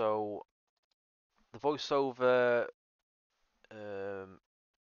 So the voiceover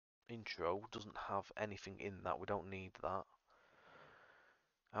intro doesn't have anything in that. We don't need that.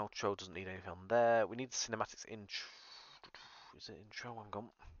 Outro doesn't need anything on there. We need the cinematics intro. Is it intro? Hang on.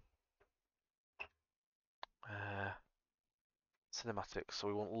 Cinematics. So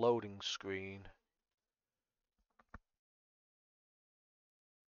we want loading screen.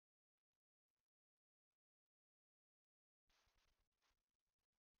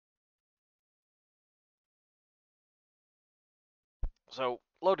 So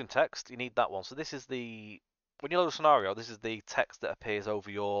loading text, you need that one. So this is when you load a scenario, this is the text that appears over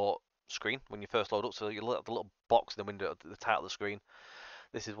your screen when you first load up. So you look at the little box in the window at the title of the screen.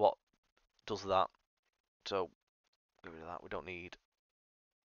 This is what does that. So get rid of that. We don't need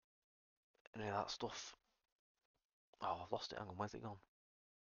any of that stuff. Oh, I've lost it. Hang on, where's it gone?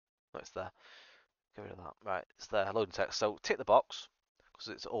 No, it's there. Get rid of that. Right, it's there. Loading text. So tick the box because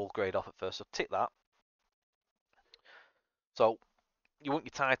it's all grayed off at first. So tick that. So you want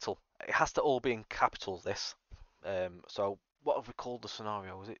your title. It has to all be in capitals. This. So what have we called the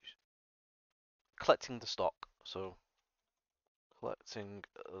scenario? Is it collecting the stock? So collecting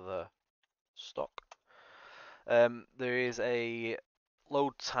the stock. There is a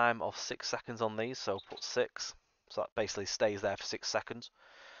load time of 6 seconds on these. So put 6. So that basically stays there for 6 seconds.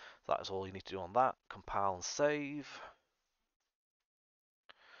 So that is all you need to do on that. Compile and save.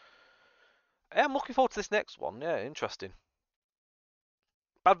 I'm looking forward to this next one. Yeah, interesting.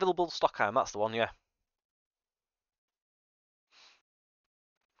 Bad Available Stockheim, that's the one, yeah.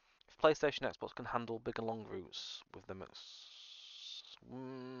 If PlayStation Xbox can handle big and long routes with them,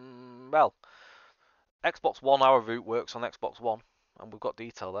 well, Xbox One hour route works on Xbox One, and we've got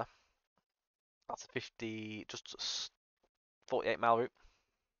detail there. That's a 48-mile route.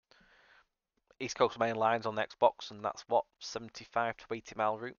 East Coast main lines on the Xbox, and that's what 75 to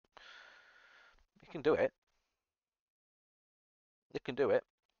 80-mile route. You can do it. You can do it.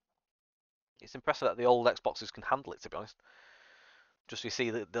 It's impressive that the old Xboxes can handle it, to be honest. Just so you see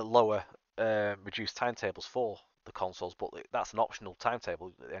the lower reduced timetables for the consoles, but that's an optional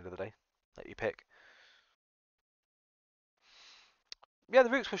timetable at the end of the day that you pick. Yeah, the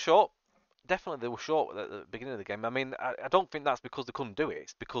routes were short. Definitely, they were short at the beginning of the game. I mean, I don't think that's because they couldn't do it.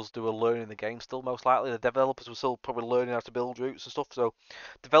 It's because they were learning the game still, most likely. The developers were still probably learning how to build routes and stuff. So,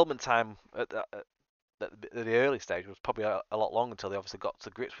 development time at the early stage was probably a lot longer until they obviously got to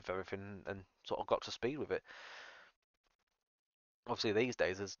grips with everything and sort of got to speed with it. Obviously, these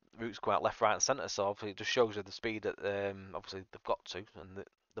days, there's routes go out left, right, and centre. So, obviously, it just shows you the speed that obviously they've got to, and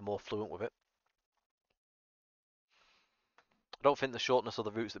they're more fluent with it. I don't think the shortness of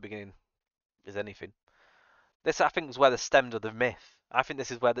the routes at the beginning is anything. This, I think, is where the stemmed of the myth. I think this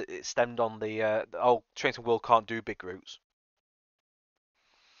is where it stemmed on the Trains and World can't do big routes.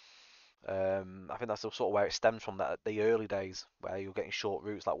 I think that's the sort of where it stems from. That the early days where you're getting short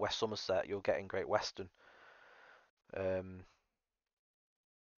routes like West Somerset, you're getting Great Western.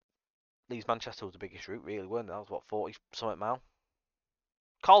 Leeds Manchester was the biggest route, really, weren't it? That was what 40 something mile.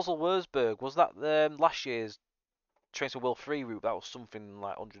 Karlsruhe Wurzburg, was that last year's Trains and World 3 route? That was something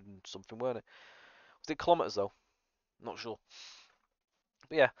like 100 and something, weren't it? Was it kilometres though? Not sure.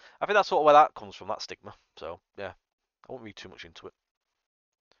 But yeah, I think that's sort of where that comes from, that stigma. So yeah, I won't read too much into it.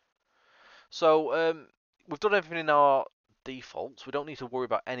 So we've done everything in our defaults. We don't need to worry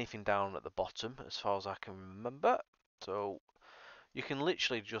about anything down at the bottom as far as I can remember. So you can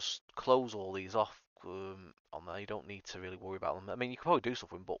literally just close all these off on there. You don't need to really worry about them. I mean, you can probably do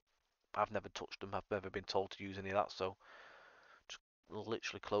stuff with them, but I've never touched them. I've never been told to use any of that, so just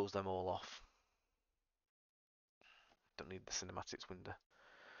literally close them all off. Don't need the cinematics window.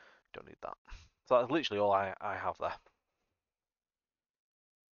 Don't need that. So that's literally all I have there.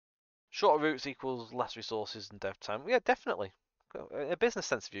 Shorter routes equals less resources and dev time. Yeah, definitely. In a business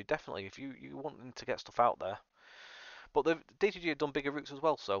sense of view, definitely. If you wanting to get stuff out there. But the DTG have done bigger routes as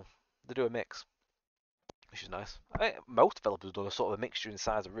well, so they do a mix, which is nice. Most developers have done a sort of a mixture in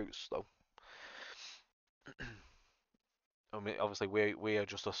size of routes, though. I mean, obviously we are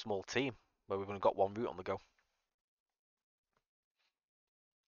just a small team where we've only got one route on the go.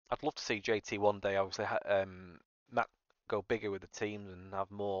 I'd love to see JT one day, obviously, Matt go bigger with the teams and have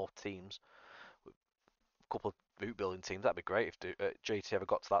more teams. A couple of route building teams, that'd be great if JT ever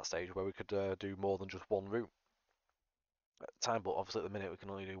got to that stage where we could do more than just one route at the time, but obviously at the minute we can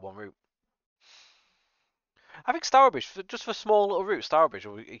only do one route. I think Stourbridge, just for small little route, Stourbridge,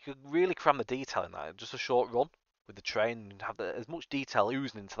 you could really cram the detail in that. Just a short run with the train and have as much detail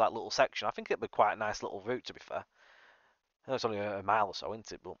oozing into that little section. I think it'd be quite a nice little route, to be fair. I know it's only a mile or so,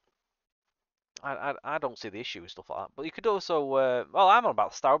 isn't it? But I don't see the issue with stuff like that. But you could also, well, I'm on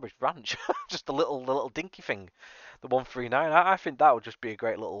about the Stourbridge branch, just the little dinky thing, the 139. I think that would just be a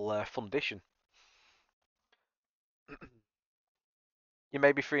great little fun addition. You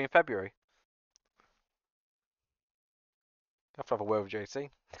may be free in February. You have to have a word with JT.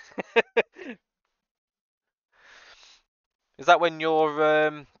 Is that when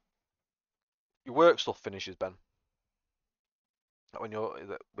your work stuff finishes, Ben? Like when you're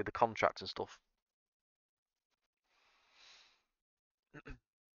with the contract and stuff?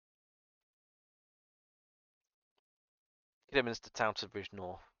 Kidderminster Town to Bridge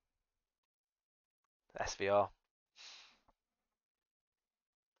North. SVR.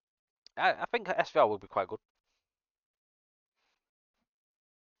 I think SVR would be quite good.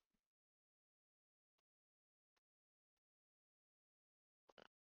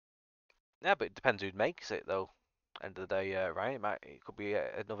 Yeah, but it depends who makes it, though. End of the day, right? It could be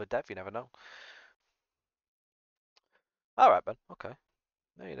another dev. You never know. All right, Ben. Okay.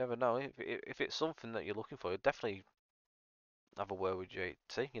 No, you never know. If it's something that you're looking for, definitely have a word with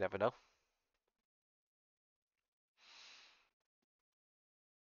JT. You never know.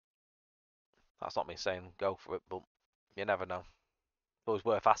 That's not me saying go for it, but you never know. It's always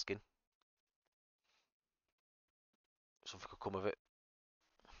worth asking. Something could come of it.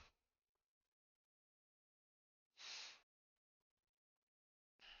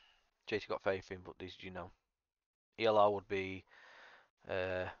 JT got faith in, but did you know? ELR would be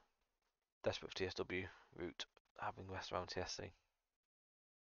desperate for TSW route, having west around TSC.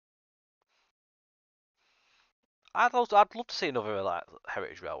 I'd love to see another like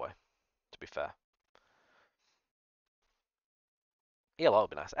heritage railway. To be fair, ELR would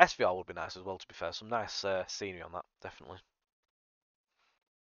be nice. SVR would be nice as well. To be fair, some nice scenery on that, definitely.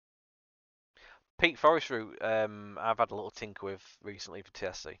 Peak Forest route, I've had a little tinker with recently for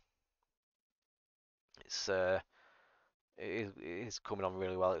TSC. It is coming on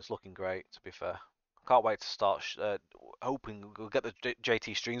really well. It's looking great, to be fair. I can't wait to start hoping we'll get the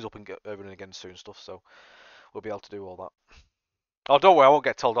JT streams up and get running again soon and stuff, so we'll be able to do all that. Oh, don't worry, I won't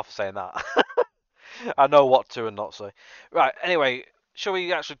get told off for saying that. I know what to and not say. Right, anyway, shall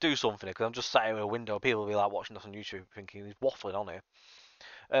we actually do something? Because I'm just sat here in a window. People will be like watching us on YouTube thinking he's waffling on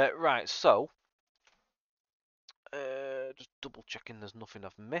here. Right, so just double checking there's nothing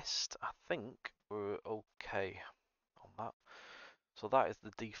I've missed. I think we're okay on that. So that is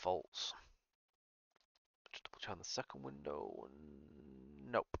the defaults. Just double check on the second window.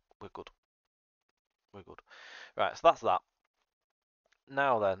 Nope, we're good. We're good. Right, so that's that.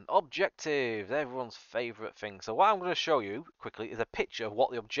 Now then, objectives, everyone's favourite thing. So what I'm going to show you quickly is a picture of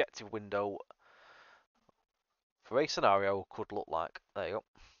what the objective window for a scenario could look like. There you go.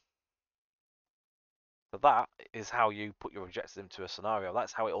 So that is how you put your objectives into a scenario.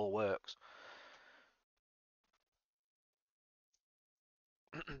 That's how it all works.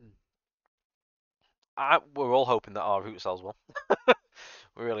 We're all hoping that our route sells well.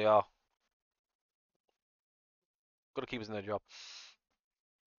 We really are. Got to keep us in their job.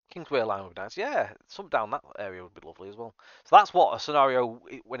 Kingsway line would be nice. Yeah, some down that area would be lovely as well. So that's what a scenario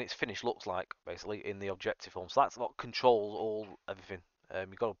when it's finished looks like, basically, in the objective form. So that's what controls everything.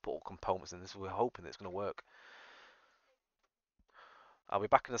 You've got to put all components in this. We're hoping it's going to work. I'll be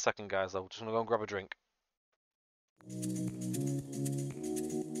back in a second, guys. I'm just going to go and grab a drink.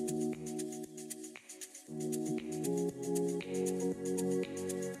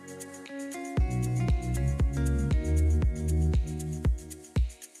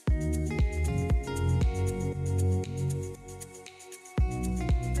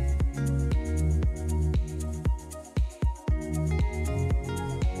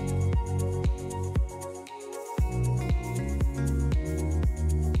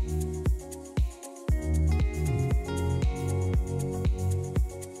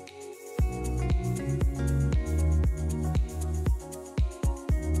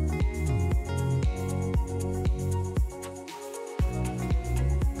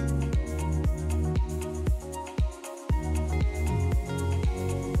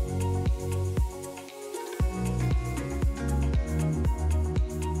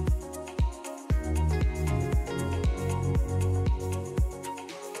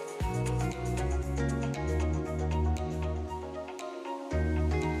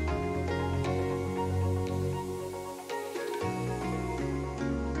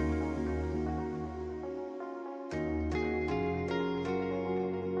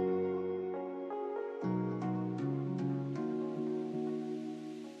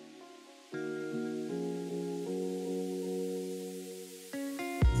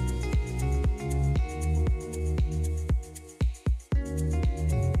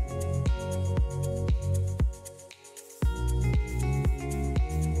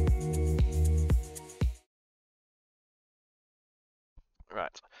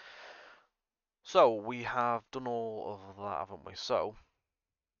 Right. So we have done all of that, haven't we? So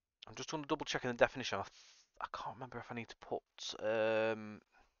I'm just going to double check in the definition. I can't remember if I need to put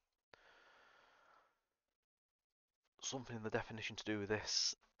something in the definition to do with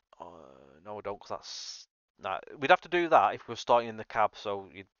this. No, I don't, because that's... Nah, we'd have to do that if we're starting in the cab, so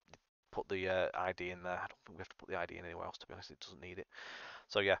you'd put the ID in there. I don't think we have to put the ID in anywhere else, to be honest. It doesn't need it.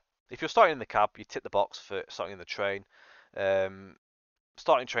 So yeah, if you're starting in the cab, you tick the box for starting in the train.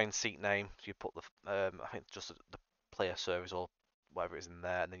 Starting train seat name, so you put the I think just the player service or whatever it is in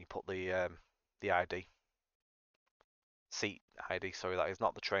there, and then you put the ID, seat ID. Sorry, that is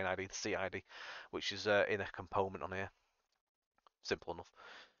not the train ID, the seat ID, which is in a component on here. Simple enough.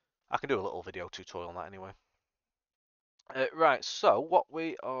 I can do a little video tutorial on that anyway. Right, so what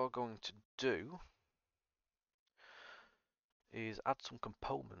we are going to do is add some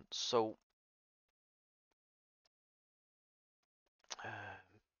components. So uh,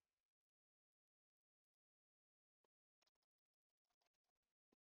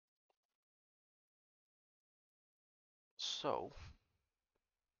 so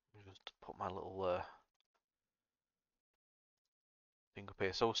let me just put my little thing up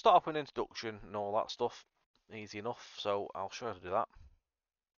here. So we'll start off with an introduction and all that stuff. Easy enough. So I'll show you how to do that.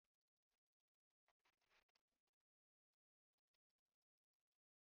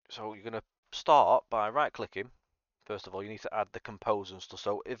 So you're going to start by right clicking. First of all, you need to add the composer and stuff.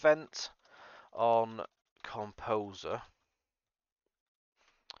 So event on composer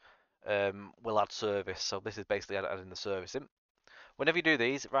will add service. So this is basically adding the service in. Whenever you do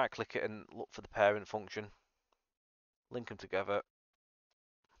these, right click it and look for the parent function. Link them together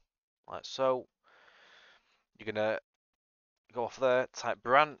like so. You're going to go off there, type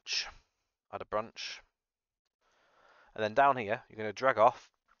branch, add a branch. And then down here, you're going to drag off,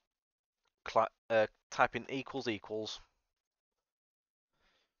 type in equals equals.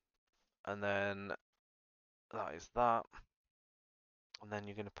 And then that is that. And then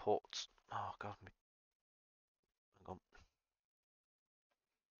you're going to put, oh god, hang on.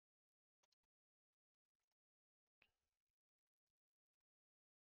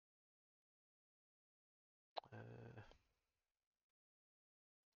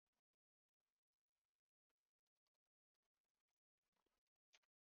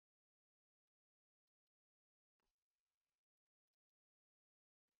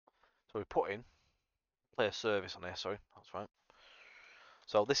 So we put in player service on here. Sorry, that's right.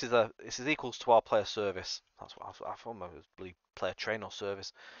 So this is equals to our player service. That's what I thought it was player train or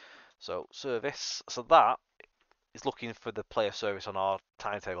service. So service. So that is looking for the player service on our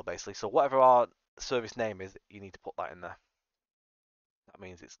timetable basically. So whatever our service name is, you need to put that in there. That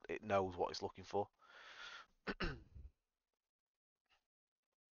means it knows what it's looking for.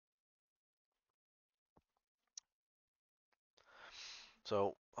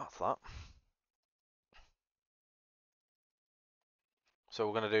 So that's that. So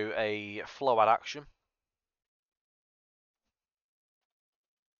we're going to do a flow add action.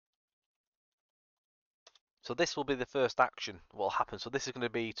 So this will be the first action what will happen. So this is going to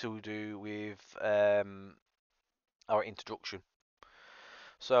be to do with our introduction.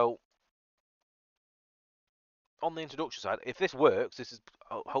 So on the introduction side, if this works, this is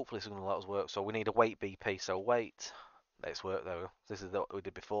hopefully it's going to let us work. So we need a wait BP. So wait, let's work there. This is what we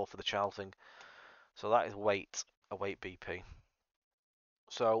did before for the child thing. So that is wait, a wait BP.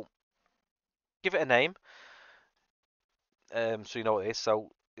 So give it a name, so you know what it is. So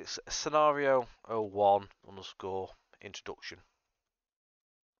it's scenario 01 underscore introduction.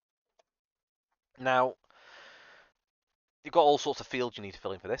 Now you've got all sorts of fields you need to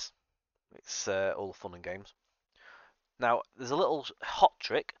fill in for this. It's all the fun and games. Now there's a little hot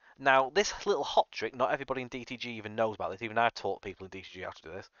trick. Now this little hot trick, not everybody in DTG even knows about this. Even I taught people in DTG how to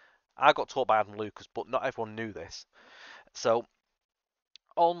do this. I got taught by Adam Lucas, but not everyone knew this. So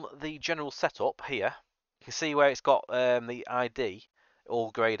on the general setup here, you can see where it's got the ID all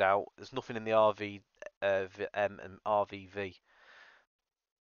greyed out. There's nothing in the RV, VM and RVV.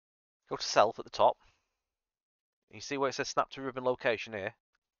 Go to self at the top. You see where it says snap to ribbon location here.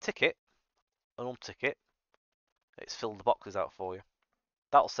 Tick it and untick it. It's filled the boxes out for you.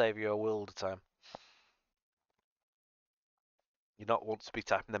 That'll save you a world of time. You don't want to be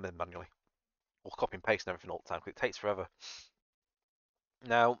typing them in manually or copy and paste and everything all the time because it takes forever.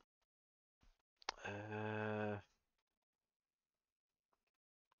 Now,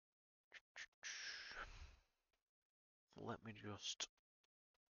 let me just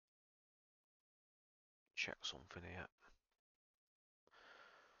check something here.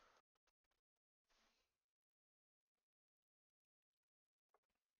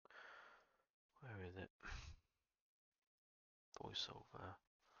 Where is it? voiceover.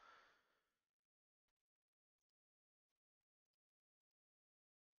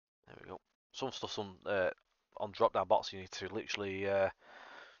 There we go. Some stuff's on drop-down box. You need to literally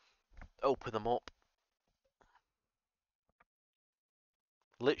open them up.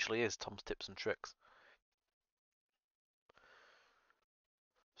 Literally is Tom's tips and tricks.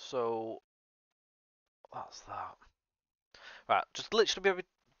 So that's that. Right, just literally every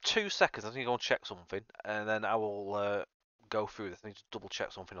 2 seconds. I need to go and check something, and then I will go through this. I need to double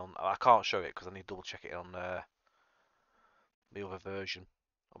check something on. I can't show it because I need to double check it on the other version.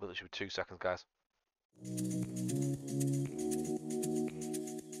 I'll be literally 2 seconds, guys.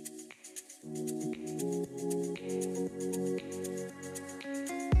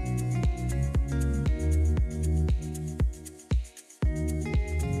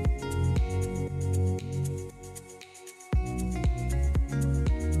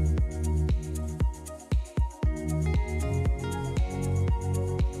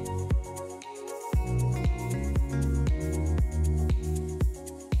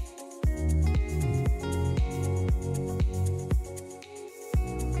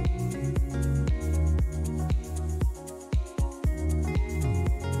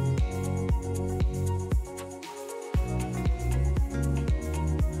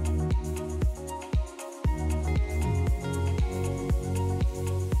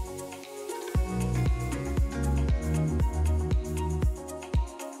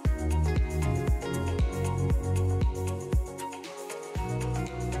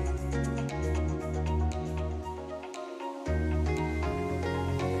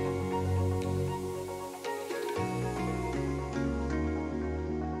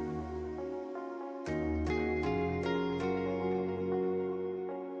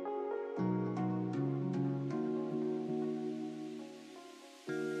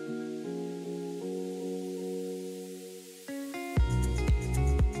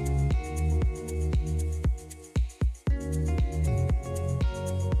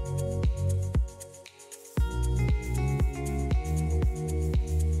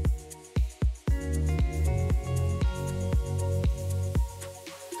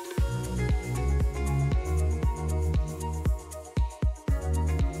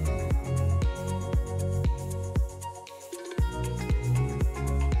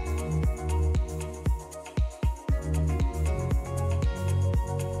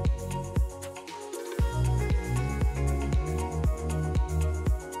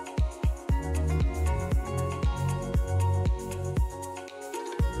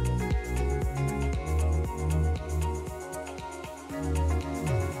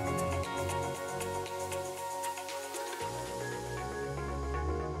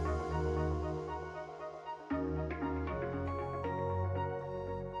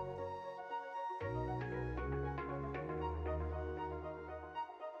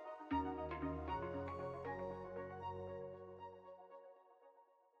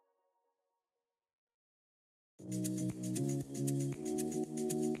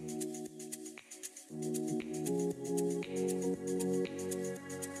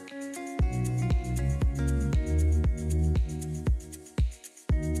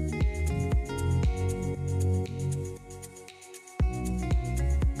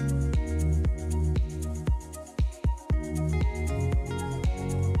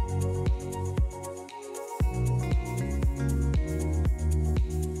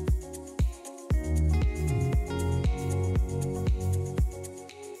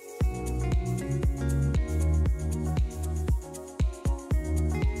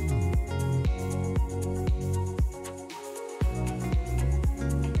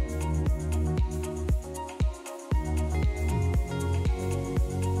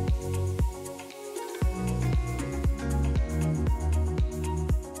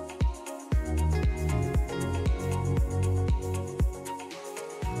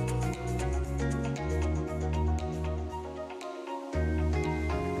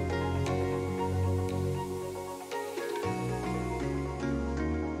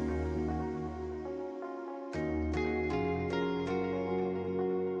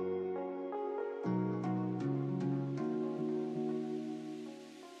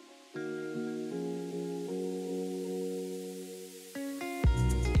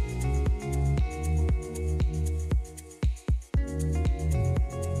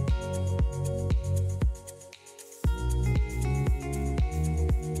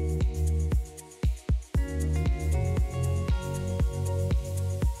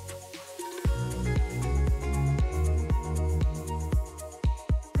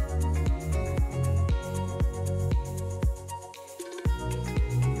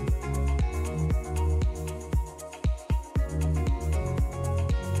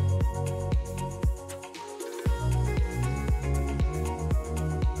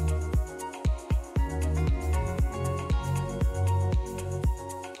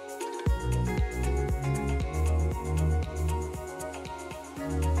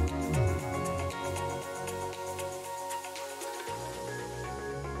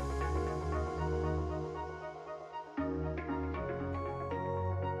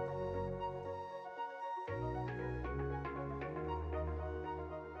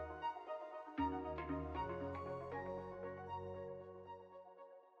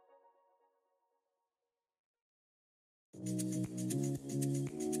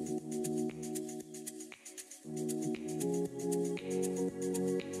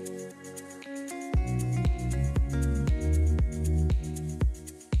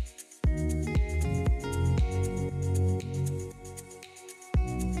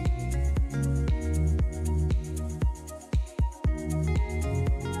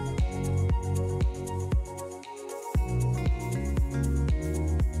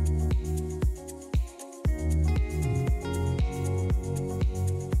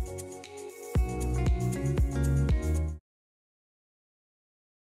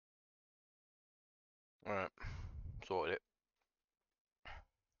 Right, sorted it.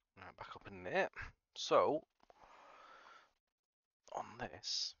 Right, back up in there. So, on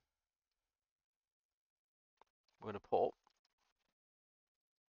this, we're going to put,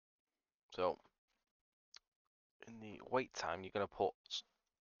 so, in the wait time, you're going to put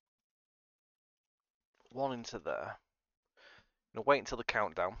one into there. You're going to wait until the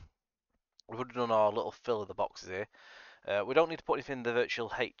countdown. We've already done our little fill of the boxes here. We don't need to put anything in the virtual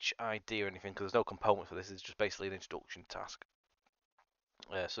HID or anything because there's no component for this. It's just basically an introduction task.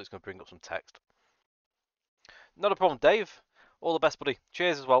 So it's going to bring up some text. Not a problem, Dave. All the best, buddy.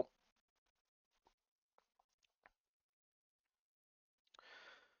 Cheers as well.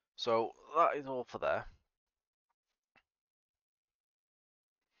 So that is all for there.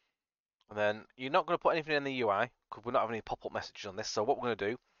 And then you're not going to put anything in the UI because we're not having any pop-up messages on this. So what we're going to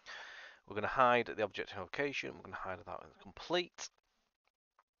do, we're going to hide the object location. We're going to hide that as complete.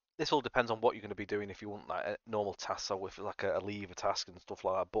 This all depends on what you're going to be doing. If you want like a normal task, so if it's like a lever task and stuff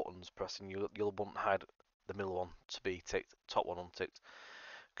like that, buttons pressing, you'll want to hide the middle one to be ticked, top one unticked.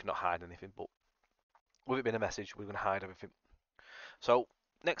 Cannot hide anything, but with it being a message, we're going to hide everything. So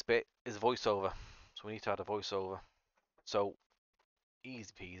next bit is voiceover. So we need to add a voiceover. So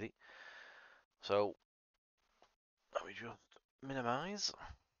easy peasy. So let me just minimize.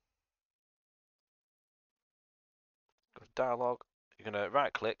 Go to dialogue. You're going to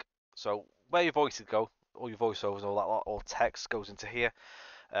right click. So where your voices go, all your voiceovers and all that lot, all text goes into here.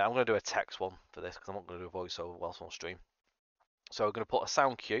 I'm going to do a text one for this because I'm not going to do a voiceover whilst on stream. So I'm going to put a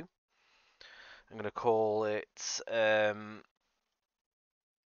sound cue. I'm going to call it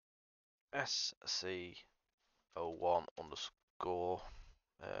SC01 underscore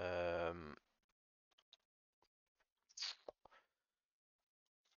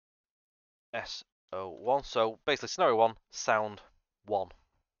S01. So basically scenario 1, sound 1.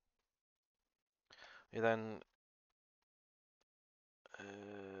 You then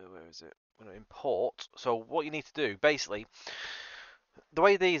where is it? I'm going to import. So what you need to do, basically, the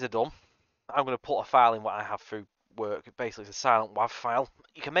way these are done, I'm going to put a file in what I have through work. Basically, it's a silent WAV file.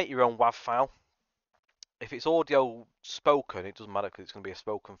 You can make your own WAV file. If it's audio spoken, it doesn't matter because it's going to be a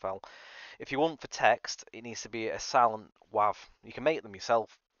spoken file. If you want for text, it needs to be a silent WAV. You can make them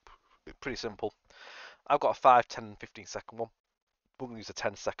yourself. Pretty simple. I've got a 5, 10, 15 second one. We're going to use a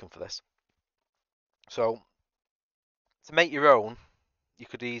 10-second for this. So, to make your own, you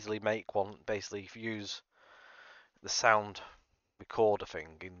could easily make one. Basically, if you use the sound recorder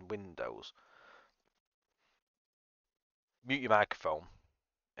thing in Windows, mute your microphone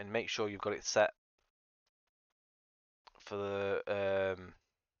and make sure you've got it set for the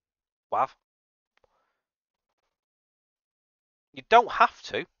WAV. You don't have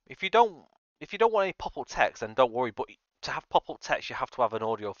to. If you don't want any pop-up text, then don't worry. But to have pop-up text, you have to have an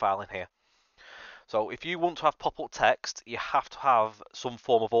audio file in here. So if you want to have pop-up text, you have to have some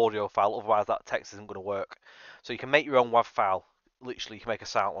form of audio file. Otherwise, that text isn't going to work. So you can make your own WAV file. Literally, you can make a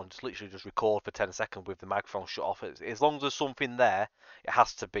sound one. Just record for 10 seconds with the microphone shut off. As long as there's something there, it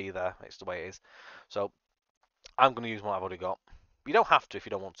has to be there. It's the way it is. So I'm going to use what I've already got. You don't have to if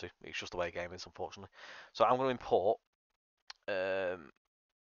you don't want to. It's just the way the game is, unfortunately. So I'm going to import. I'm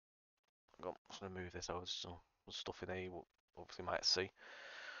just going to move this over. Some stuff in there you obviously might see.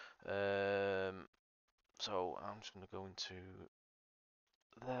 So I'm just going to go into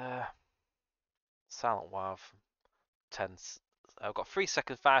there. Silent WAV. 10. I've got 3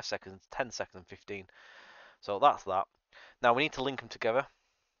 seconds, 5 seconds, 10 seconds, and 15. So that's that. Now we need to link them together.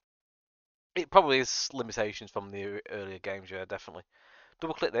 It probably is limitations from the earlier games, yeah, definitely.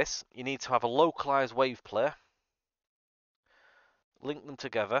 Double click this. You need to have a localized wave player. Link them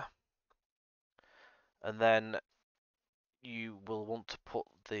together. And then you will want to put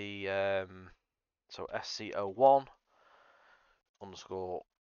the so SCO1 underscore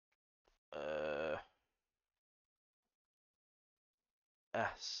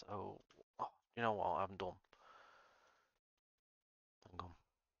SO. Oh, you know what? I haven't done. Hang on.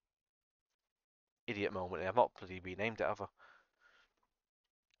 Idiot moment. I've not bloody renamed it, have I?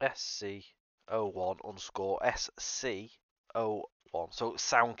 SCO1 underscore SCO1. So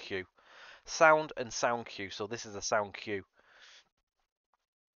sound cue. Sound and sound cue. So this is a sound cue.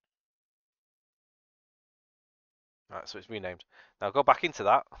 Right, so it's renamed. Now go back into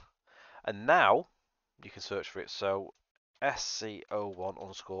that, and now you can search for it. So SCO1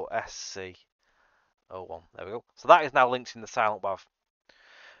 underscore SC01. There we go. So that is now linked in the silent WAV.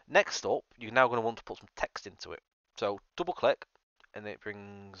 Next up, you're now going to want to put some text into it. So double click, and it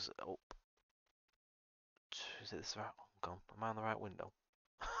brings up. Is it this right? Hang on, am I on the right window?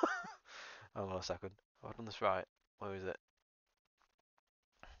 Hang on a second. Have I done this right? Where is it?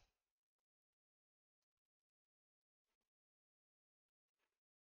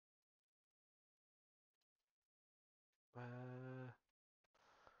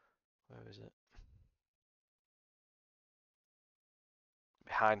 Where is it?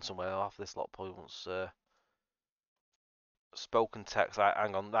 Behind somewhere. Off this lot probably wants spoken text. Right,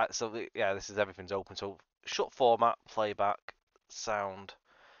 hang on. That so yeah, this is everything's open. So shut format, playback, sound,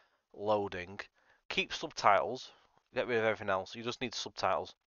 loading. Keep subtitles. Get rid of everything else. You just need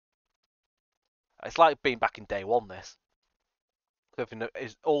subtitles. It's like being back in day one. This everything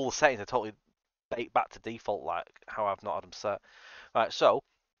is all the settings are totally baked back to default, like how I've not had them set. Right, so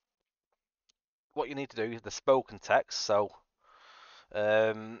what you need to do is the spoken text. So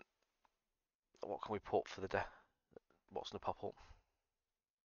what can we put for the what's going to pop up?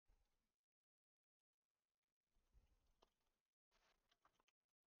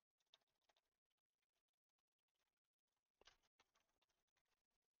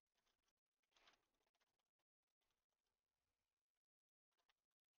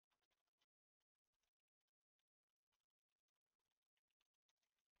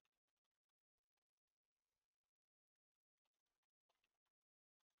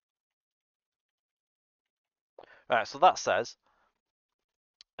 Right, so that says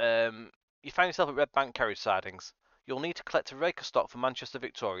you find yourself at Red Bank carriage sidings. You'll need to collect a rake of stock from Manchester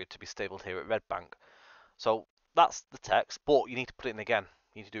Victoria to be stabled here at Red Bank. So that's the text, but you need to put it in again.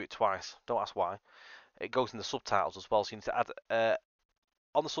 You need to do it twice. Don't ask why. It goes in the subtitles as well, so you need to add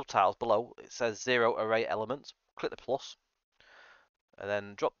on the subtitles below. It says 0 array elements. Click the plus, and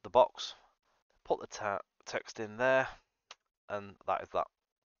then drop the box. Put the text in there, and that is that.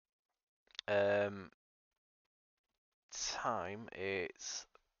 Time it's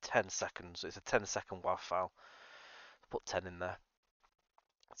 10 seconds. It's a 10-second WAV file. Put 10 in there.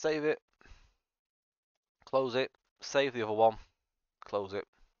 Save it. Close it. Save the other one. Close it.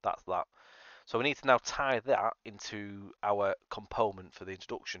 That's that. So we need to now tie that into our component for the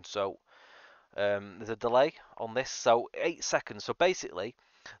introduction. So there's a delay on this. So 8 seconds. So basically,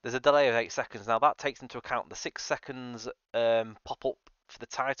 there's a delay of 8 seconds. Now that takes into account the 6 seconds pop up for the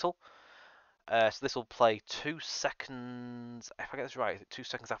title. So this will play 2 seconds. If I get this right, is it 2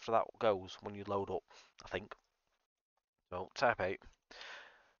 seconds after that goes when you load up? I think. So type 8.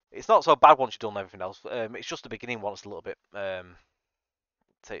 It's not so bad once you've done everything else. It's just the beginning one. It's a little bit.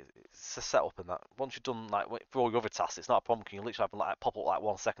 It's a setup in that. Once you've done like for all your other tasks, it's not a problem. You can literally have like pop up like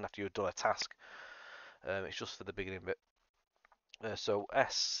 1 second after you've done a task. It's just for the beginning bit. So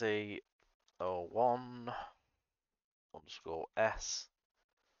SC01 underscore SO1.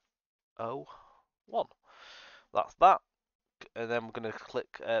 That's that. And then we're going to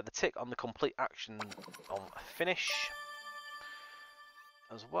click the tick on the complete action on finish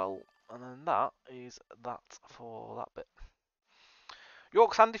as well. And then that is that for that bit.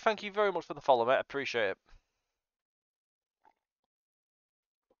 York Sandy, thank you very much for the follow, mate. I appreciate it.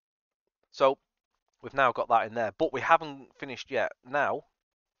 So we've now got that in there, but we haven't finished yet. Now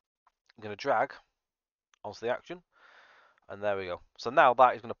I'm going to drag onto the action, and there we go. So now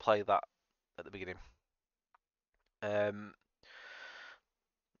that is going to play that at the beginning.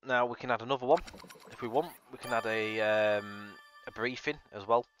 Now we can add another one if we want. We can add a briefing as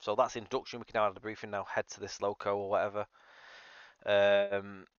well. So that's introduction. We can now add a briefing. Now head to this loco or whatever.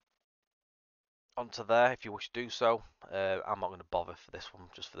 Onto there if you wish to do so. I'm not going to bother for this one,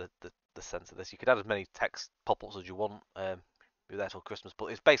 just for the sense of this. You could add as many text pop-ups as you want. Be there till Christmas, but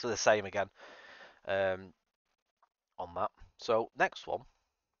it's basically the same again on that. So next one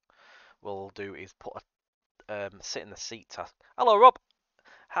we'll do is put a sit in the seat task. Hello Rob,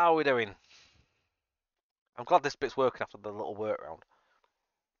 how are we doing? I'm glad this bit's working after the little workaround.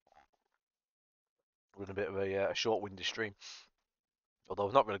 run a bit of a short winded stream. Although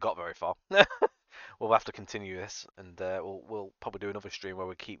I've not really got very far. We'll have to continue this, and we'll probably do another stream where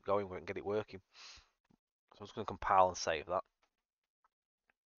we keep going and get it working. So I'm just going to compile and save that.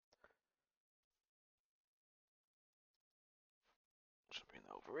 Just bring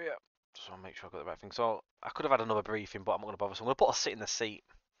that over here. Just want to make sure I've got the right thing. So I could have had another briefing, but I'm not going to bother. So I'm going to put a sit in the seat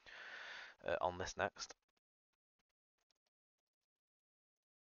on this next.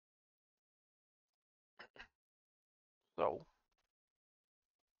 So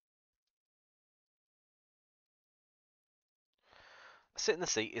a sit in the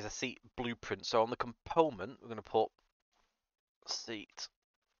seat is a seat blueprint. So on the component, we're going to put seat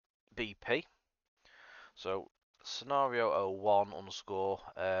BP. So scenario 01 underscore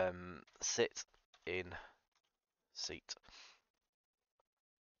sit in seat.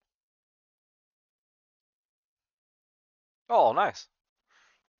 Oh, nice.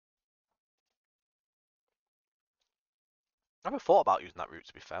 I never thought about using that route,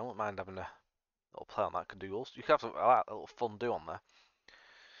 to be fair. I wouldn't mind having a little play on that. Can do also. You can have a little fun do on there.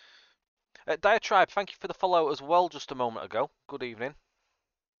 Diatribe, thank you for the follow as well just a moment ago. Good evening.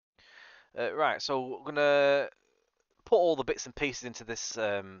 Right, so we're going to put all the bits and pieces into this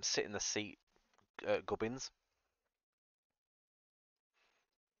sit in the seat gubbins.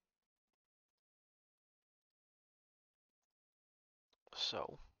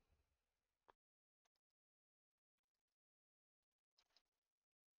 So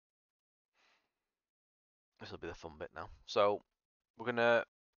this will be the fun bit now. So we're going to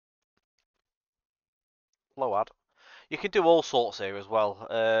low add. You can do all sorts here as well.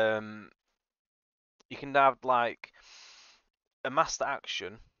 You can have like a master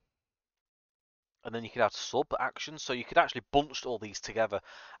action, and then you can have sub actions. So you could actually bunch all these together.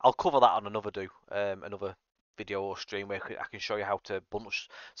 I'll cover that on another video or stream where I can show you how to bunch.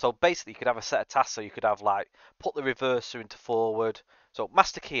 So basically, you could have a set of tasks. So you could have like put the reverser into forward. So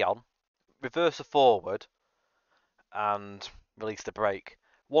master key on, reverser forward, and release the brake.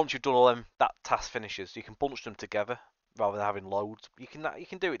 Once you've done all them, that task finishes. You can bunch them together rather than having loads. You can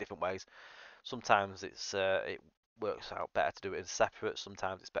do it different ways. Sometimes it works out better to do it in separate.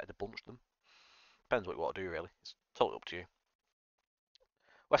 Sometimes it's better to bunch them. Depends what you want to do, really. It's totally up to you.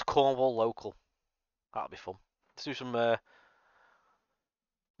 West Cornwall local. That'll be fun. Let's do some.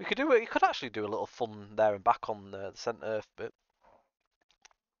 We could do it. You could actually do a little fun there and back on the Centre Earth bit.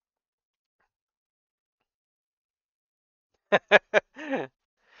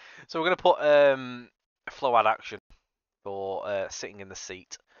 So we're going to put a flow add action for sitting in the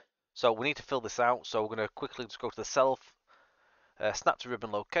seat. So we need to fill this out. So we're going to quickly just go to the self, snap to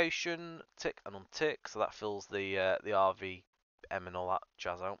ribbon location, tick and untick. So that fills the RVM and all that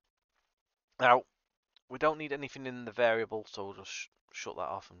jazz out. Now we don't need anything in the variable, so we'll just shut that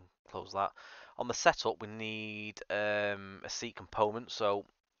off and close that. On the setup, we need a seat component. So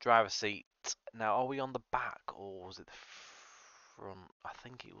driver seat. Now, are we on the back or was it the front? I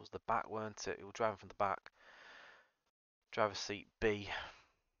think it was the back, weren't it? It was driving from the back. Driver seat B.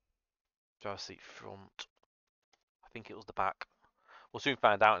 Driver seat front. I think it was the back. We'll soon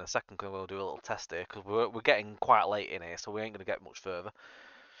find out in a second because we'll do a little test here because we're getting quite late in here, so we ain't going to get much further.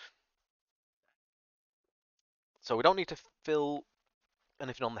 So we don't need to fill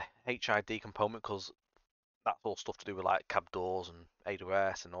anything on the HID component because that's all stuff to do with like cab doors and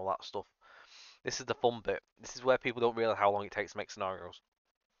AWS and all that stuff. This is the fun bit. This is where people don't realize how long it takes to make scenarios.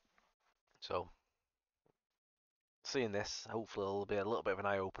 So seeing this, hopefully it'll be a little bit of an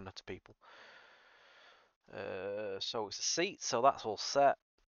eye opener to people. So it's a seat, so that's all set.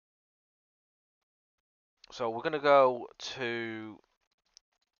 So we're going to go to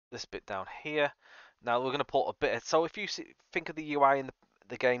this bit down here. Now we're going to put a bit. So if you think of the UI in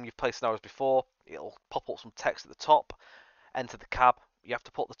the game you've played scenarios before, it'll pop up some text at the top. Enter the cab. You have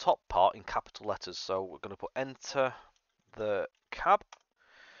to put the top part in capital letters. So we're going to put enter the cab.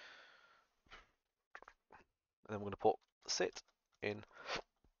 And then we're going to put sit in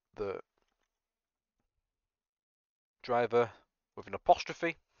the driver with an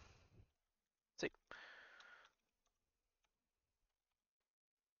apostrophe. See?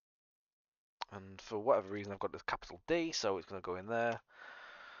 And for whatever reason, I've got this capital D, so it's going to go in there.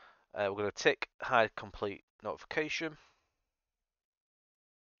 We're going to tick hide complete notification.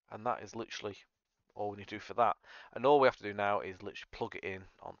 And that is literally all we need to do for that. And all we have to do now is literally plug it in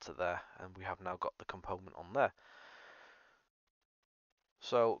onto there, and we have now got the component on there.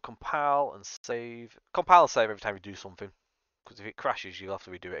 So compile and save. Compile and save every time you do something, because if it crashes, you'll have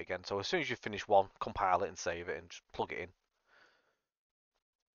to redo it again. So as soon as you finish one, compile it and save it, and just plug it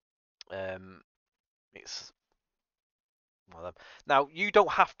in. It's One of them. Now, you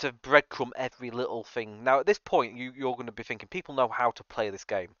don't have to breadcrumb every little thing. Now, at this point, you're going to be thinking, people know how to play this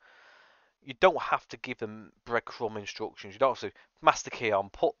game. You don't have to give them breadcrumb instructions. You don't have to master key on,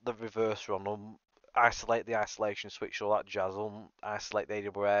 put the reverser on, isolate the isolation switch, all that jazz, isolate the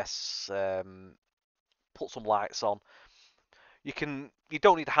AWS, put some lights on. You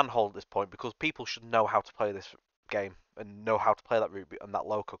don't need a handhold at this point because people should know how to play this game and know how to play that route and that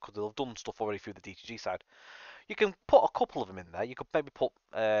loco because they'll have done stuff already through the DTG side. You can put a couple of them in there. You could maybe put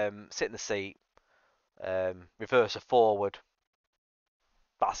sit in the seat, reverser forward.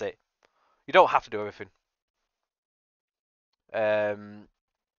 That's it. You don't have to do everything. Um,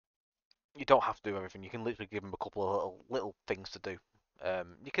 you don't have to do everything. You can literally give them a couple of little things to do.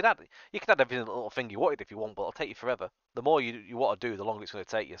 You can add every little thing you wanted if you want, but it'll take you forever. The more you want to do, the longer it's going to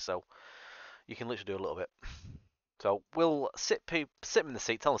take you. So you can literally do a little bit. So we'll sit them in the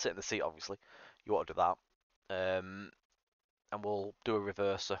seat. Tell them to sit in the seat. Obviously, you want to do that. And we'll do a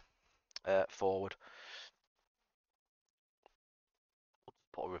reverser forward.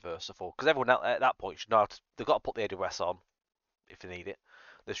 Put a reverser forward because everyone at that point should know how to, they've got to put the AWS on if they need it.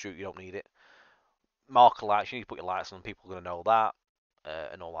 This route you don't need it. Marker lights, you need to put your lights on. People are going to know that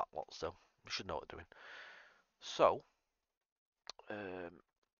and all that lot. So you should know what they're doing. So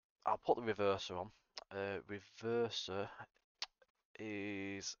I'll put the reverser on. Reverser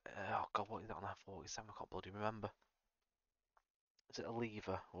is oh god, what is that on R47? I can't bloody remember. Is it a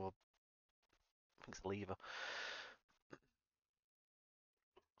lever or I think it's a lever?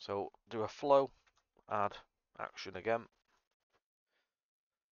 So do a flow, add action again.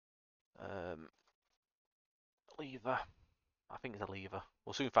 Lever. I think it's a lever.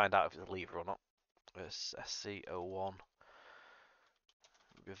 We'll soon find out if it's a lever or not. It's SC01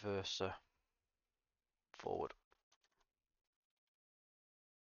 reverser forward.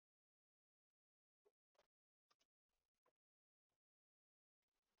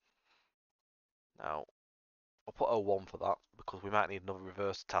 Now I'll put 01 for that because we might need another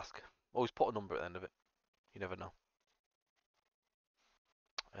reverse task. Always put a number at the end of it. You never know.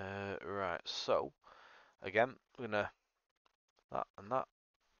 Right, so again, we're gonna that and that.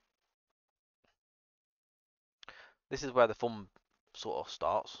 This is where the fun sort of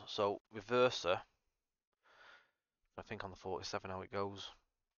starts. So reverser, I think on the 47 how it goes.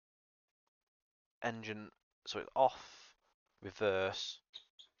 Engine, so it's off, reverse,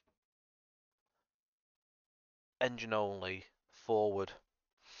 engine only, forward.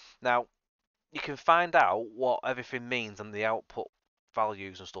 Now you can find out what everything means and the output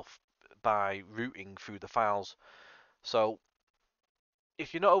values and stuff by routing through the files. So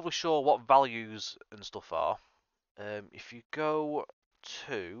if you're not overly sure what values and stuff are, if you go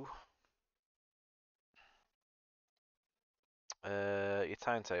to your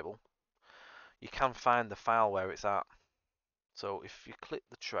timetable, you can find the file where it's at. So if you click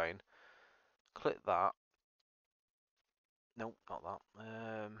the train, click that. Nope, not that.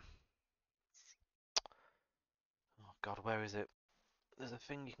 Oh God, where is it? There's a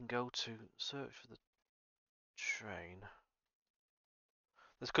thing you can go to, search for the train.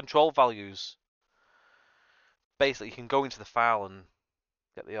 There's control values. Basically, you can go into the file and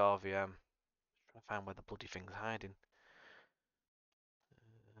get the RVM. Trying to find where the bloody thing's hiding.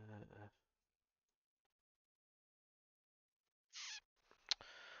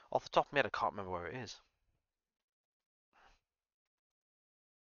 Off the top of my head, I can't remember where it is.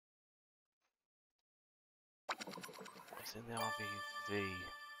 It's in the RVV.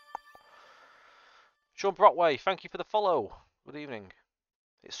 Sean Brockway, thank you for the follow. Good evening.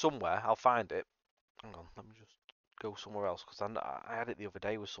 It's somewhere. I'll find it. Hang on, let me just go somewhere else because I had it the other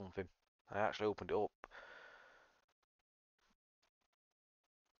day with something. I actually opened it up.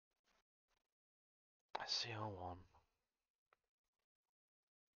 SCR1.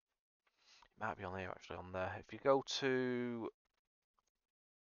 It might be on here actually, on there. If you go to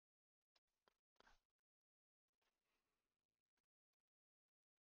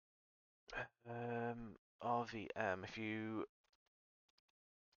RVM, if you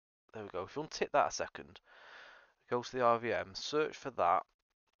there we go. If you untick that a second, go to the RVM, search for that,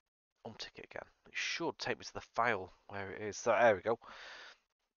 untick it again. It should take me to the file where it is. So there we go.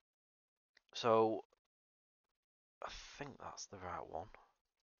 So I think that's the right one.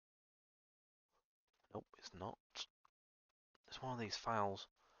 Nope, it's not. It's one of these files.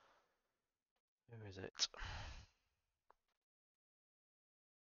 Where is it?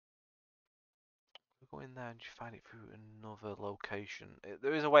 Go in there and you find it through another location.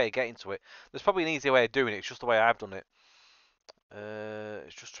 There is a way of getting to it. There's probably an easier way of doing it. It's just the way I've done it.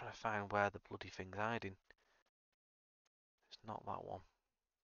 It's just trying to find where the bloody thing's hiding. It's not that one.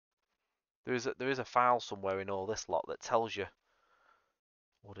 There is a file somewhere in all this lot that tells you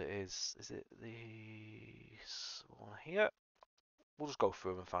what it is. Is it this one here? We'll just go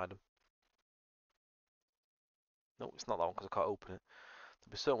through them and find them. No, it's not that one because I can't open it.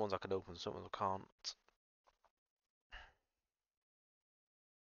 There'll be certain ones I can open, certain ones I can't.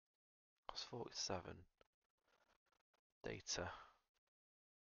 Cost 47. Data.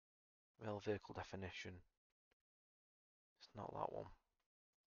 Real vehicle definition. It's not that one.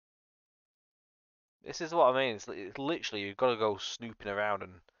 This is what I mean. It's literally, you've got to go snooping around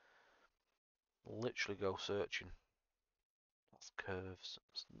and literally go searching. That's curves.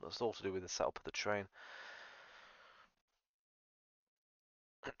 That's all to do with the setup of the train.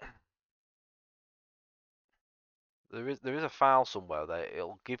 There is a file somewhere that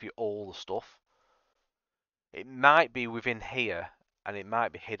it'll give you all the stuff. It might be within here, and it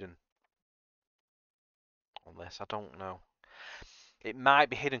might be hidden on this. I don't know. It might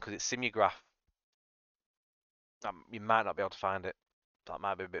be hidden because it's Simulgraph. You might not be able to find it. That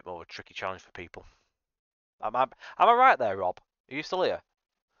might be a bit more of a tricky challenge for people. Am I right there, Rob? Are you still here?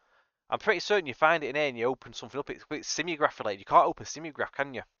 I'm pretty certain you find it in here and you open something up. It's Simulgraph related. You can't open Simulgraph,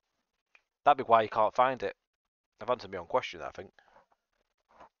 can you? That'd be why you can't find it. I've answered my own question, I think.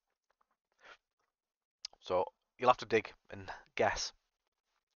 So you'll have to dig and guess.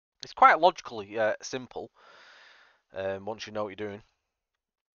 It's quite logically simple once you know what you're doing.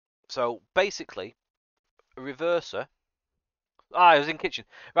 So basically, a reverser. I was in kitchen.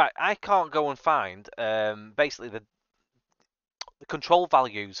 Right, I can't go and find basically the control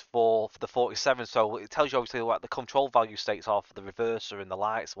values for the 47. So it tells you obviously what the control value states are for the reverser and the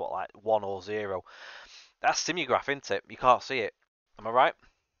lights, what like 1 or 0. That's Simulgraph, isn't it? You can't see it. Am I right?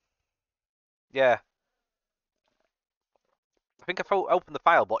 Yeah. I think I've opened the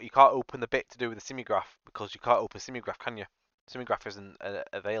file, but you can't open the bit to do with the Simulgraph because you can't open Simulgraph, can you? Simulgraph isn't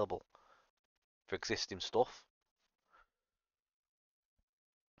available for existing stuff.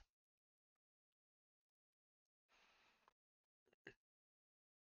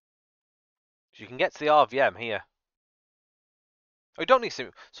 So you can get to the RVM here. Oh, you don't need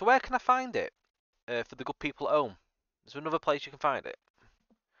Simulgraph. So where can I find it for the good people at home? Is there another place you can find it?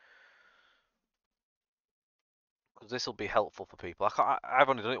 Because this will be helpful for people. I've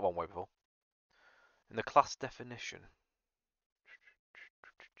only done it one way before. In the class definition.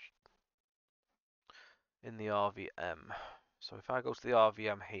 In the RVM. So if I go to the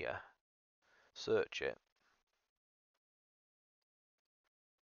RVM here, search it.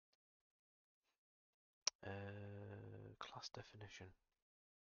 Class definition.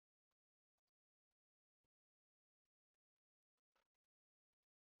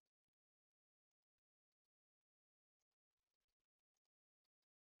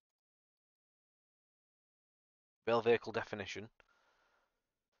 Real vehicle definition.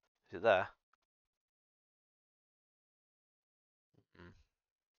 Is it there? Hmm.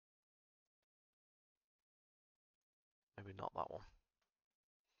 Maybe not that one.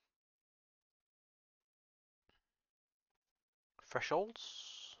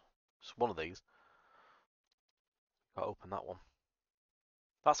 Thresholds? It's one of these. Gotta open that one.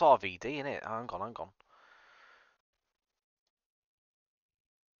 That's RVD, isn't it? Hang on, hang on.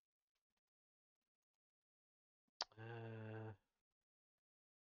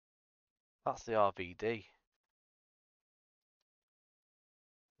 That's the RVD,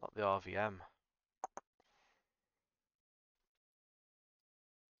 not the RVM.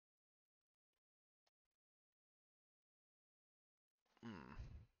 Hmm.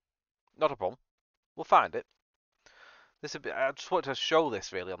 Not a problem. We'll find it. I just wanted to show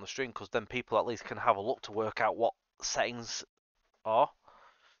this really on the stream because then people at least can have a look to work out what settings are.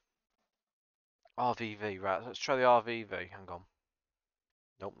 RVV, right? Let's try the RVV. Hang on.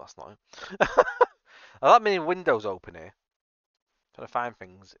 Nope, that's not it. Are that many windows open here? Trying to find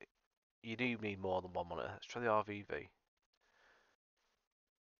things. You do need more than one monitor. Let's try the RVV.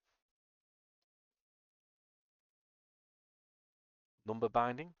 Number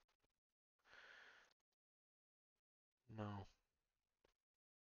binding? No.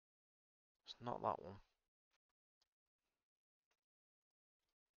 It's not that one.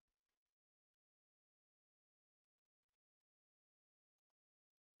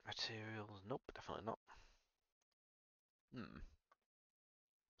 Materials? Nope, definitely not.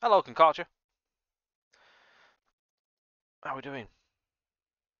 Hello, Concartia. How are we doing?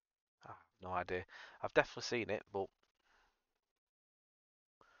 No idea. I've definitely seen it, but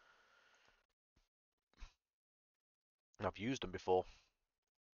I've used them before.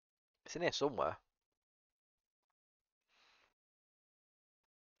 It's in here somewhere.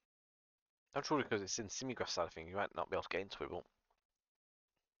 I'm sure because it's in Simulgraph side of thing, you might not be able to get into it, but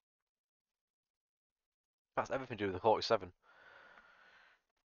That's everything to do with the 47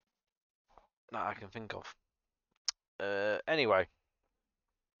 that I can think of. Anyway,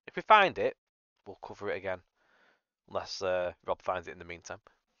 if we find it, we'll cover it again. Unless Rob finds it in the meantime.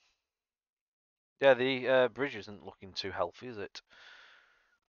 Yeah, the bridge isn't looking too healthy, is it?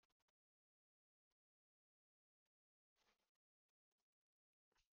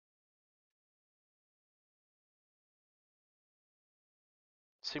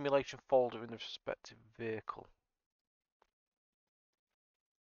 Simulation folder in the respective vehicle.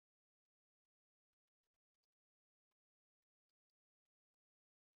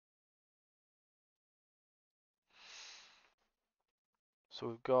 So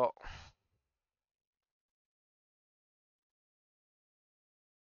we've got...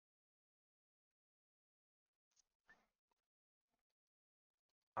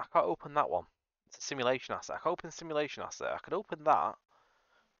 I can't open that one. It's a simulation asset. I can open the simulation asset. I could open that.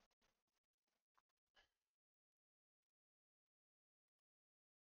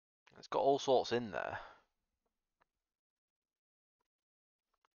 It's got all sorts in there.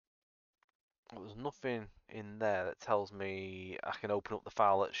 There's nothing in there that tells me I can open up the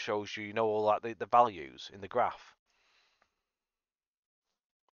file that shows you, all like the values in the graph.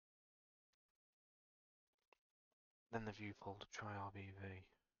 Then the view folder, try RBV.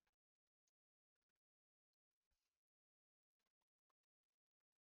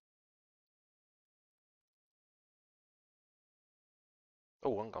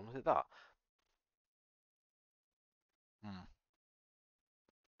 Oh, hang on, was it that?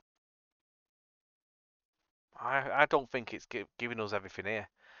 I don't think it's giving us everything here.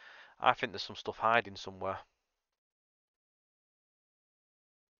 I think there's some stuff hiding somewhere.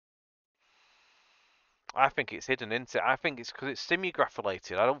 I think it's hidden into it. I think it's because it's simulgraph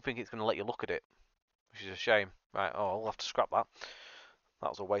related. I don't think it's going to let you look at it, which is a shame. Right, oh, I'll have to scrap that. That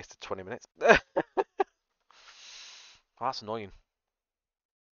was a waste of 20 minutes. Well, that's annoying.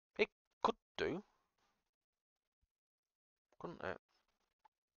 It could do, couldn't it?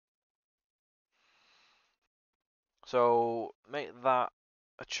 So, make that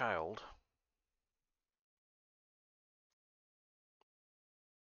a child.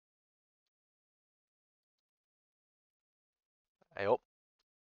 Hey up.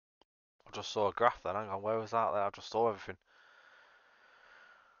 I just saw a graph then. Hang on, where was that there? I just saw everything.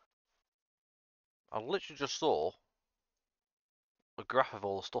 I literally just saw a graph of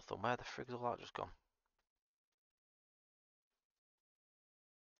all the stuff. Then where the frig is all that just gone?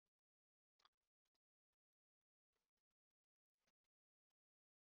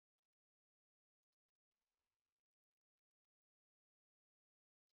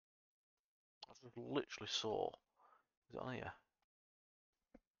 I just literally saw. Is it on here?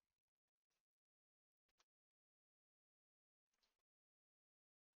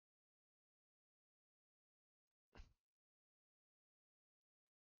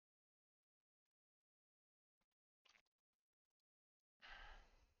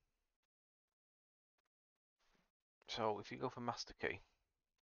 So if you go for master key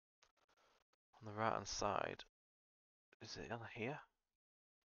on the right hand side, is it on here?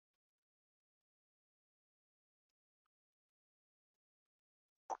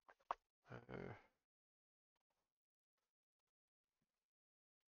 Uh,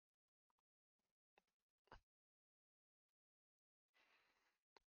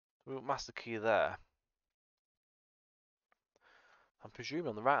 we've got master key there. I'm presuming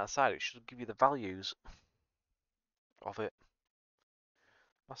on the right hand side it should give you the values of it.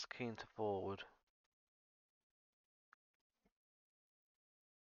 Master key into forward.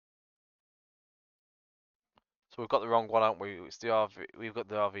 So we've got the wrong one, haven't we? It's the RV. We've got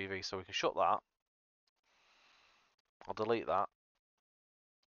the RVV, so we can shut that. I'll delete that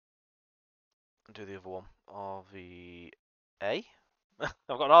and do the other one. RVA. I've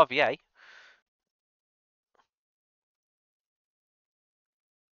got an RVA.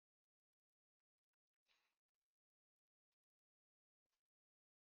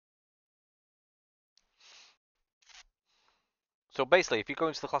 So basically, if you go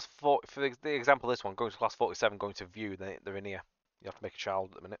into the class 4, for the example of this one, going to class 47, going to view, they're in here. You have to make a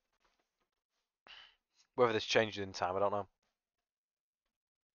child at the minute. Whether this changes in time, I don't know.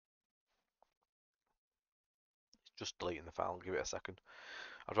 Just deleting the file, give it a second.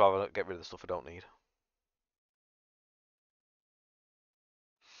 I'd rather get rid of the stuff I don't need.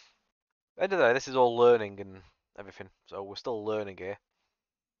 End of the day, this is all learning and everything, so we're still learning here.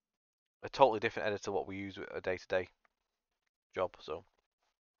 A totally different editor to what we use with a day-to-day job, so.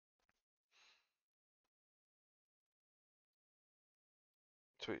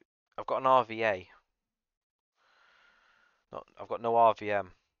 Sweet. I've got an RVA. No, I've got no RVM,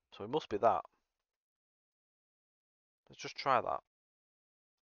 so it must be that. Let's just try that.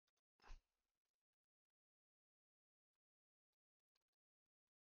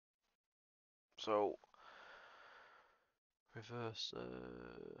 So reverse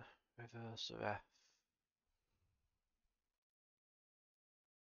F.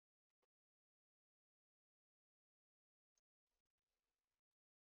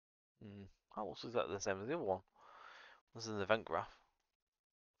 How else is that the same as the other one? This is an event graph.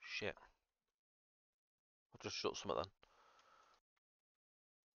 Shit. I'll just shut some of them.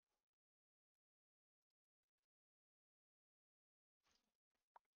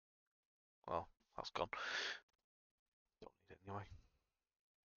 Well, that's gone. Don't need it anyway.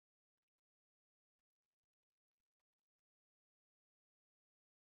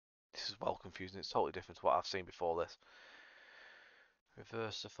 This is well confusing. It's totally different to what I've seen before this.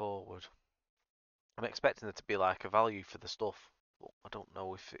 Reverse the forward. I'm expecting there to be like a value for the stuff, but I don't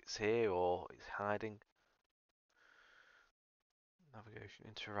know if it's here or it's hiding. Navigation,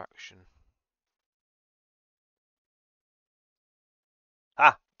 interaction.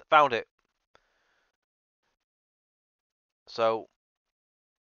 Ah, found it. So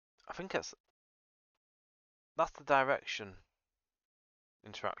I think that's the direction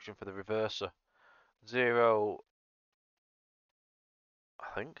interaction for the reverser. 0, I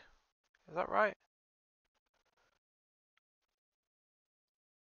think. Is that right?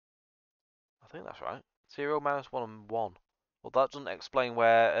 I think that's right. 0, -1 and 1. Well, that doesn't explain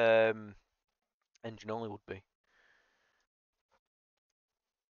where engine only would be.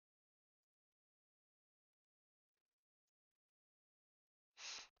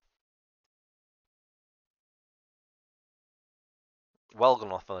 Well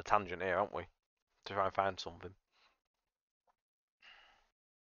gone off on a tangent here, aren't we? To try and find something.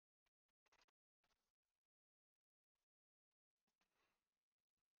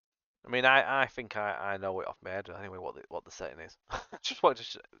 I mean, I think I know it off my head anyway what the setting is. Just wanted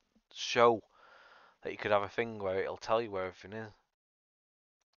to show that you could have a thing where it'll tell you where everything is.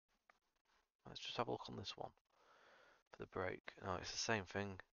 Let's just have a look on this one for the brake. No, it's the same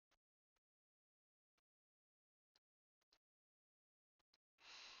thing.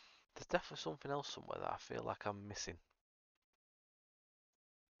 There's definitely something else somewhere that I feel like I'm missing.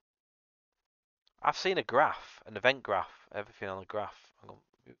 I've seen a graph, an event graph, everything on a graph.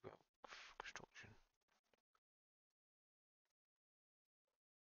 Construction.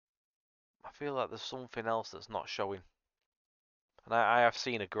 I feel like there's something else that's not showing. And I have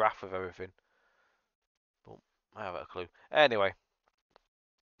seen a graph of everything. But I haven't a clue. Anyway,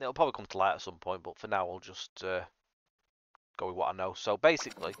 it'll probably come to light at some point, but for now I'll just go with what I know. So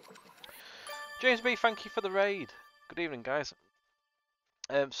basically, James B, thank you for the raid. Good evening, guys.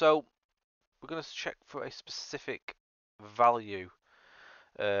 So we're going to check for a specific value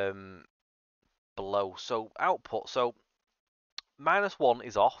below. So output. So -1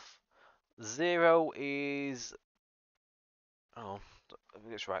 is off. 0 is I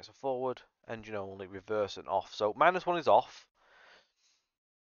think it's right. So forward, engine only, reverse, and off. So -1 is off.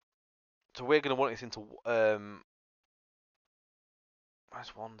 So we're going to want it into -1,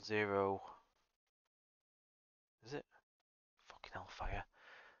 0. Is it? Fucking hellfire.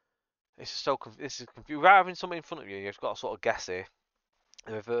 This is confusing. Rather having something in front of you, you've got to sort of guess here.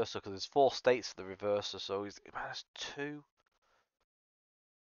 The reverser, because there's 4 states of the reverser, so is it -2?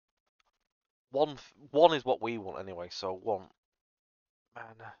 1 is what we want anyway, so 1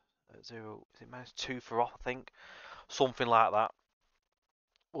 0, is it -2 for off, I think? Something like that.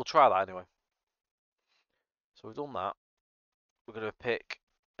 We'll try that anyway. So we've done that. We're going to pick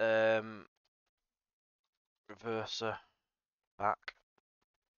reverser back.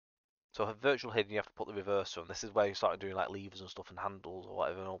 So for virtual hidden, you have to put the reverser on. This is where you start doing like levers and stuff and handles or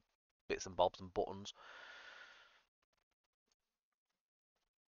whatever, and all bits and bobs and buttons.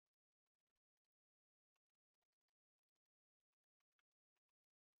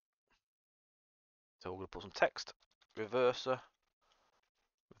 So we're going to put some text. Reverser.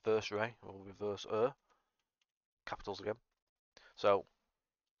 Reverse ray or reverser. Capitals again. So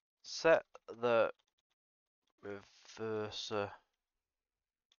set the reverser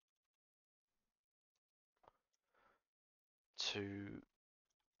to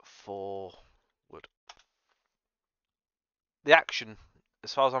forward. The action,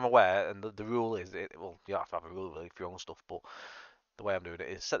 as far as I'm aware, and the rule is, well, you have to have a rule really for your own stuff, but the way I'm doing it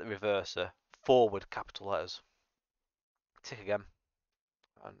is set the reverser forward, capital letters. Tick again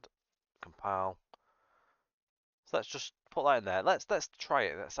and compile. So let's just put that in there. Let's try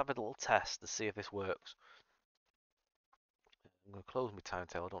it. Let's have a little test to see if this works. I'm going to close my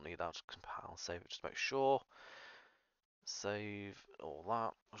timetable. I don't need that. Just compile, save it, just to make sure. Save all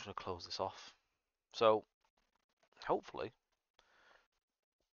that. I'm just going to close this off. So Hopefully,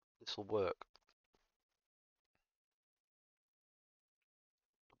 this will work.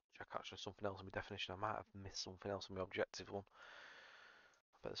 Check actually something else in my definition. I might have missed something else in my objective one.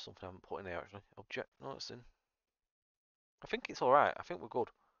 I bet there's something I haven't put in here actually. Object, no, it's in. I think it's alright. I think we're good.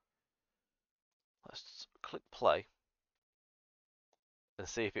 Let's click play and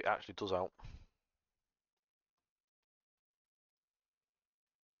see if it actually does out.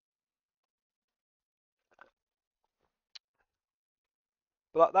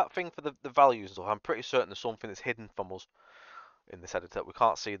 But that thing for the values and stuff, I'm pretty certain there's something that's hidden from us in this editor. We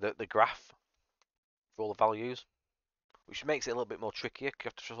can't see the graph for all the values, which makes it a little bit more trickier. You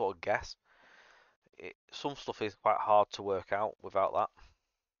have to sort of guess. Some stuff is quite hard to work out without that.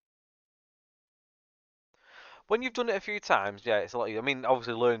 When you've done it a few times, yeah, it's a lot easier. I mean,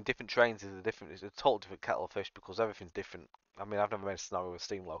 obviously, learning different trains is it's a total different kettle of fish because everything's different. I mean, I've never made a scenario with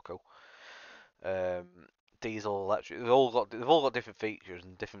steam loco, diesel, electric. They've all got different features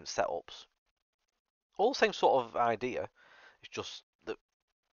and different setups. All the same sort of idea. It's just that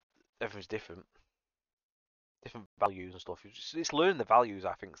everything's different, different values and stuff. It's learning the values.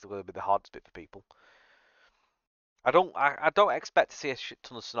 I think is going to be the hardest bit for people. I don't expect to see a shit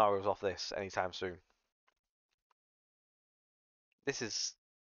ton of scenarios off this anytime soon. This is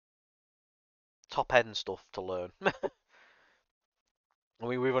top end stuff to learn. I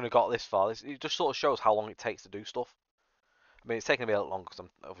mean, we've only got this far. It just sort of shows how long it takes to do stuff. I mean, it's taking me a little long because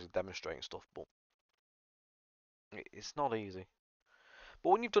I'm obviously demonstrating stuff, but it's not easy. But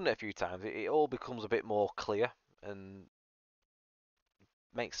when you've done it a few times, it all becomes a bit more clear and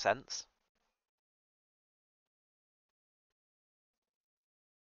makes sense.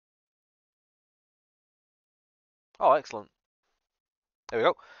 Oh, excellent. There we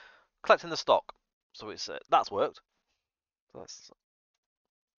go. Collecting the stock. So it's that's worked. So let's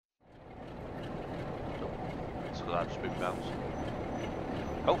look at that, just move mouse.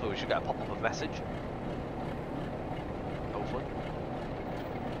 Hopefully we should get a pop-up of message. Hopefully.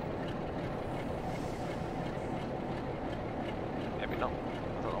 Maybe not. I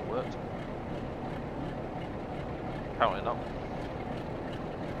don't know if it worked. Apparently not.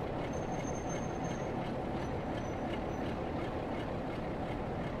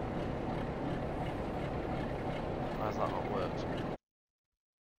 Why has that not worked?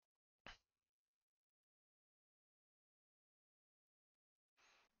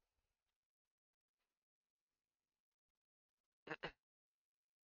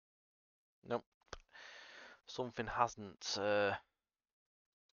 Nope. Something hasn't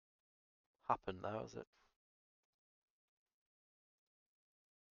happened there, has it?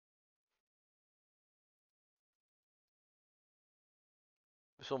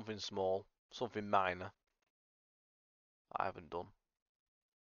 Something small, something minor I haven't done.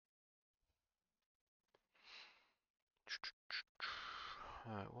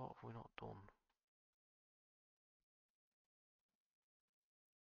 Right, what have we not done?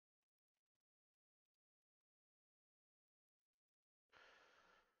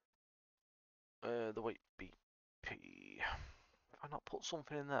 The weight BP. Have I not put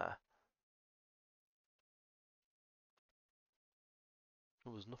something in there?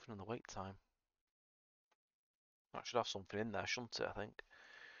 Oh, there's nothing in the wait time. I should have something in there, shouldn't it, I think?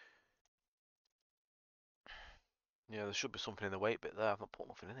 Yeah, there should be something in the weight bit there. I've not put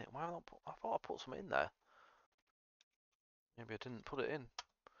nothing in it. Why have I not put... I thought I put something in there. Maybe I didn't put it in.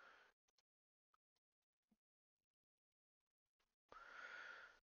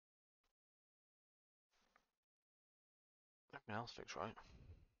 Everything else fixed right.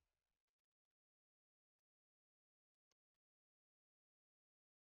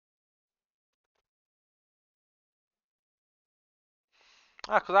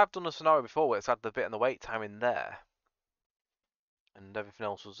 Ah, because I've done a scenario before where it's had the bit in the wait time in there. And everything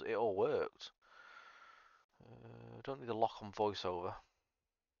else was... It all worked. Don't need a lock on voiceover.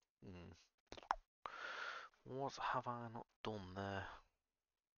 What have I not done there?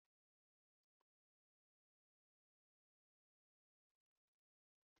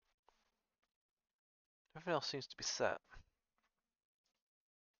 Everything else seems to be set.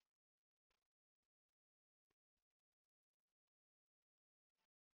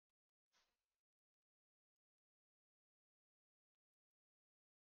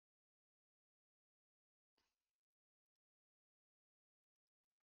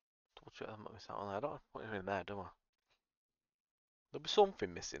 Double check I haven't missed out on there. I don't have to put anything in there, do I? There'll be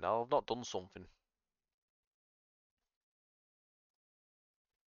something missing. I'll have not done something.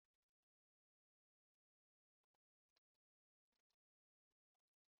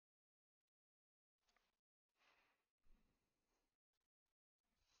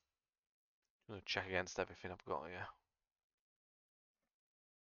 check against everything I've got here.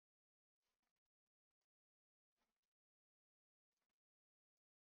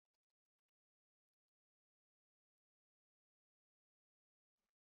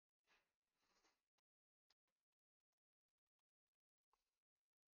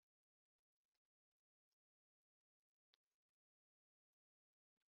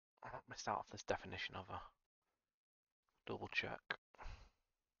 I missed out off this definition of a double check.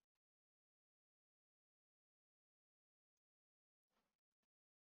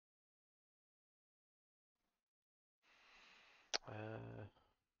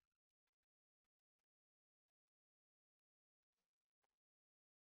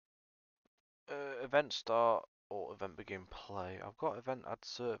 Event start or event begin play. I've got event add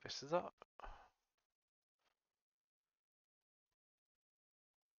service. Is that?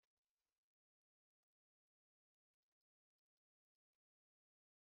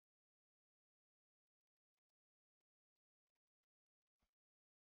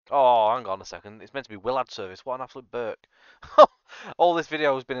 Oh, hang on a second. It's meant to be will add service. What an absolute Burke. All this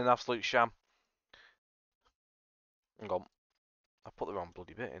video has been an absolute sham. Hang on. I put the wrong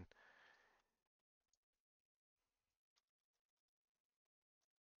bloody bit in.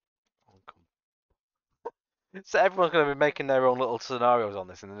 So everyone's going to be making their own little scenarios on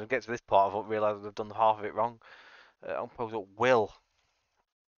this, and then it gets to this part, I've realised they've done half of it wrong. I'll pose up will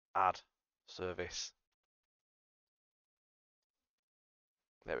add service.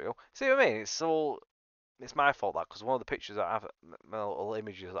 There we go. See what I mean? It's my fault that because one of the pictures that I've, my little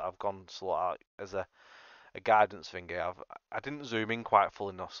images that I've gone to sort out as a guidance thing here, I didn't zoom in quite full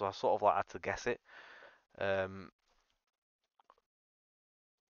enough, so I sort of like had to guess it. There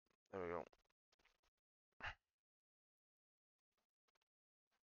we go.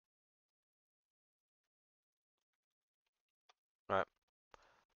 Right,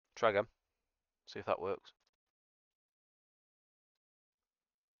 try again. See if that works.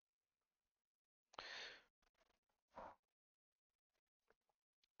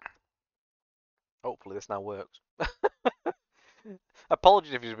 Hopefully this now works.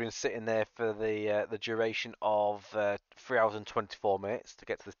 Apologies if you've been sitting there for the duration of 3 hours and 24 minutes to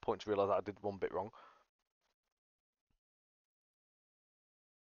get to this point to realise that I did one bit wrong.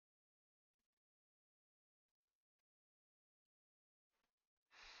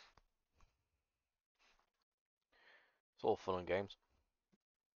 It's all fun and games.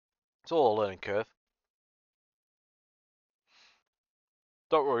 It's all a learning curve.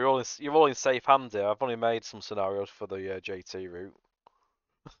 Don't worry, you're all in safe hands here. I've only made some scenarios for the JT route.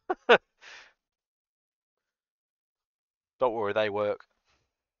 Don't worry, they work.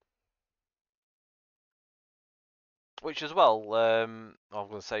 Which as well, I'm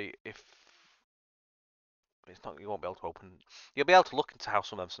going to say if it's not, you won't be able to open. You'll be able to look into how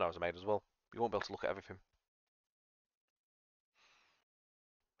some of them scenarios are made as well. You won't be able to look at everything.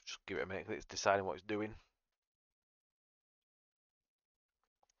 Just give it a minute. It's deciding what it's doing.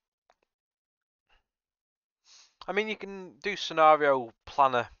 I mean, you can do scenario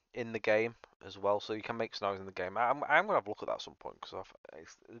planner in the game as well, so you can make scenarios in the game. I'm gonna have a look at that at some point because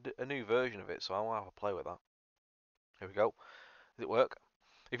it's a new version of it, so I want to have a play with that. Here we go. Does it work?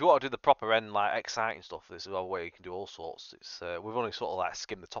 If you want to do the proper end, like exciting stuff, this is a way you can do all sorts. It's we've only sort of like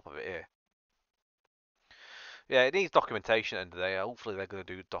skimmed the top of it here. Yeah, it needs documentation at the end of the day. Hopefully they're going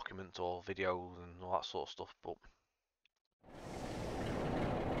to do documents or videos and all that sort of stuff, but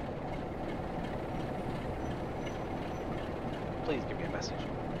please give me a message.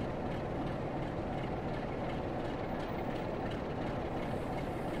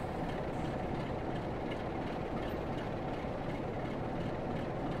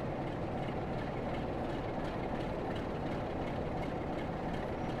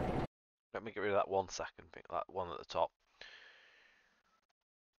 Let me get rid of that 1 second thing, that one at the top.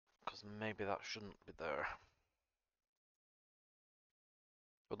 Because maybe that shouldn't be there.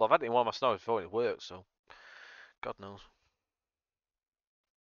 But I've had it in one of my scenarios before and it works, so God knows.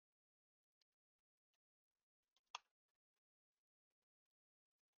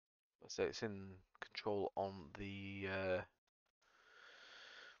 Let's say it's in control on the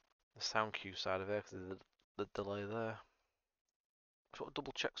sound cue side of it because of the delay there. Sort of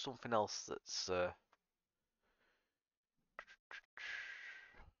double check something else that's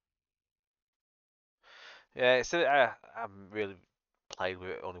yeah, it's I haven't really played with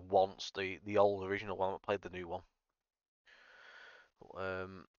it only once, the old original one. I haven't played the new one.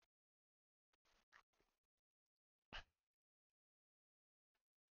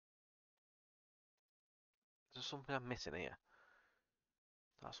 Is there something I'm missing here?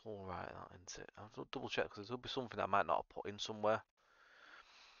 That's all right, that isn't it? I'll double check because there'll be something I might not have put in somewhere.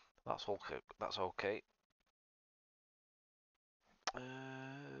 That's okay. That's okay.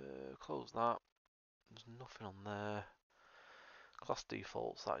 Close that. There's nothing on there. Class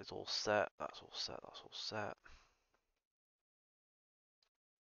defaults. That is all set. That's all set. That's all set.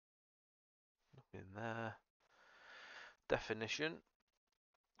 Nothing in there. Definition.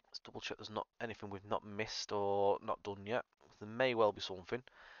 Let's double check there's not anything we've not missed or not done yet. There may well be something.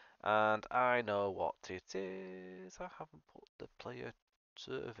 And I know what it is. I haven't put the player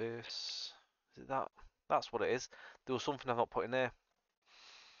service. Is it that? That's what it is. There was something I've not put in there.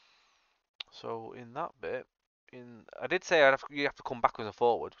 So in that bit, I did say you have to come backwards and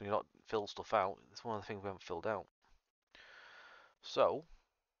forwards when you're not fill stuff out. It's one of the things we haven't filled out. So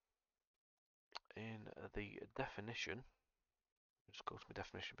in the definition, just go to my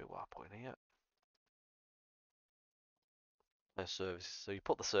definition bit. What I put in here. Service. So you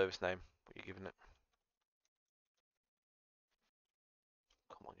put the service name, what you're giving it.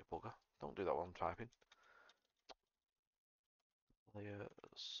 Come on, you bugger. Don't do that while I'm typing. Player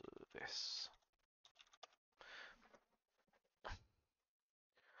service.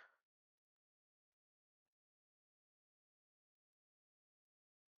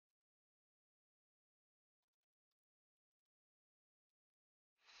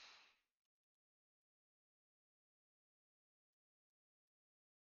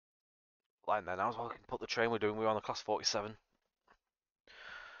 Line there now as well. I can put the train we're doing. We're on the class 47.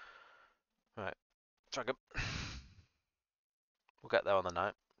 Right, drag him. We'll get there on the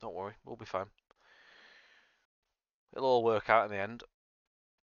night. Don't worry, we'll be fine. It'll all work out in the end.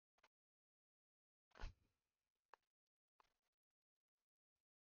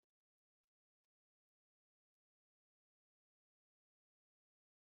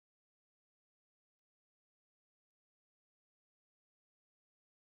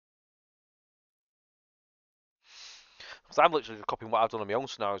 Because I'm literally just copying what I've done on my own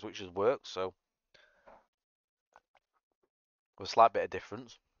scenarios, which has worked, so with a slight bit of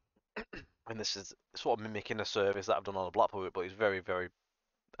difference. And this is sort of mimicking a service that I've done on a Blackpool route, but it's very, very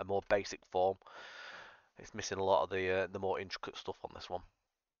a more basic form. It's missing a lot of the more intricate stuff on this one.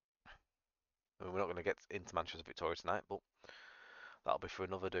 I mean, we're not going to get into Manchester Victoria tonight, but that'll be for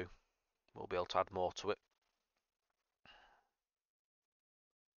another do. We'll be able to add more to it.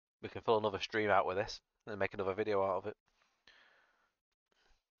 We can fill another stream out with this and make another video out of it.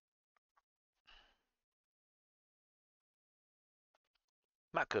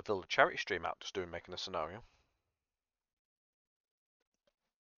 Matt could have filled a charity stream out just making a scenario.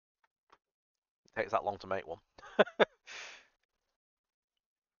 It takes that long to make one.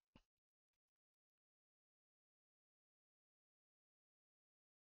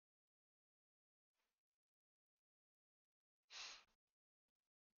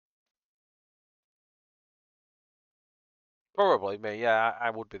 Probably me, yeah, I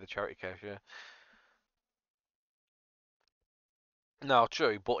would be the charity case, yeah. No,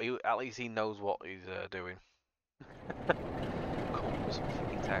 true, but at least he knows what he's doing. Come on, some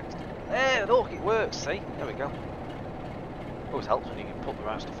fucking text. There, look, it works, see? There we go. Always helps when you can put the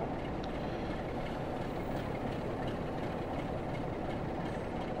right stuff on.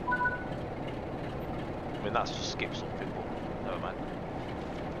 I mean, that's just skip something, but never mind.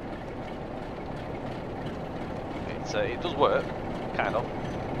 It does work, kind of.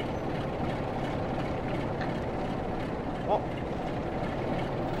 What?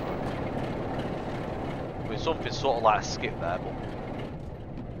 I mean, something's sort of like a skip there, but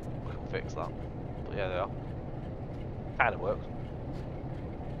we can fix that. But yeah, they are. Kind of works.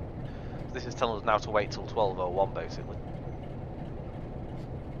 This is telling us now to wait till 12:01, basically.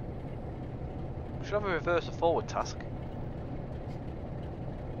 We should have a reverse or forward task.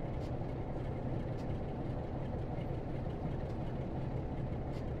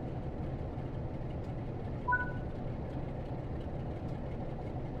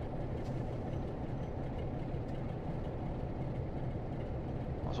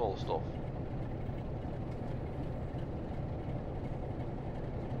 That's all the stuff.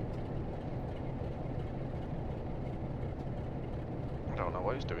 I don't know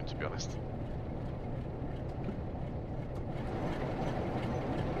what he's doing, to be honest.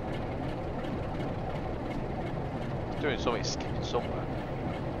 He's doing something, he's skipping somewhere.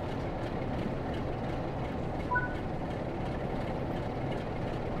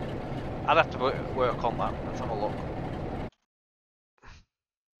 I'd have to work on that. Let's have a look.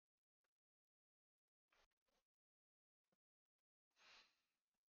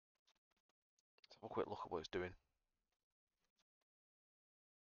 Let's have a quick look at what he's doing.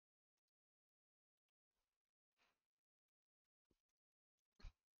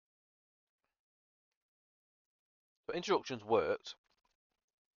 But introductions worked.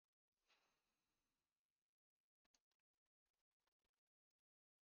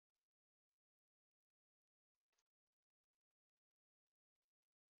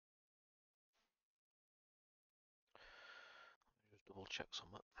 double check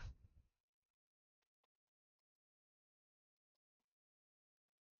something.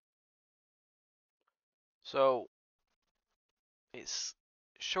 So it's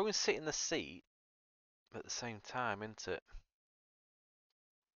showing sit in the seat at the same time, isn't it?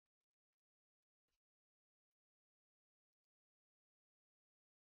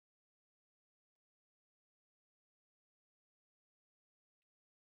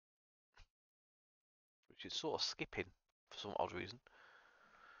 Which is sort of skipping for some odd reason.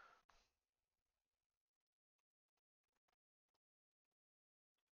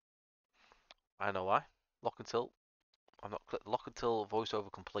 I know why. Lock until. I've not clicked lock until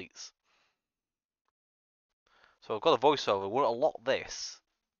voiceover completes. So I've got a voiceover. We'll unlock this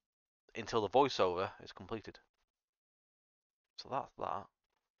until the voiceover is completed. So that's that.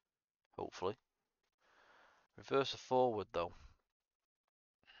 Hopefully. Reverse forward though.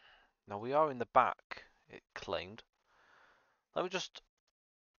 Now we are in the back, it claimed. Let me just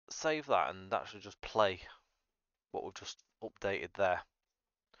save that and actually just play what we've just updated there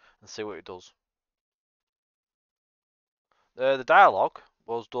and see what it does. The dialogue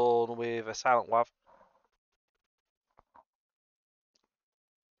was done with a silent WAV.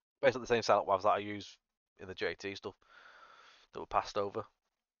 Basically the same silent WAVs that I use in the JT stuff that were passed over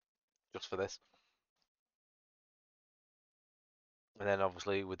just for this. And then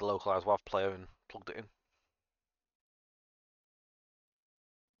obviously with the localized WAV player and plugged it in.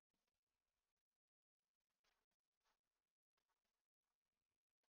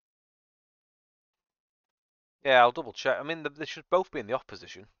 Yeah, I'll double check. I mean, they should both be in the off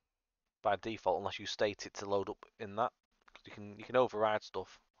position by default, unless you state it to load up in that. You can override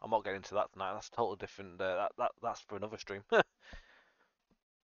stuff. I'm not getting into that tonight. That's totally different. That's for another stream.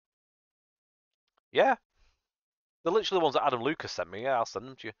 Yeah, they're literally the ones that Adam Lucas sent me. Yeah, I'll send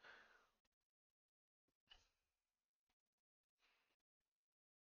them to you.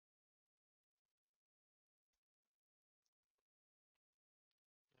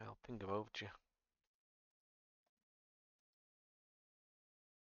 I'll ping them over to you.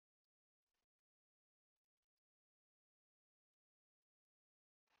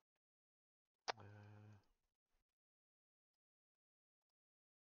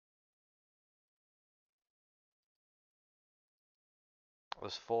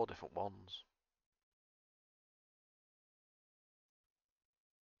 There's 4 different ones.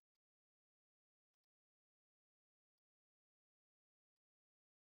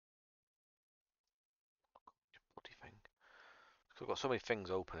 Bloody thing. I've got so many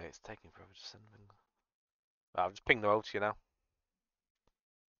things open here, it's taking forever to send things. Right, I've just pinged them over to you now.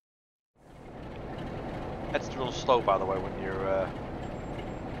 Heads to run slow, by the way, when you're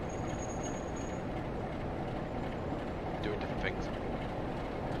doing different things.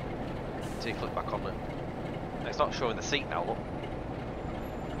 So you click back on it. It's not showing the seat now, look.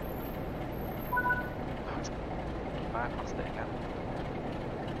 Oh, it's bypassed it again.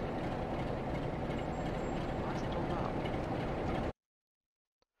 Why has it done that?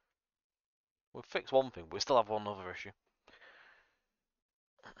 We've fixed one thing, but we still have one other issue.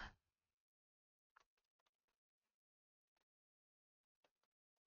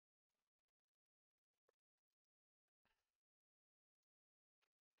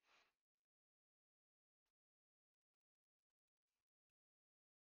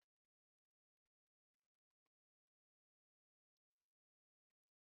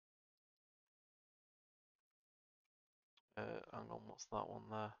 Hang on, what's that one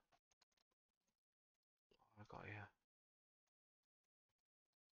there? What have I got here?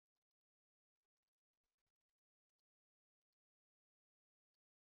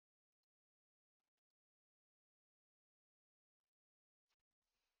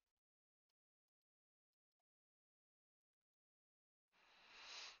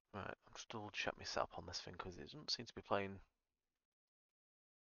 Right, I'm just double check my setup on this thing because it doesn't seem to be playing.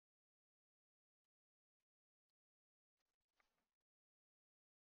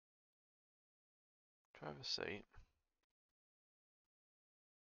 Driver seat.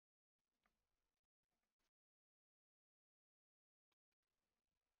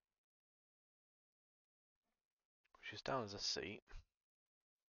 Which is down as a seat.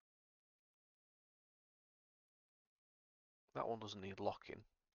 That one doesn't need locking,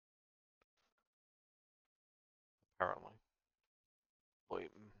 apparently. But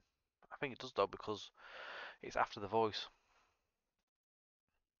I think it does though because it's after the voice.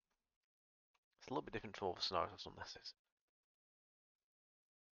 It's a little bit different from other scenarios on this is.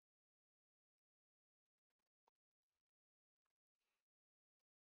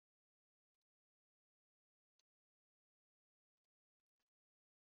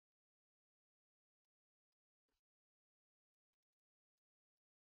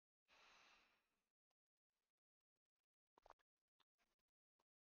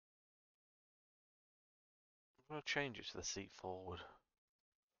 I'm going to change it to the seat forward.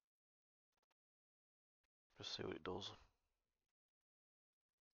 Just see what it does.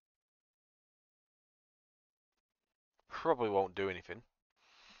 Probably won't do anything,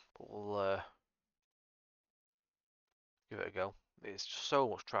 but we'll give it a go. It's just so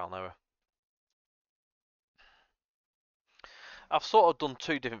much trial and error. I've sort of done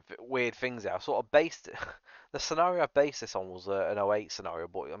two different weird things here. I've sort of based it. The scenario I based this on was an 08 scenario,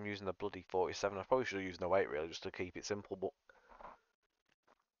 but I'm using a bloody 47. I probably should have used an 08 really, just to keep it simple, but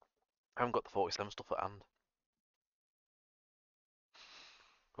I haven't got the 47 stuff at hand.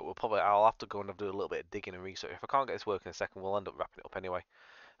 But I'll have to go and do a little bit of digging and research. If I can't get this working in a second, we'll end up wrapping it up anyway,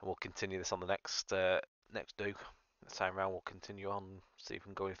 and we'll continue this on the next next do. This time round, we'll continue on, see if we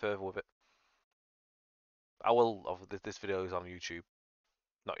can go any further with it. I will. This video is on YouTube,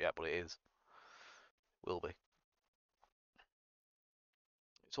 not yet, but it is. Will be.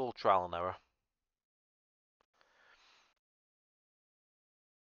 It's all trial and error.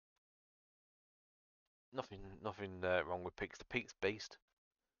 Nothing wrong with Peaks. The Peaks beast.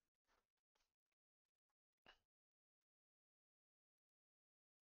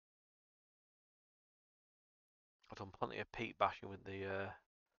 I've done plenty of peak bashing with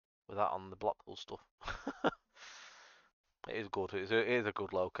with that on the Blackpool stuff. It is good. It is a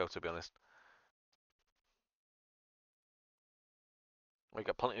good loco, to be honest. We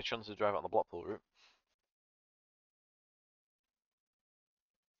got plenty of chances to drive it on the Blackpool route.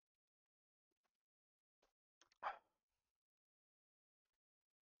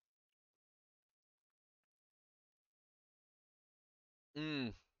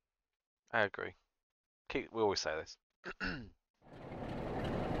 I agree. We always say this.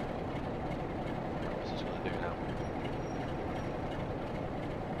 What's this going to do now?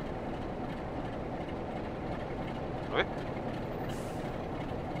 Okay.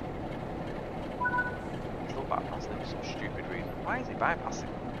 Still bypassing for some stupid reason. Why is he bypassing?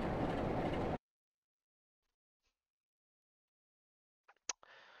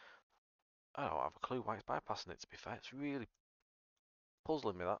 I don't have a clue why it's bypassing it, to be fair. It's really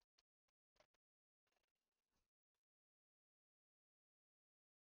puzzling me, that.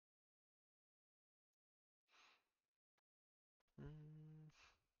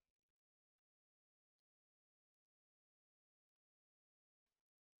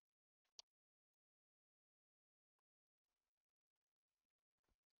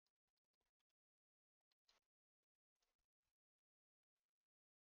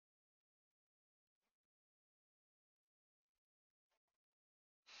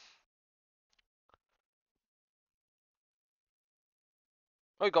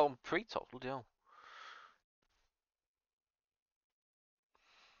 Oh, he got on pre-top, bloody hell.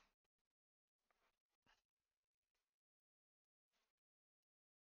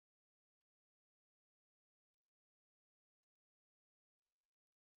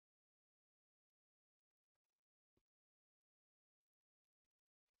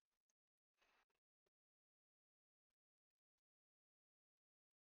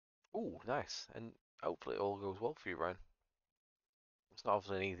 Ooh, nice. And hopefully it all goes well for you, Ryan. It's not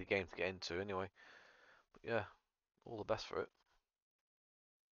obviously an easy game to get into anyway. But yeah, all the best for it.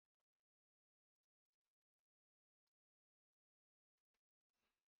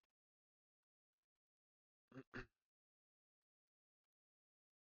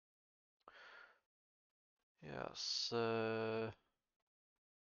 Yeah, it's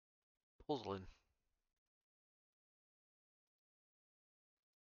puzzling.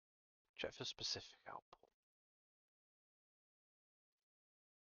 Check for specific output.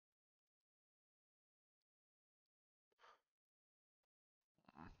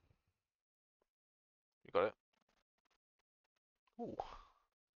 You got it? Ooh.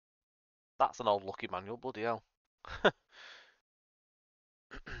 That's an old lucky manual, bloody hell.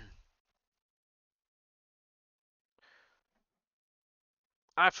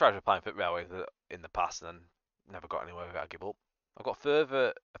 I've tried applying for railways in the past and then never got anywhere with it. I give up. I got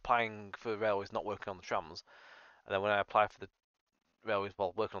further applying for railways not working on the trams, and then when I applied for the railways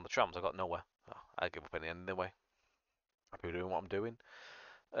while working on the trams, I got nowhere. Oh, I give up in the end anyway. Happy doing what I'm doing.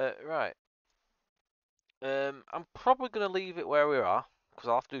 Right. I'm probably going to leave it where we are, because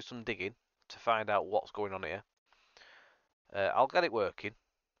I'll have to do some digging to find out what's going on here. I'll get it working.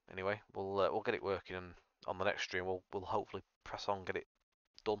 Anyway, we'll get it working, and on the next stream we'll hopefully press on, get it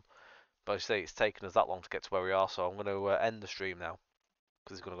done. But I say it's taken us that long to get to where we are, so I'm going to end the stream now,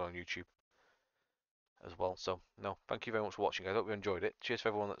 because it's going to go on YouTube as well. So no, thank you very much for watching, guys. I hope you enjoyed it. Cheers for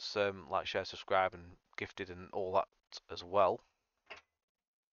everyone that's like, share, subscribe, and gifted and all that as well.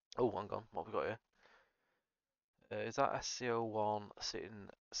 Oh, hang on, what have we got here? Is that SCO1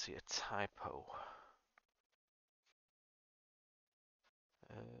 see a typo?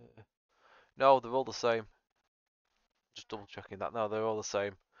 No, they're all the same. Just double checking that. No, they're all the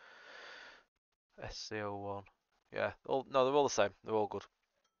same. SCO1. Yeah. No, they're all the same. They're all good.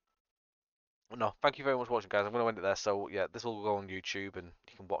 No, thank you very much for watching, guys. I'm going to end it there. So, yeah, this will go on YouTube, and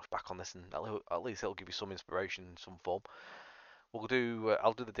you can watch back on this, and at least it'll give you some inspiration in some form. I'll do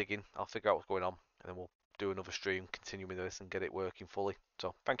the digging. I'll figure out what's going on, and then we'll do another stream, continuing this, and get it working fully.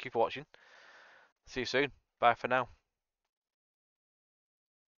 So, thank you for watching. See you soon. Bye for now.